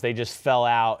shocked if they just fell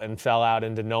out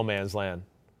into no man's land.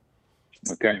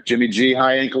 Okay. Jimmy G,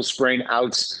 high ankle sprain,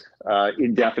 out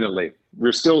indefinitely.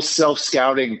 We're still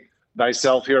self-scouting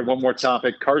thyself here. One more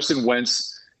topic. Carson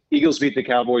Wentz, Eagles beat the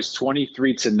Cowboys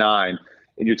 23-9.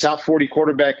 In your top 40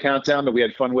 quarterback countdown that we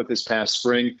had fun with this past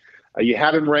spring, you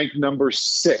have him ranked number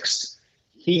 6.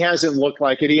 He hasn't looked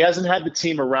like it. He hasn't had the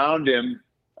team around him.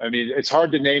 I mean, it's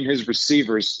hard to name his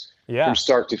receivers from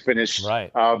start to finish.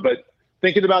 Right. But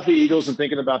thinking about the Eagles and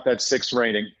thinking about that 6th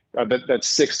rating, that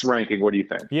 6th ranking, what do you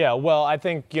think? Yeah, well, I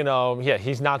think,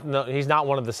 he's not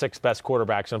one of the 6 best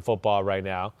quarterbacks in football right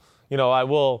now. I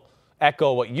will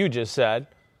echo what you just said.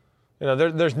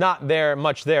 There's not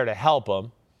much there to help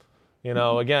him.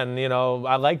 Again,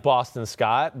 I like Boston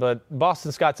Scott, but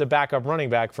Boston Scott's a backup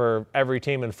running back for every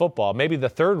team in football, maybe the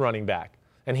 3rd running back,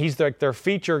 and he's their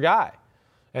feature guy.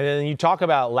 And then you talk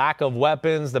about lack of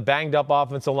weapons, the banged-up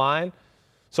offensive line.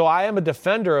 So I am a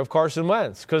defender of Carson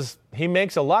Wentz because he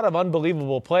makes a lot of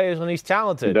unbelievable plays when he's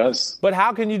talented. He does. But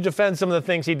how can you defend some of the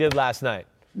things he did last night?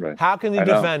 Right. How can you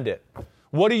defend it?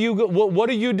 What are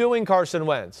you doing, Carson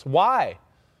Wentz? Why?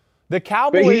 The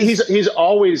Cowboys. But he's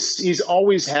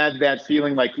always had that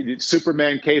feeling like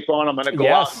Superman cape on. I'm going to go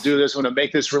out and do this. I'm going to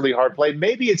make this really hard play.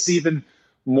 Maybe it's even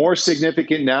more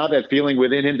significant now, that feeling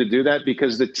within him to do that,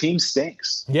 because the team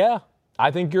stinks. Yeah,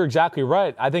 I think you're exactly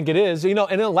right. I think it is. And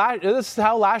this is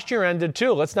how last year ended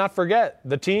too. Let's not forget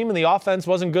the team and the offense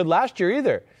wasn't good last year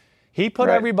either. He put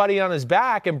everybody on his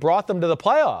back and brought them to the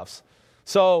playoffs.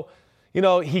 So.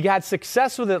 He had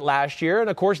success with it last year, and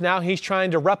of course now he's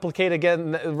trying to replicate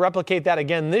that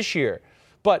again this year.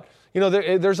 But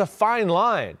there's a fine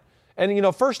line.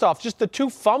 And first off, just the 2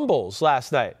 fumbles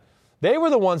last night, they were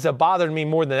the ones that bothered me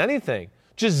more than anything.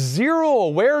 Just zero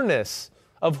awareness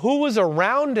of who was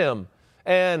around him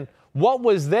and what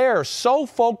was there. So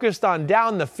focused on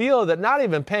down the field that not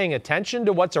even paying attention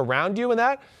to what's around you, and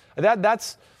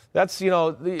that's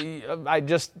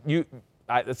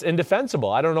it's indefensible.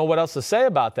 I don't know what else to say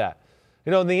about that.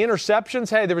 The interceptions,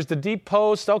 hey, there was the deep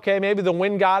post. Okay, maybe the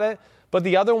wind got it. But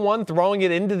the other one, throwing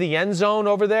it into the end zone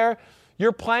over there,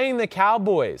 you're playing the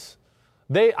Cowboys.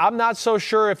 I'm not so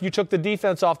sure if you took the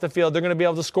defense off the field, they're going to be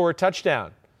able to score a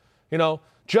touchdown.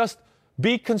 Just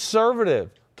be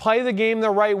conservative. Play the game the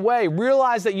right way.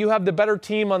 Realize that you have the better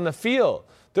team on the field.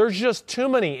 There's just too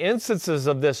many instances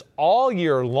of this all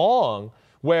year long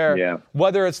where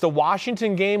whether it's the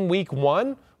Washington game week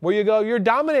 1 where you go, you're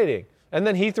dominating, and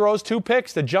then he throws 2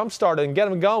 picks to jumpstart it and get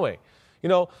him going.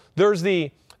 There's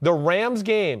the Rams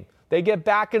game. They get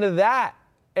back into that,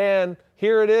 and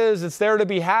here it is. It's there to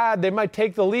be had. They might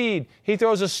take the lead. He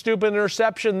throws a stupid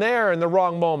interception there in the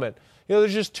wrong moment.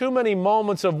 There's just too many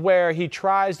moments of where he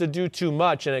tries to do too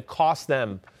much, and it costs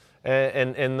them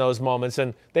in those moments.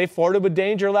 And they flirted with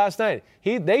danger last night.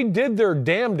 They did their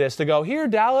damnedest to go, here,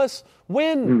 Dallas,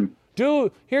 win.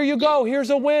 Dude, here you go. Here's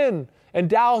a win. And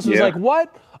Dallas was like,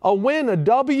 what? A win, a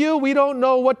W? We don't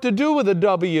know what to do with a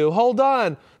W. Hold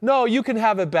on. No, you can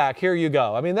have it back. Here you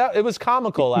go. I mean, it was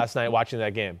comical last night watching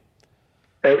that game.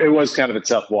 It was kind of a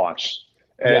tough watch.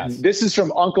 And this is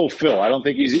from Uncle Phil. I don't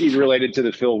think he's related to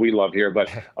the Phil we love here, but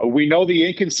we know the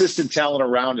inconsistent talent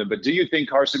around him. But do you think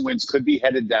Carson Wentz could be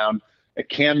headed down a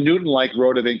Cam Newton-like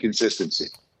road of inconsistency?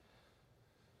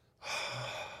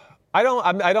 I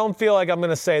don't feel like I'm going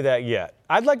to say that yet.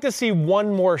 I'd like to see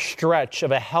one more stretch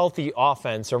of a healthy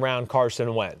offense around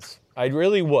Carson Wentz. I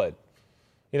really would.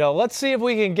 Let's see if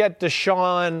we can get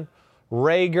Deshaun,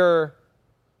 Rager,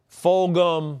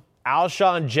 Fulgham,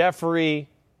 Alshon Jeffrey,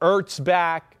 Ertz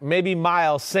back, maybe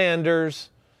Miles Sanders,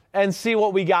 and see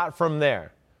what we got from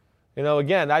there.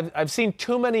 Again, I've seen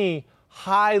too many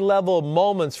high-level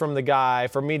moments from the guy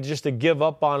for me just to give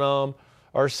up on him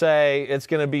or say it's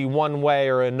going to be one way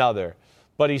or another.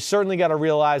 But he's certainly got to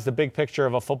realize the big picture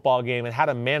of a football game and how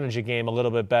to manage a game a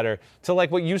little bit better. To like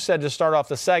what you said to start off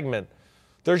the segment,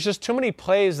 there's just too many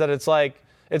plays that it's like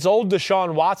it's old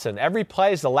Deshaun Watson. Every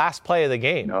play is the last play of the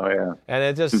game. Oh, yeah.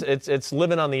 And it's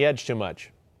living on the edge too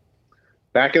much.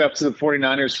 Back it up to the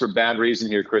 49ers for bad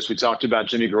reason here, Chris. We talked about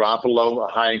Jimmy Garoppolo,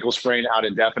 a high ankle sprain, out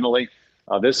indefinitely.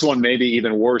 This one may be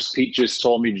even worse. Pete just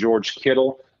told me George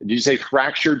Kittle. Did you say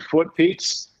fractured foot,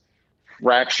 Pete?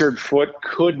 Fractured foot,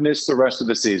 could miss the rest of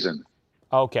the season.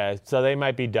 Okay, so they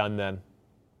might be done then.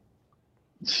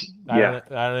 I don't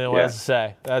know what else to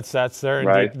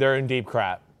say. They're in deep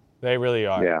crap. They really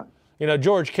are. Yeah.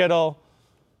 George Kittle,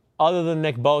 other than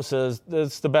Nick Bosa,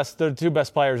 it's the best. They're the two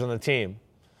best players on the team.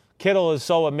 Kittle is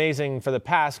so amazing for the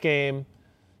pass game.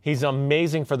 He's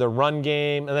amazing for the run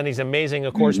game, and then he's amazing,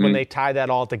 of course, when they tie that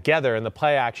all together in the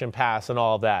play action pass and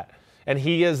all of that. And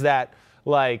he is that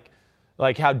like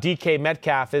how DK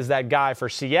Metcalf is that guy for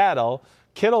Seattle.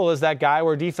 Kittle is that guy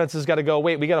where defenses got to go,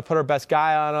 wait, we got to put our best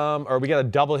guy on him, or we got to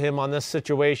double him on this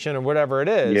situation, or whatever it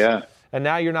is. Yeah. And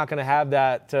now you're not going to have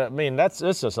that.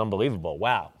 It's just unbelievable.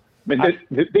 Wow.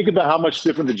 Think about how much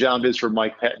different the job is for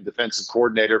Mike Pettin, defensive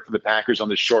coordinator for the Packers on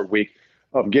this short week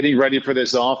of getting ready for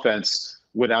this offense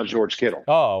without George Kittle.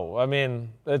 Oh,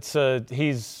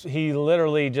 he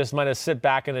literally just might have sit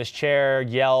back in his chair,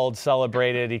 yelled,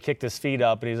 celebrated. He kicked his feet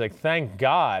up, and he's like, thank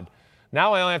God.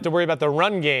 Now I only have to worry about the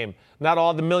run game, not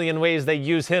all the million ways they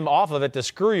use him off of it to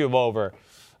screw you over.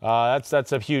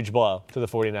 That's a huge blow to the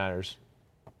 49ers.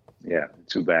 Yeah,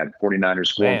 too bad.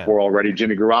 49ers 4-4 already.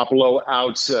 Jimmy Garoppolo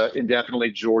out indefinitely.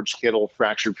 George Kittle,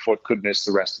 fractured foot, could miss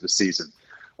the rest of the season.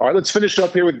 All right, let's finish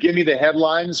up here with Gimme the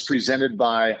Headlines, presented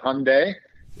by Hyundai.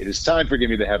 It is time for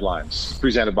Gimme the Headlines,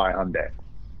 presented by Hyundai.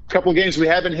 A couple of games we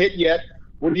haven't hit yet.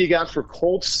 What do you got for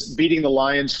Colts beating the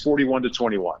Lions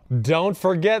 41-21? Don't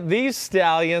forget these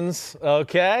stallions,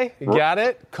 okay? You got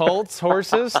it? Colts,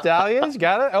 horses, stallions,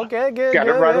 got it? Okay, good. Got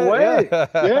it right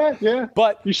away. Yeah.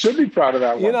 But you should be proud of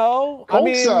that one.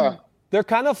 Colts, they're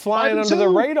kind of flying under the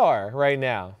radar right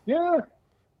now. Yeah.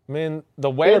 The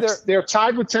way they're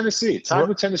tied with Tennessee. Tied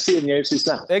with Tennessee in the AFC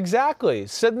South. Exactly.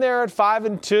 Sitting there at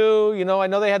 5-2. I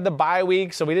know they had the bye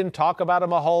week, so we didn't talk about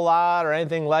them a whole lot or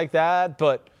anything like that.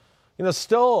 But,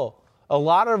 still a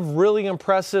lot of really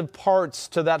impressive parts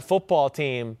to that football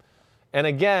team. And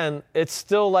again, it's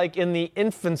still like in the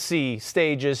infancy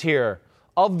stages here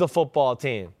of the football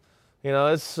team.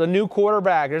 It's a new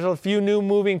quarterback. There's a few new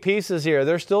moving pieces here.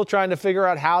 They're still trying to figure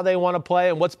out how they want to play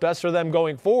and what's best for them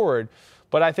going forward.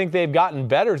 But I think they've gotten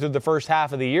better through the first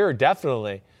half of the year,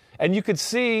 definitely. And you could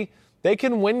see they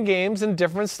can win games in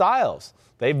different styles.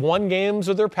 They've won games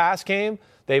with their pass game.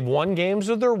 They've won games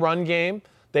with their run game.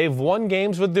 They've won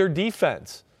games with their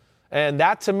defense. And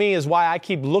that, to me, is why I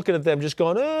keep looking at them just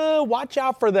going, watch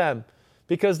out for them.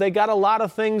 Because they got a lot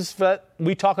of things that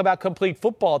we talk about complete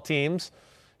football teams.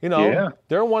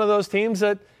 They're one of those teams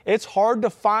that it's hard to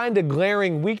find a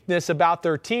glaring weakness about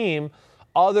their team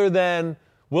other than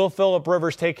will Phillip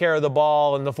Rivers take care of the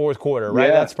ball in the fourth quarter, right?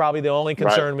 Yeah. That's probably the only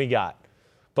concern we got.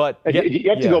 But you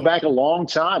have to go back a long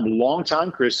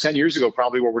time, Chris, 10 years ago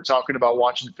probably, where we're talking about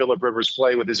watching Phillip Rivers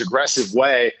play with his aggressive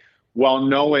way while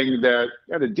knowing that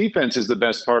the defense is the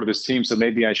best part of his team, so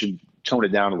maybe I should tone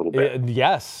it down a little bit.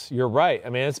 Yes, you're right.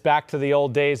 It's back to the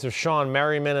old days of Sean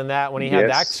Merriman and that when he had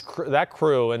that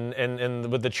crew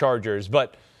and with the Chargers.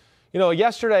 But,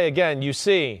 yesterday, again, you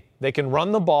see they can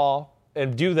run the ball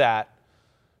and do that.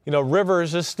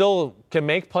 Rivers still can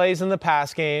make plays in the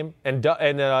pass game, and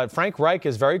Frank Reich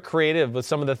is very creative with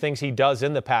some of the things he does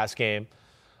in the pass game.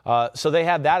 So they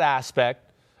have that aspect.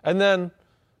 And then,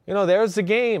 there's the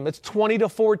game. It's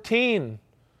 20-14.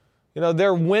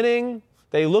 They're winning.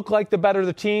 They look like the better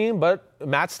the team, but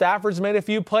Matt Stafford's made a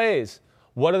few plays.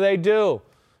 What do?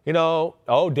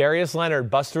 Darius Leonard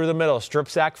busts through the middle, strip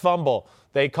sack fumble.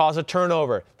 They cause a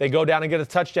turnover. They go down and get a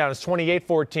touchdown. It's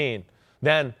 28-14.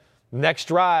 Then next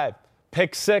drive,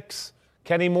 pick six.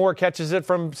 Kenny Moore catches it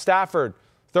from Stafford.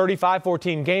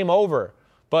 35-14, game over.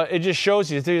 But it just shows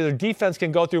you that their defense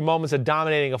can go through moments of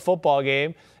dominating a football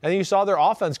game, and you saw their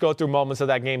offense go through moments of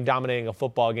that game dominating a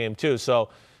football game too. So,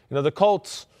 the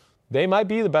Colts, they might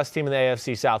be the best team in the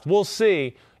AFC South. We'll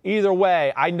see. Either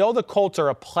way, I know the Colts are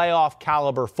a playoff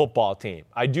caliber football team.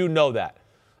 I do know that.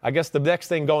 I guess the next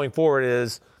thing going forward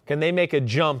is, can they make a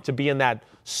jump to be in that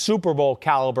Super Bowl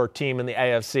caliber team in the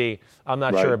AFC? I'm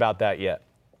not sure about that yet.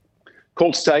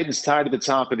 Colts Titans tied at the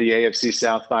top of the AFC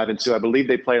South 5-2. I believe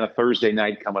they play on a Thursday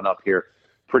night coming up here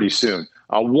pretty soon.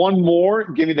 One more.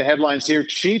 Give me the headlines here.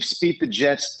 Chiefs beat the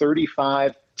Jets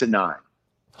 35-9.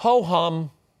 Ho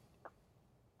hum.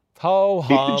 Ho hum.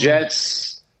 Beat the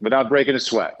Jets without breaking a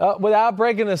sweat. Without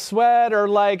breaking a sweat, or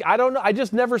I don't know. I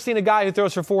just never seen a guy who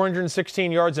throws for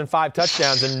 416 yards and 5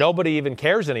 touchdowns, and nobody even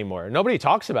cares anymore. Nobody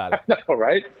talks about it. No,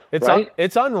 right?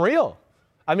 It's unreal.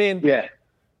 I mean, yeah.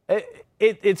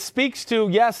 It speaks to,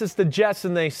 yes, it's the Jets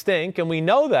and they stink, and we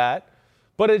know that,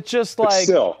 but it's just like, but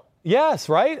still. Yes,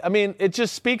 right? I mean, it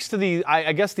just speaks to the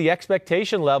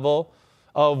expectation level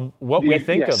of what we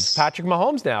think of Patrick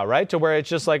Mahomes now, right? To where it's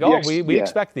just like, we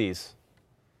expect these.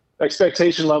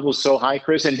 Expectation level is so high,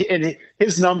 Chris, and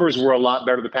his numbers were a lot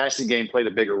better. The passing game played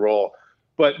a bigger role,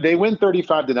 but they win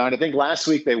 35-9. I think last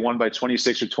week they won by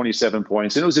 26 or 27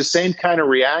 points, and it was the same kind of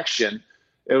reaction.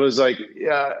 It was like,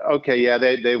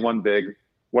 they won big.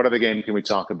 What other game can we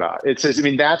talk about? It says, I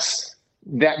mean, that's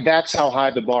how high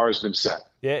the bar has been set.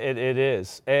 Yeah, it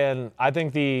is. And I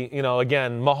think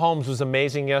again, Mahomes was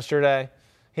amazing yesterday.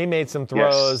 He made some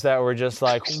throws that were just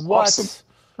like, what? Awesome.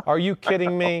 Are you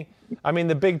kidding me? I mean,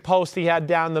 the big post he had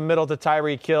down the middle to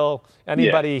Tyreek Hill.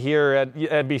 Anybody here at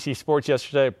NBC Sports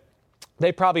yesterday,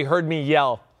 they probably heard me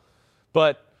yell.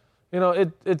 But, he threw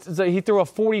a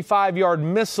 45-yard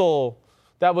missile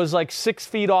that was like 6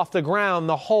 feet off the ground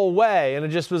the whole way. And it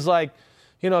just was like,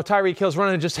 Tyreek Hill's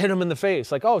running and just hit him in the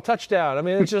face. Like, oh, touchdown. I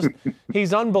mean, it's just,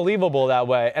 he's unbelievable that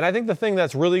way. And I think the thing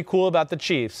that's really cool about the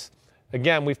Chiefs,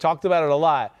 again, we've talked about it a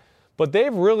lot, but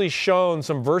they've really shown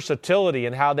some versatility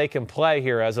in how they can play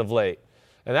here as of late.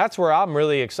 And that's where I'm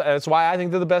really excited. That's why I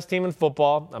think they're the best team in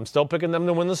football. I'm still picking them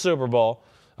to win the Super Bowl.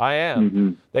 I am.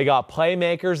 Mm-hmm. They got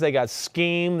playmakers. They got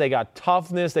scheme. They got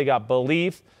toughness. They got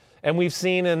belief. And we've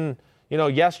seen in,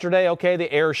 yesterday,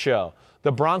 the air show.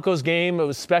 The Broncos game, it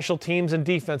was special teams and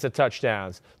defensive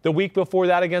touchdowns. The week before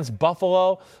that against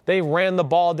Buffalo, they ran the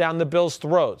ball down the Bills'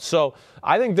 throats. So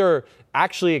I think they're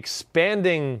actually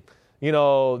expanding,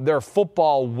 their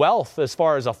football wealth as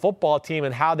far as a football team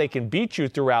and how they can beat you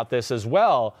throughout this as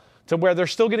well, to where they're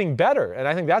still getting better. And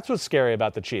I think that's what's scary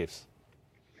about the Chiefs.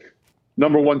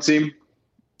 Number one team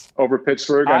over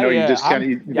Pittsburgh. I know you just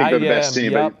think they're the best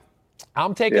team. Yep.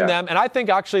 I'm taking them, and I think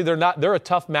actually they're a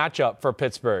tough matchup for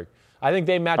Pittsburgh. I think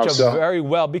they match up very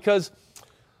well because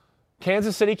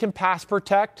Kansas City can pass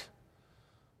protect.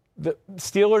 The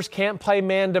Steelers can't play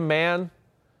man-to-man,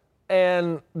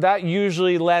 and that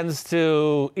usually lends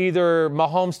to either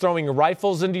Mahomes throwing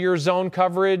rifles into your zone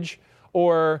coverage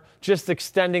or just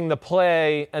extending the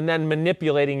play and then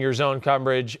manipulating your zone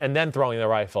coverage and then throwing the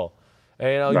rifle.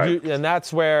 And, and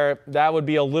that's where that would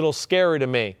be a little scary to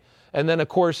me. And then, of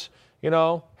course,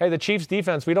 the Chiefs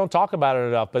defense, we don't talk about it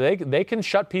enough, but they can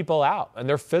shut people out, and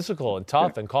they're physical and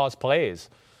tough and cause plays.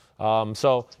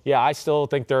 I still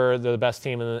think they're the best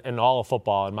team in all of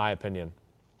football, in my opinion.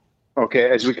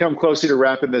 Okay, as we come closer to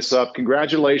wrapping this up,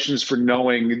 congratulations for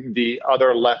knowing the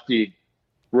other lefty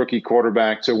rookie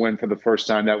quarterback to win for the first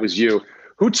time. That was you.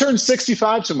 Who turns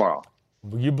 65 tomorrow?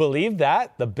 You believe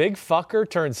that? The big fucker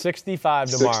turns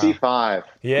 65 tomorrow. 65.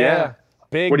 Yeah.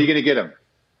 Big. What are you going to get him?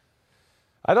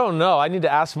 I don't know. I need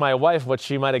to ask my wife what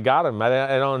she might have got him. I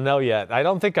don't know yet. I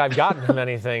don't think I've gotten him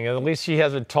anything. At least she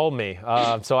hasn't told me.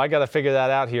 So I got to figure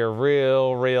that out here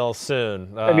real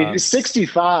soon.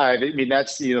 65,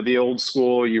 that's, the old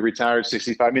school, you retired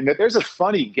 65. I mean, there's a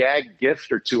funny gag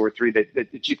gift or two or three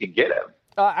that you can get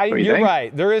him. You're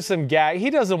right. There is some gag.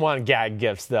 He doesn't want gag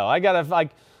gifts, though. I got to,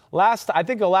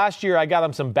 last year I got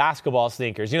him some basketball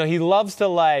sneakers. He loves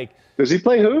to, Does he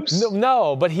play hoops?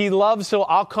 No, but he loves to.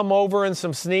 I'll come over in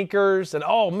some sneakers, and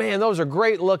oh man, those are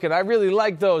great looking. I really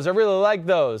like those.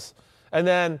 And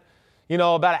then,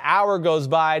 about an hour goes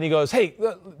by, and he goes, "Hey,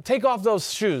 take off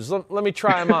those shoes. Let me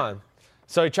try them on."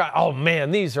 So he tried. Oh man,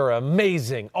 these are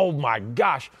amazing. Oh my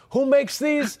gosh, who makes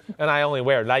these? And I only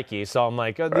wear Nike, so I'm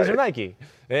like, these are Nike.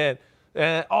 And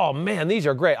oh man, these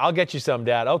are great. I'll get you some,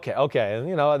 Dad. Okay.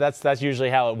 And that's usually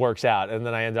how it works out. And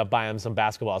then I end up buying him some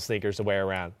basketball sneakers to wear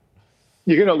around.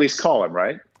 You're going to at least call him,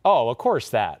 right? Oh, of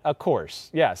course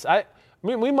yes. I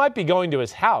mean, we might be going to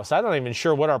his house. I'm not even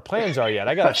sure what our plans are yet.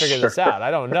 I got to figure this out. I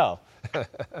don't know.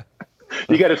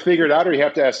 You got to figure it out, or you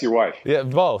have to ask your wife? Yeah,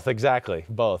 both. Exactly.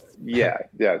 Both. Yeah.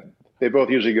 They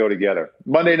both usually go together.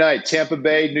 Monday night, Tampa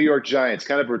Bay, New York Giants.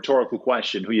 Kind of a rhetorical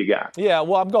question. Who you got? Yeah,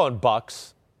 well, I'm going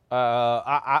Bucks.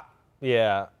 By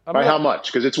how much?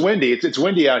 Because it's windy. It's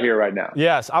windy out here right now.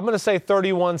 Yes, I'm going to say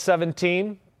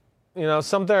 31-17.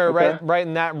 Something right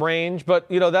in that range. But,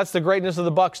 that's the greatness of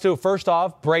the Bucs, too. First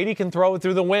off, Brady can throw it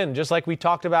through the wind, just like we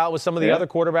talked about with some of the other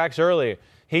quarterbacks earlier.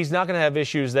 He's not going to have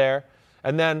issues there.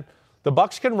 And then the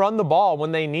Bucs can run the ball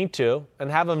when they need to and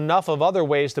have enough of other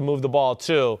ways to move the ball,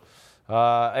 too.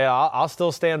 I'll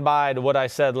still stand by to what I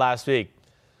said last week.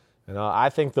 I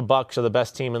think the Bucs are the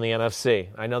best team in the NFC.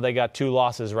 I know they got 2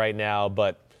 losses right now,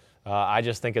 but I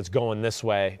just think it's going this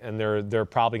way, and they're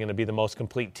probably going to be the most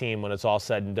complete team when it's all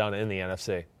said and done in the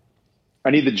NFC. I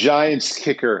need the Giants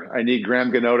kicker. I need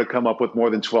Graham Gano to come up with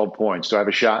more than 12 points. Do I have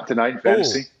a shot tonight in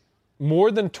fantasy? More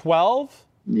than 12?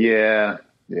 Yeah.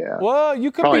 Well,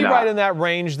 you could Probably be not. right in that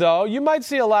range, though. You might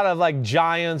see a lot of,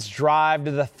 Giants drive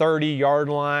to the 30-yard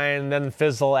line, then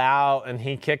fizzle out, and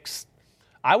he kicks.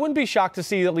 I wouldn't be shocked to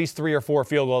see at least 3 or 4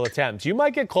 field goal attempts. You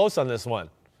might get close on this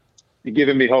one. You're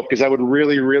giving me hope because I would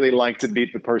really, really like to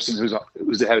beat the person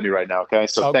who's ahead of me right now, okay?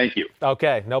 So Thank you.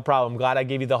 Okay, no problem. I'm glad I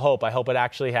gave you the hope. I hope it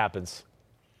actually happens.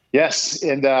 Yes,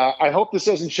 and I hope this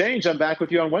doesn't change. I'm back with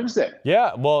you on Wednesday.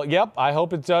 Yeah, well, yep, I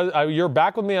hope it does. You're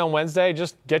back with me on Wednesday.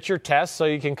 Just get your test so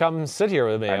you can come sit here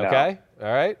with me, okay?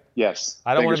 All right? Yes.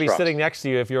 I don't want to be Fingers sitting next to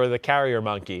you if you're the carrier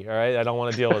monkey, all right? I don't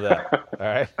want to deal with that, all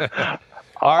right? All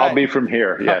right. I'll be from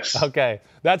here, yes. Okay,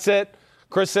 that's it.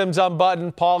 Chris Sims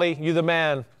unbuttoned. Paulie, you the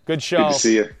man. Good show. Good to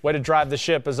see you. Way to drive the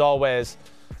ship as always.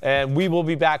 And we will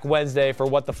be back Wednesday for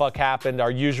What the Fuck Happened, our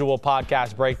usual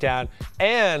podcast breakdown.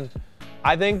 And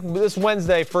I think this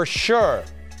Wednesday for sure,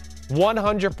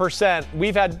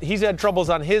 100%. He's had troubles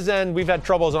on his end. We've had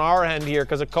troubles on our end here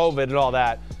because of COVID and all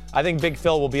that. I think Big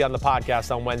Phil will be on the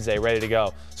podcast on Wednesday, ready to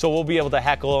go. So we'll be able to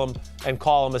heckle him and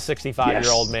call him a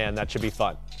 65-year-old man. That should be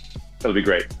fun. That'll be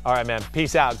great. All right, man.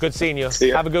 Peace out. Good seeing you. See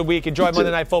ya. Have a good week. Enjoy Monday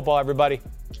Night Football, everybody.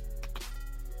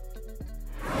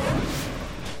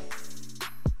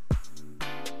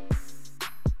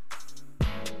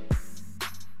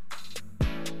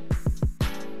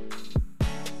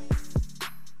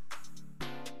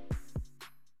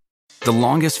 The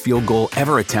longest field goal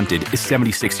ever attempted is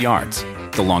 76 yards.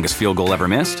 The longest field goal ever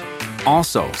missed?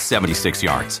 Also 76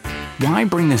 yards. Why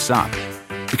bring this up?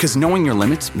 Because knowing your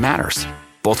limits matters,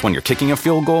 both when you're kicking a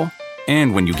field goal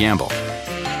and when you gamble.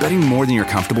 Betting more than you're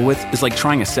comfortable with is like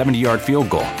trying a 70-yard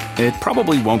field goal. It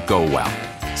probably won't go well.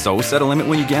 So set a limit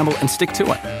when you gamble and stick to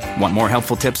it. Want more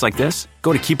helpful tips like this?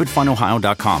 Go to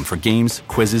keepitfunohio.com for games,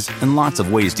 quizzes, and lots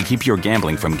of ways to keep your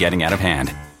gambling from getting out of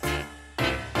hand.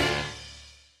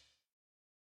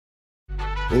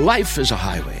 Life is a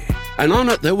highway, and on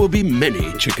it there will be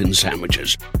many chicken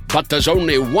sandwiches. But there's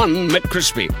only one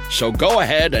McCrispy. So go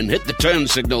ahead and hit the turn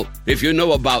signal if you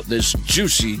know about this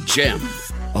juicy gem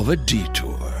of a detour.